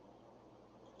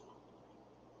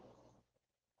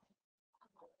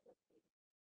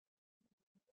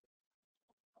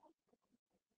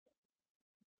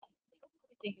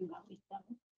 Teka ba, wait lang.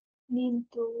 Need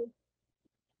to,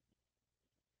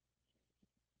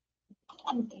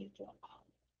 ito.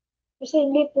 Kasi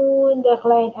hindi po the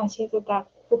client asks you to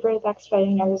prepare tax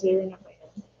filing na zero na kayo.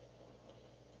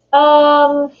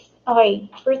 Okay.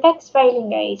 For tax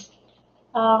filing, guys,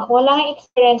 kung wala kang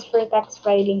experience for tax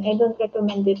filing, I don't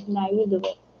recommend it na you do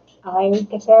it. Okay?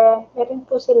 Kasi meron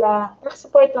po sila,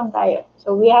 support lang tayo.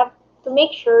 So, we have to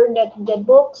make sure that the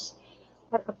books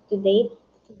are up to date.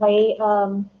 Okay?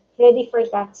 Ready for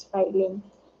tax filing.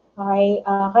 Okay?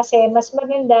 Kasi mas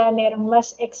maganda, merong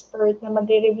mas expert na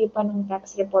magre-review pa ng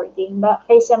tax reporting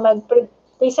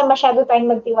kaysa masyado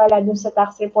tayong magtiwala dun sa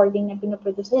tax reporting na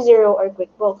pinoproduce ni Xero or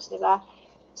QuickBooks, di ba?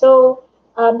 So,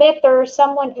 better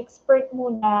someone expert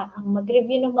muna ang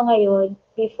mag-review ng mga yon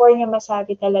before niya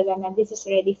masabi talaga na this is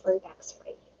ready for tax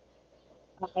filing.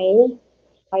 Okay?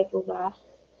 Okay po ba?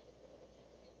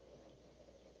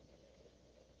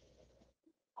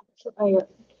 So, ayun.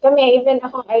 Kami, even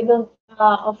ako, I don't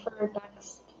offer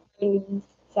tax filings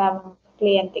sa mga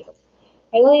kliyente ko.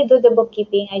 I only do the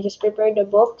bookkeeping. I just prepare the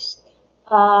books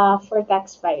for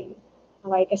tax filing.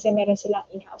 Okay? Kasi meron silang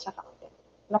in-house accountant.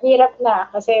 Mahirap na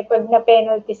kasi pag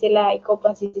na-penalty sila, ikaw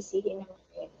pang sisisihin ng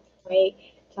client. Okay?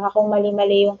 Saka kung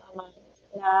mali-mali yung amount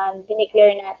na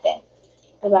dineclare natin.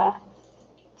 Diba?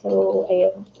 So,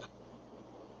 ayun.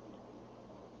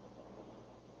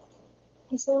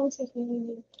 Isang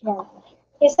yeah.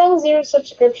 Isang zero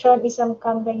subscription, isang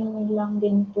company lang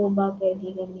din po ba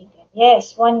pwede gamitin?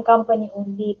 Yes, one company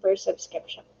only per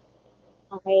subscription.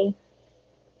 Okay?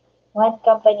 One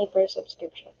company per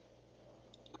subscription.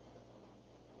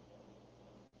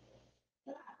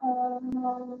 Uh,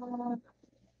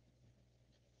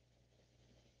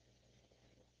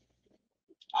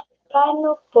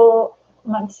 Paano po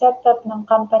mag-setup ng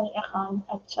company account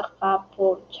at saka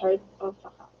po chart of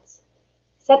accounts?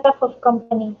 Setup of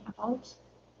company accounts?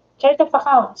 Chart of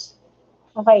accounts.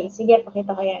 Okay, sige,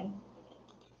 pakita ko yan.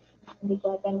 Hindi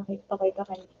ko ata nakipakita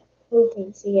kanina. Okay,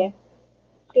 sige.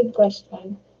 Good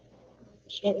question.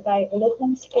 Share tayo ulit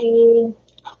ng screen.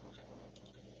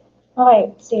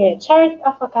 Okay, sige. Chart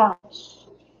of accounts.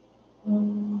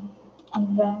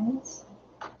 Advance.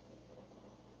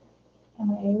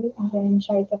 Okay, and then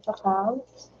chart of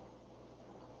accounts.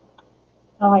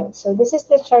 Okay, so this is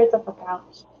the chart of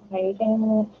accounts. Okay, you can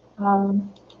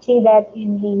see that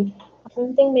in the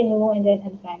accounting menu and then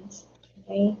advanced.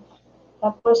 Okay,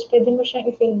 tapos pwede mo siyang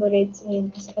i-favorites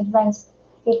in kasi advanced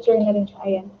feature na rin siya.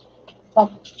 Ayan,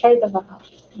 chart of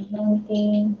accounts.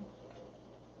 Accounting,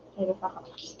 chart of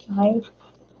accounts. Okay,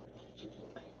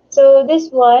 so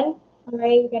this one,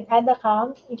 okay, you can add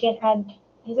account, you can add,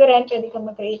 ito rin, pwede ka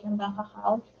mag-create ng bank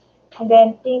account, and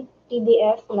then print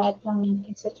PDF, lahat ng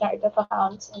sa chart of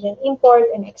accounts, and then import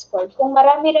and export. Kung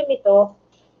marami rin ito,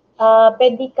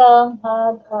 pwede kang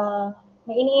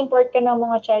may ini-import ka ng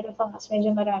mga chart of accounts,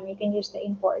 medyo marami, you can use the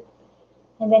import.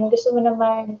 And then gusto mo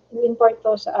naman i-import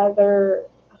to sa other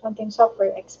accounting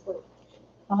software, export.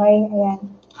 Okay,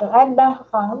 ayan. So, add bank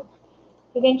account.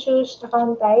 You can choose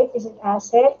account type. Is it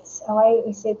assets? Okay.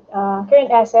 Is it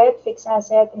current asset, fixed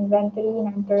asset, inventory,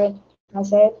 non-current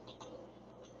asset?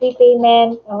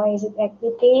 Prepayment. Okay. Is it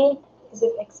equity? Is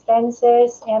it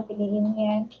expenses? Ayan, piliin mo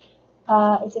yan.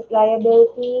 Is it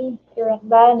liability? Current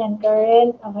ba?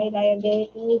 Non-current? Okay,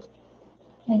 liability.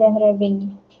 And then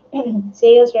revenue.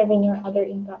 Sales, revenue, or other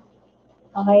income.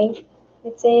 Okay.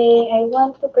 Let's say I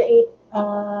want to create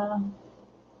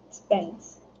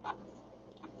expense.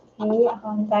 Okay,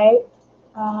 account type.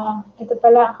 Ito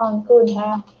pala, account code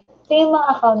ha. Ito yung mga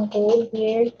account code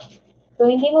here. So,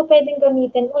 hindi mo pwedeng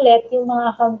gamitin ulit yung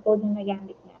mga account code na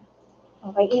nagamit na.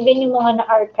 Okay, even yung mga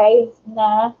na-archive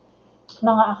na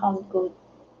mga account code.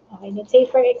 Okay, let's say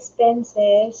for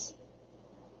expenses,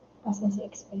 asan si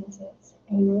expenses?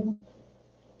 Ayun.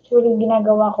 Usually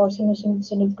ginagawa ko,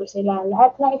 sinusunod-sunod ko sila.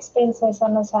 Lahat ng expenses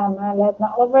sama-sama, lahat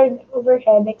ng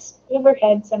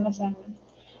overhead sama-sama.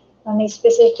 May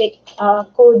specific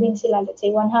coding sila. Let's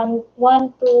say 100,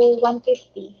 1 to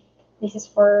 150. This is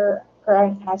for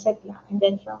current asset lang. And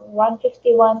then from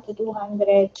 151 to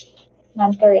 200,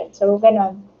 non-current. So,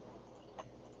 ganon.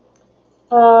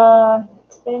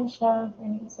 Expense siya,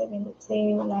 497, let's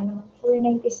say, wala naman,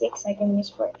 496, I can use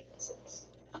 496.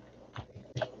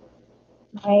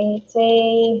 Okay, say,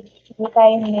 hindi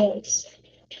tayo meals.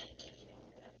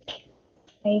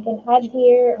 Okay, you can add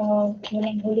here,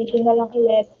 ulitin na lang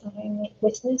ulit, okay,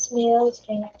 business meals,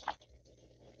 kaya,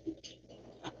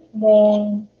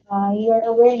 then, you're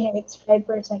aware na it's 5%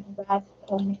 VAT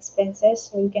on expenses,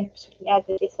 so you can actually add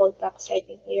the default tax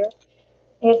setting here.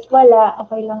 If wala,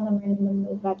 okay lang naman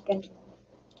mag-VAT ka naman.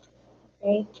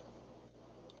 Okay?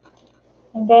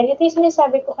 And then, ito yung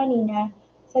sinasabi ko kanina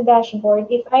sa dashboard.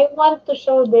 If I want to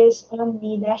show this on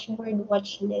the dashboard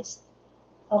watch list,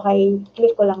 okay,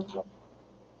 click ko lang to.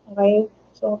 Okay?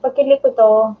 So, pag click ko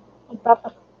to,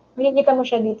 makikita mo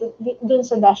siya dito, dun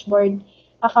sa dashboard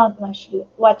account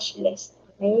watch list.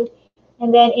 Okay?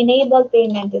 And then, enable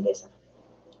payment to this.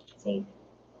 Save.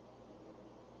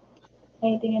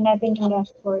 Okay, tingnan natin yung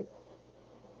dashboard.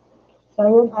 So,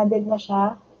 yun, added na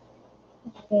siya.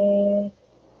 Okay,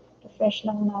 refresh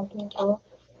lang natin to.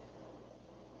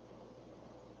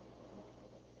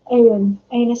 Ayun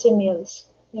na si Mills.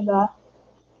 Diba?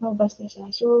 Lumabas na siya.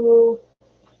 So,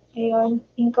 ayun,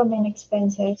 income and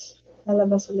expenses.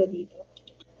 Lalabas sila dito.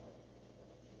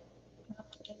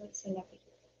 Lalabas sila.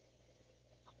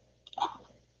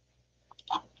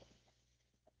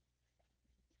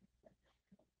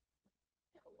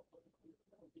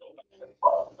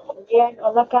 Ayan,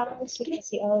 all accounts. You can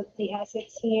see all the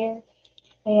assets here.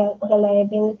 The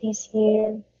liabilities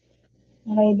here.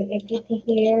 Okay, the equity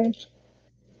here.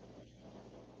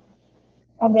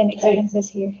 And then expenses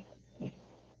here.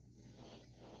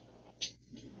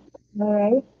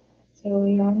 Alright. So,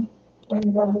 yan. Yung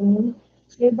revenue.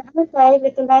 So, dapat tayo,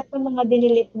 ito lahat ng mga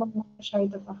dinelete mong mga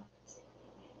chart of accounts.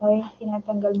 Okay,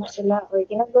 tinatanggal mo sila or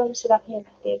ginagawa mo sila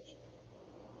inactive.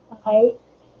 Okay?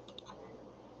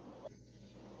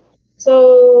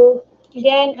 So,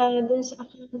 again, dun sa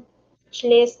account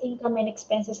list, income and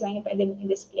expenses lang yung pwede mong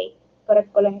i-display.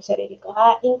 Correct ko lang yung sarili ko.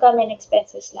 Income and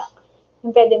expenses lang yung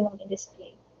pwede mong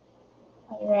i-display.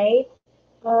 Alright?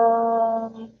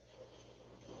 Um,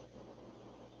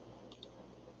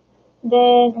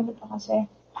 then, ano pa kasi?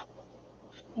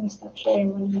 Stop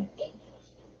sharing muna natin.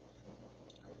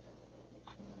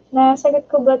 Nasagot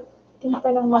ko ba yung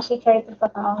tanong mo sa chart of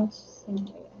accounts?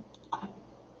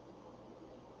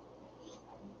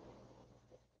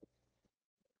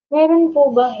 Meron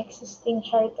po bang existing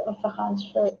chart of accounts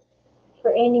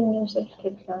for any new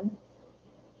subscription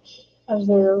of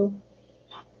Xero?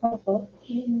 Ano po?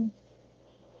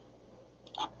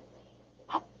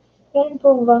 Meron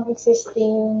po bang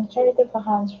existing chart of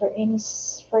accounts for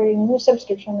new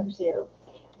subscription of Xero?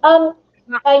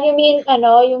 You mean,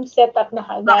 yung setup na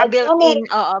Baka kagad? built-in,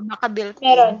 oo, baka built-in.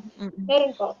 Meron.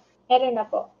 Meron po. Meron na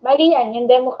po. Bali yan,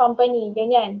 yung demo company,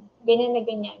 ganyan. Ganyan na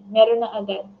ganyan. Meron na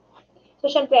agad. So,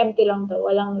 syempre, empty lang to.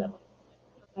 Walang laman.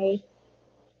 Okay?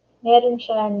 Meron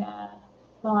siya na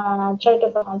mga chart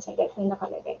of accounts agad na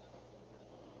nakalagay.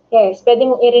 Yes, pwede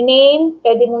mong i-rename,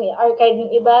 pwede mong i-archive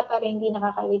yung iba para hindi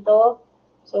nakakalito.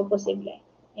 So, posible.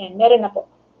 Yan, meron na po.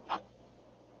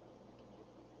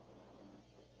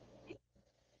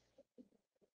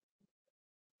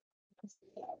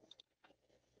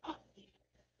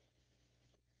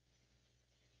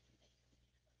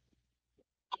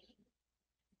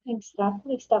 Nag-stop?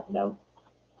 Nag-stop daw.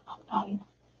 Okay.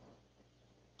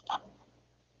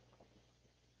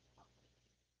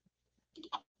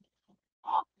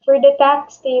 For the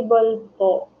tax table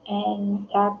po and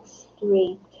tax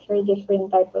rate for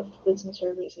different type of goods and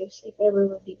services, if ever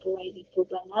will be provided po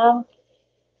ba ng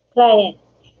client?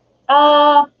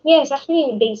 Yes,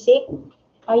 actually, basic.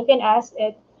 You can ask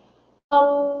it.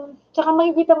 Tsaka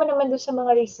makikita mo naman doon sa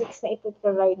mga receipts na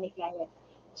ipoprovide ni client.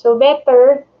 So,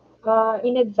 better,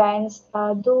 in advance,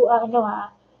 do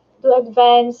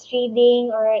advanced reading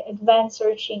or advanced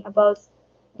searching about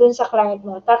dun sa client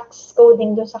mo, tax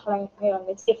coding dun sa client ngayon.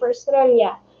 Let's say for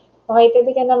Australia, okay,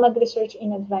 pwede ka na mag-research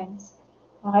in advance.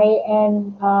 Okay,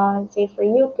 and say for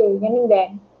UK, ganun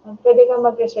din. Pwede ka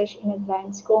mag-research in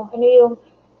advance kung ano yung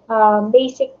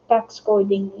basic tax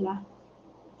coding nila.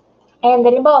 And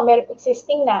halimbawa,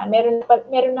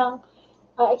 meron ng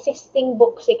existing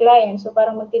book si client. So,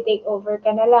 parang magti-take over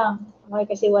ka na lang.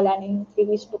 Okay, kasi wala na yung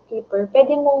previous bookkeeper.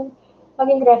 Pwede mong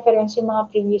maging reference yung mga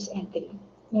previous entry,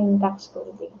 yung tax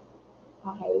coding.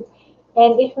 Okay?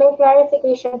 And if may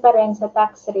clarification pa rin sa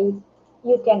tax rate,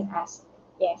 you can ask.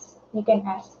 Yes, you can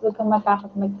ask. Huwag kang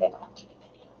matakot magtanong.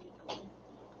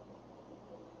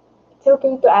 It's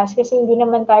okay to ask kasi hindi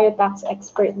naman tayo tax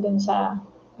expert dun sa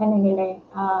ano nila,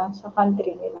 sa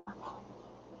country nila.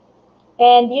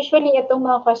 And usually, itong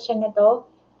mga question na to,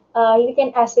 you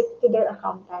can ask it to their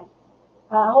accountant.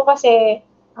 Ako kasi,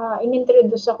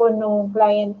 inintroduce ako nung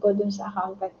client ko dun sa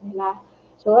accountant nila.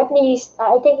 So at least,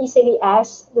 I can easily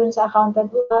ask dun sa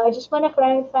accountant, I just wanna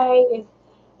clarify if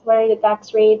what are the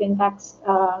tax rate and tax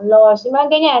laws. Yung mga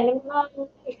ganyan, yung mga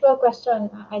usual question.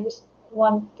 I just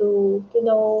want to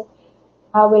know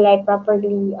how will I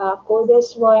properly code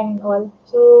this one and all.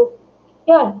 So,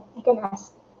 yun, you can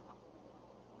ask.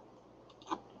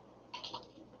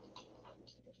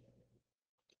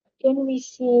 Can we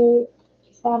see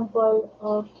example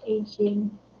of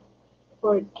aging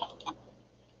report?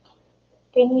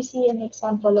 Can we see an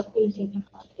example of aging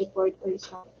account report or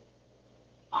something?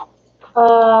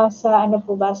 Sa ano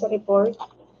po ba? Sa report?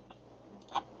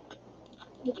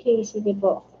 Okay, sige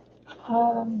po.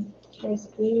 Share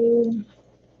screen.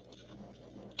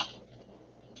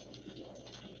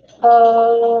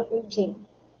 Aging.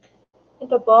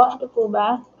 Ito po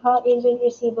ba? Aging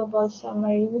receivable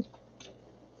summary.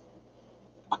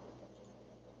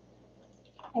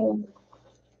 Ayun.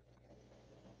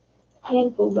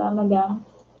 Ayan po ba, madam?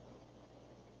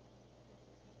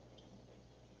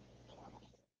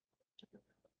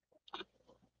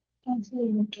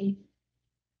 Okay.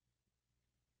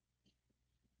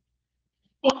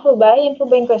 Yan po ba? Yan po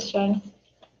ba yung question?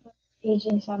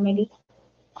 Aging summary.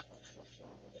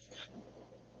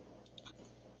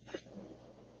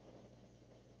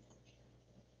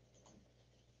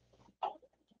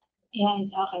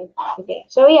 Ayan, okay. Sige.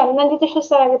 So, yan. Nandito siya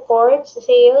sa reports,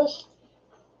 sales.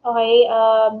 Okay.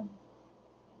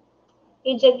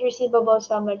 Agent receivable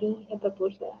summary. Ito po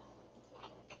siya.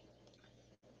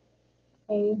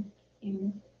 Okay.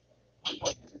 Yan.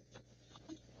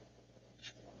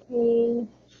 Okay.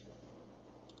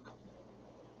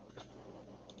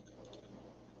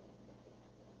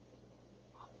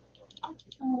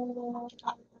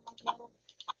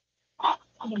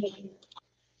 Ano ba yun?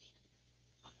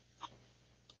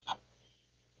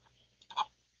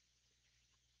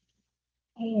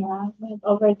 Ayan.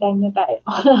 Mag-overtime na tayo.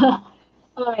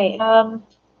 Okay.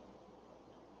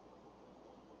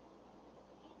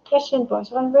 Question po.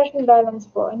 So, conversion balance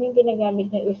po, ano yung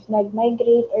ginagamit niyo if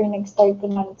nag-migrate or nag-start to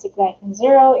naman si client ng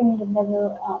zero in the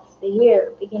middle of the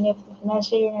year? Beginning of the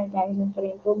financial year, nag-gamit pa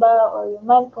rin po ba? Or yung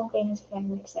month kung kailan si client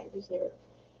nag-start to zero?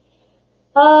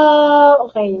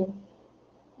 Okay.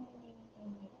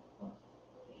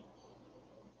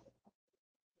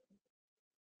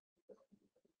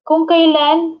 Kung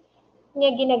kailan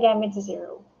niya ginagamit si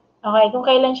zero. Okay, kung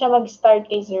kailan siya mag-start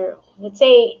kay zero. Let's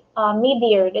say,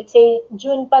 mid-year. Let's say,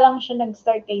 June pa lang siya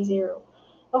nag-start kay zero.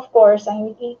 Of course,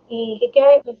 ang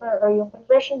i-carry over or yung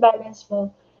conversion balance mo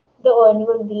doon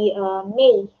will be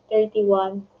May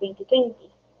 31, 2020.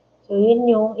 So, yun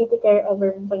yung i-carry over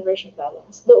yung conversion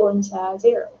balance doon sa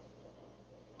zero.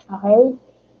 Okay?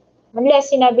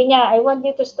 Unless sinabi niya, I want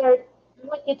you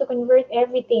to convert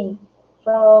everything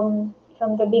from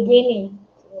the beginning.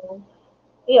 So,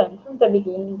 yun, from the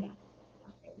beginning.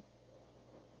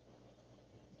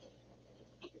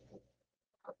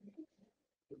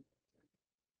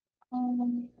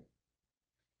 Um,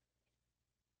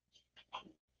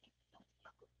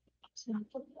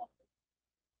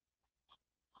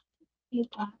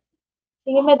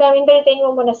 Sige, madam, entertain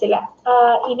mo muna sila.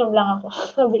 Inom lang ako.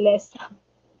 Mabilis.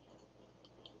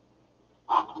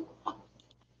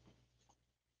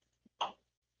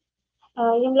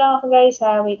 Inom lang ako guys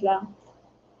ha. Wait lang.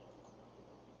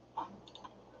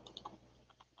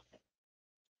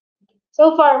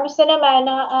 So far, musta naman?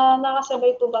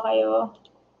 Nakasabay po ba kayo?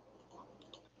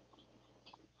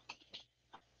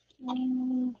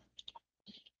 Hmm.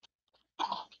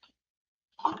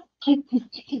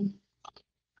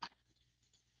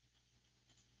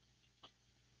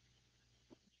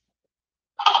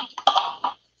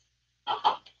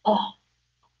 Oh,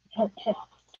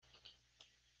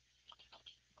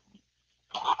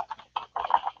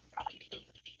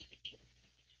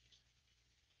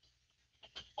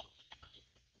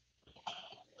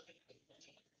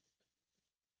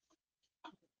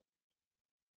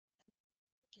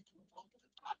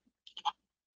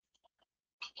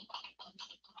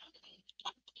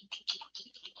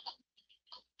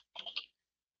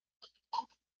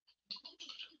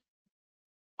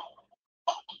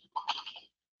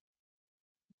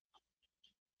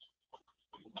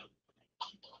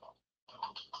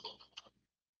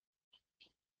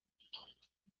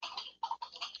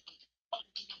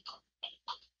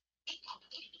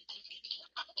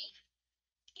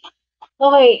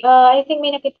 Okay, I think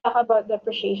may nakita ka about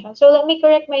depreciation. So let me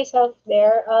correct myself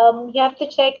there. You have to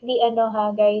check the ano ha,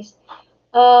 guys.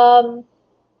 Um,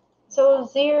 so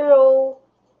zero,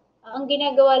 ang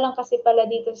ginagawa lang kasi pala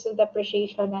dito sa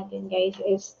depreciation natin, guys,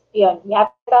 is yun. You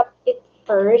have to set up it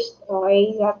first,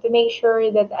 okay? You have to make sure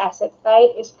that the asset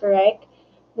type is correct.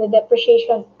 The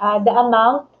depreciation, the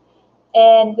amount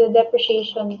and the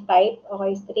depreciation type,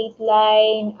 okay? Straight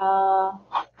line, ano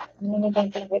na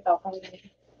lang ito?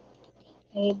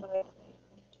 And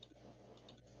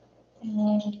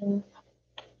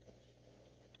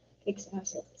fixed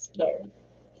assets there.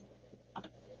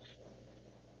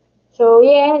 So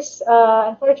yes,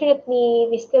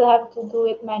 unfortunately, we still have to do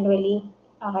it manually.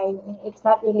 Okay, it's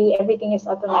not really everything is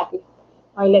automatic.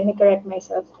 Okay, let me correct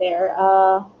myself there.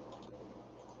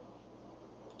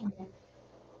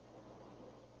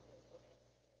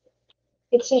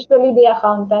 It's usually the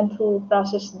accountant who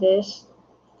process this.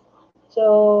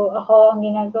 So ako, ang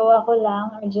ginagawa ko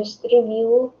lang, I just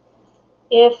review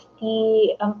if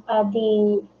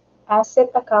the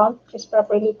asset account is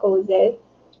properly coded.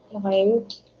 Okay.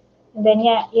 And then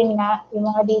yeah, yun nga, yung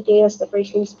mga details, the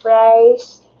purchase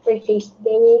price, purchase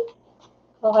date,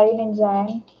 okay,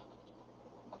 nandyan.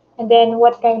 And then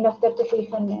what kind of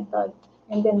depreciation method,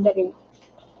 and then the rate,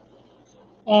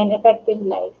 and effective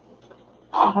life.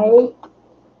 Okay?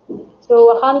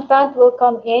 So accountant will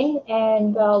come in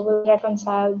and will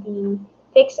reconcile the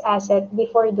fixed asset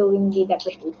before doing the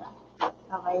depreciation.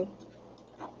 Okay?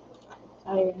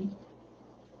 Ayun.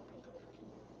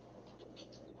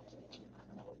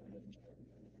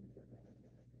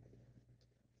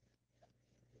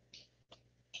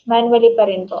 Manually pa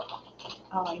rin po.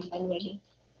 Okay, manually.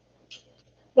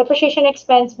 Depreciation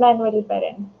expense, manually pa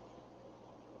rin.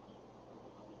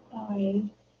 Okay.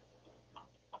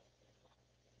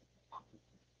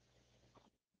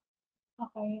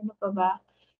 Okay, ano pa ba?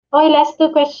 Okay, last two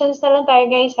questions na lang tayo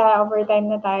guys ha. Overtime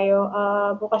na tayo.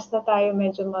 Bukas na tayo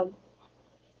medyo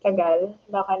magtagal.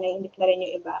 Baka nainip na rin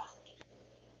yung iba.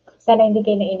 Sana hindi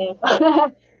kayo nainip.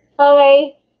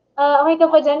 Okay. Okay ka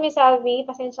pa dyan, Miss Alvi?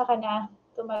 Pasensya ka na.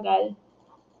 Tumagal.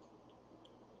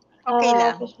 Okay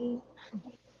lang. Kasi,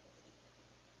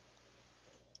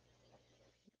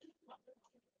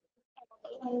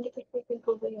 hindi ko sure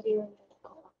kung ba yung zero ko.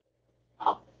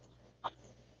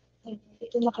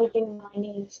 Ito nakita yung mga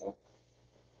iniisip.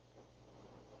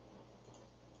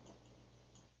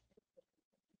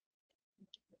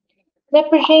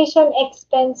 Depreciation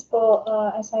expense po,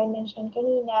 as I mentioned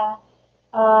kanina,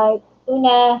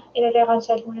 una,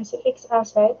 i-reconcile muna sa fixed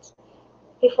assets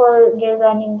before they're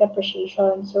running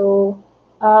depreciation. So,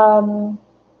 um,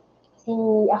 si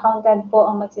accountant po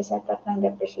ang magsiset up ng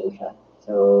depreciation.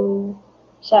 So,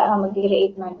 siya ang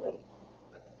mag-create manually.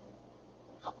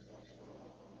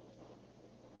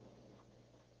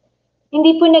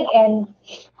 Hindi po nag-end.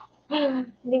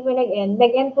 Hindi po nag-end.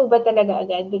 Nag-end po ba talaga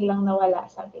agad? Biglang nawala,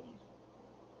 sabi niya.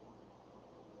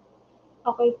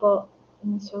 Okay po.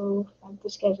 So, have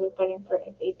to schedule pa rin for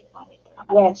FA to monitor.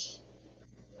 Yes.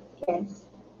 Yes.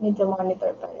 Need to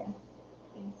monitor pa rin.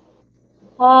 Yes.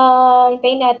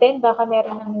 Hintayin natin. Baka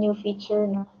meron ng new feature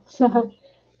na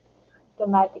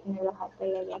automatic na lahat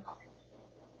talaga.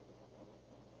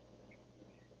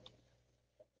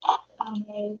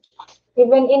 Okay.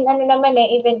 Even in ano naman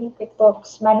even in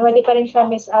QuickBooks, manually pa rin siya,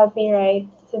 Miss Alfie, right?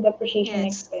 So, depreciation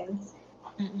Yes. expense.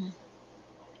 Mm-mm.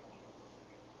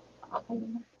 Okay.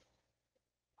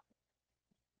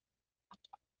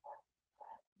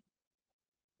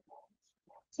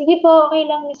 Sige po, okay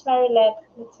lang, Miss Marilette.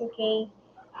 It's okay.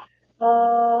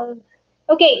 Uh,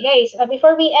 okay, guys,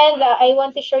 before we end, I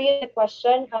want to show you the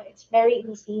question. It's very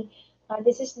easy.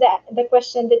 This is the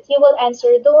question that you will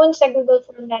answer doon sa Google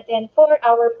Form natin for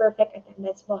our perfect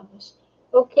attendance bonus.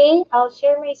 Okay, I'll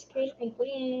share my screen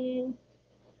again.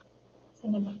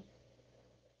 Saan na ba?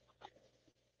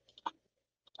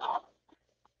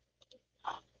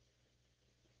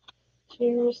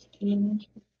 Share screen.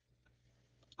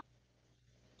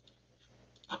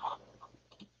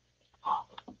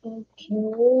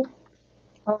 Okay.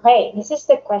 Okay, this is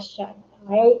the question.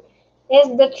 Right? Is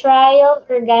the trial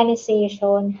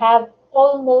organization have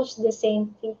almost the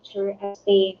same feature as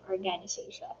paying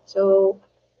organization? So,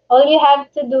 all you have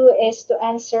to do is to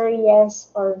answer yes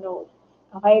or no.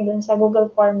 Okay, dun sa Google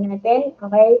form natin.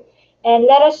 Okay? And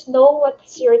let us know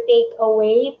what's your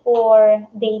takeaway for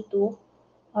day 2.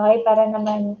 Okay, para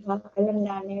naman alam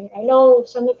namin. I know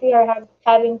some of you are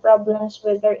having problems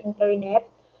with their internet.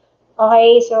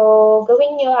 Okay, so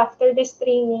gawin nyo after the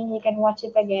streaming, you can watch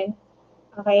it again.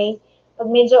 Okay? Pag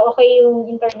medyo okay yung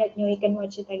internet nyo, you can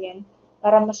watch it again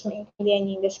para mas maintindihan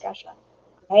nyo yung discussion.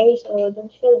 Okay? So, don't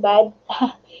feel bad.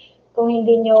 Kung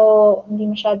hindi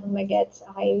masyadong magets,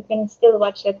 okay, you can still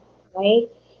watch it,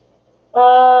 okay?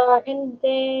 And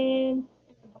then,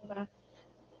 ano ba?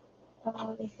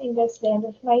 I think that's the end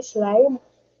of my slide.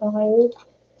 Okay.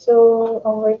 So,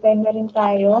 overtime na rin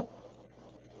tayo.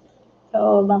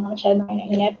 So, baka masyadong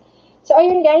inainit. So,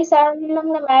 ayun guys, yun lang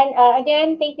naman.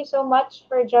 Again, thank you so much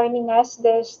for joining us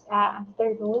this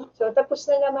afternoon. So, tapos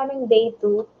na naman ang day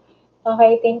 2.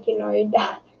 Okay, thank you, Lord.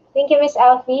 Thank you, Miss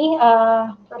Alfie,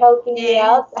 for helping me Yes.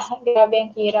 out. Grabe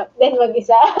ang hirap din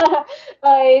mag-isa.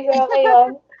 Okay, so ayun.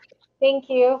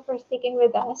 Thank you for sticking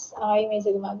with us. Okay,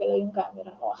 medyo gumagalaw yung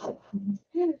camera ko.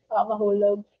 Baka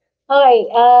mahulog. Okay,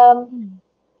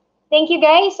 thank you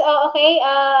guys. Okay,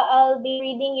 I'll be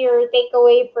reading your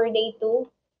takeaway for day 2.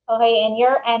 Okay, and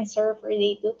your answer for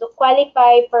day 2 to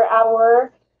qualify for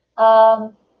our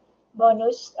um,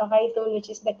 bonus, okay, tool, which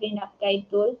is the cleanup guide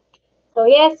tool. So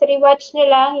yes, rewatch nyo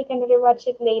lang. You can rewatch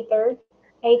it later.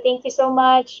 Okay, thank you so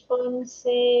much, Ponce,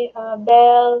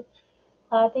 Belle.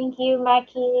 Thank you,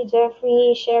 Mackie,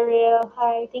 Jeffrey, Cheryl.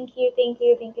 Hi, thank you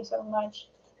so much.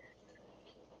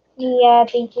 Mia,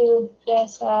 thank you.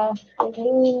 Yes,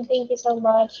 Eileen, thank you so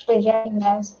much for joining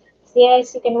us. So,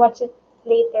 yes, you can watch it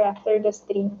later after the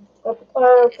stream. Or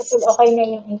kapag Yes. okay na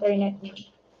yung internet niyo.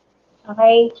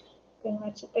 Okay? You can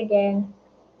watch it again.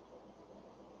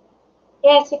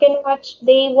 Yes, you can watch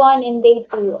day 1 and day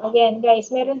 2. Again, guys,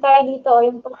 meron tayo dito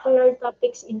yung popular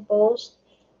topics in post.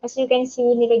 As you can see,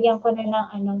 nilagyan ko na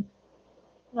ng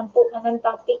ng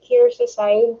topic here sa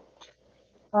side.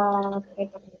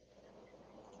 Ito.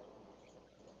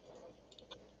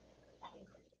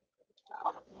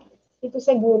 Dito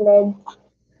sa gilid,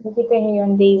 nakita niyo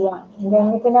yung day 1. And then,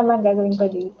 ito naman gagawin ko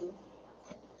dito.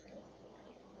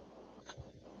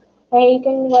 Okay, you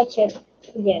can watch it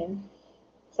again.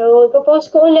 So, ipopost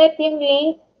ko ulit yung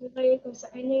link. Okay, kung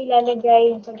saan nyo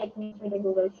ilalagay yung sagot niyo for the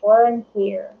Google Form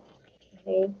here.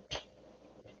 Okay,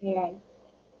 ayan.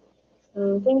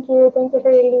 So, thank you. Thank you,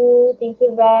 Curly. Thank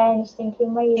you, Vance. Thank you,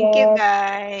 Thank you, Mayet.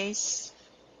 guys.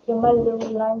 Thank you, Malu,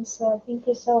 Lanza. Thank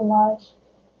you so much.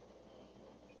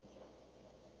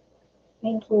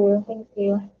 Thank you. Thank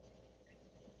you.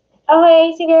 Okay,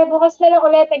 sige, bukas na lang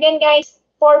ulit. Again, guys,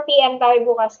 4 p.m. tayo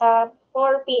bukas, ha?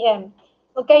 4 p.m.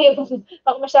 Huwag kayo,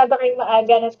 baka masyado kayong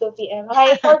maaga ng 2 p.m.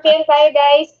 Okay, 4 p.m. tayo,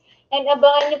 guys. And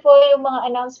abangan niyo po yung mga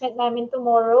announcement namin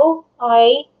tomorrow.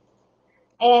 Okay?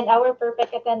 And our perfect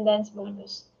attendance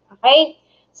bonus. Okay?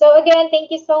 So again,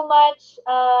 thank you so much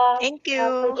Thank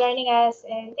for you. joining us.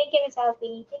 And thank you, Miss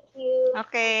Alfie. Thank you.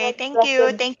 Okay, Have a thank you.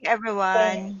 blessed Thank you, day.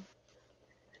 everyone.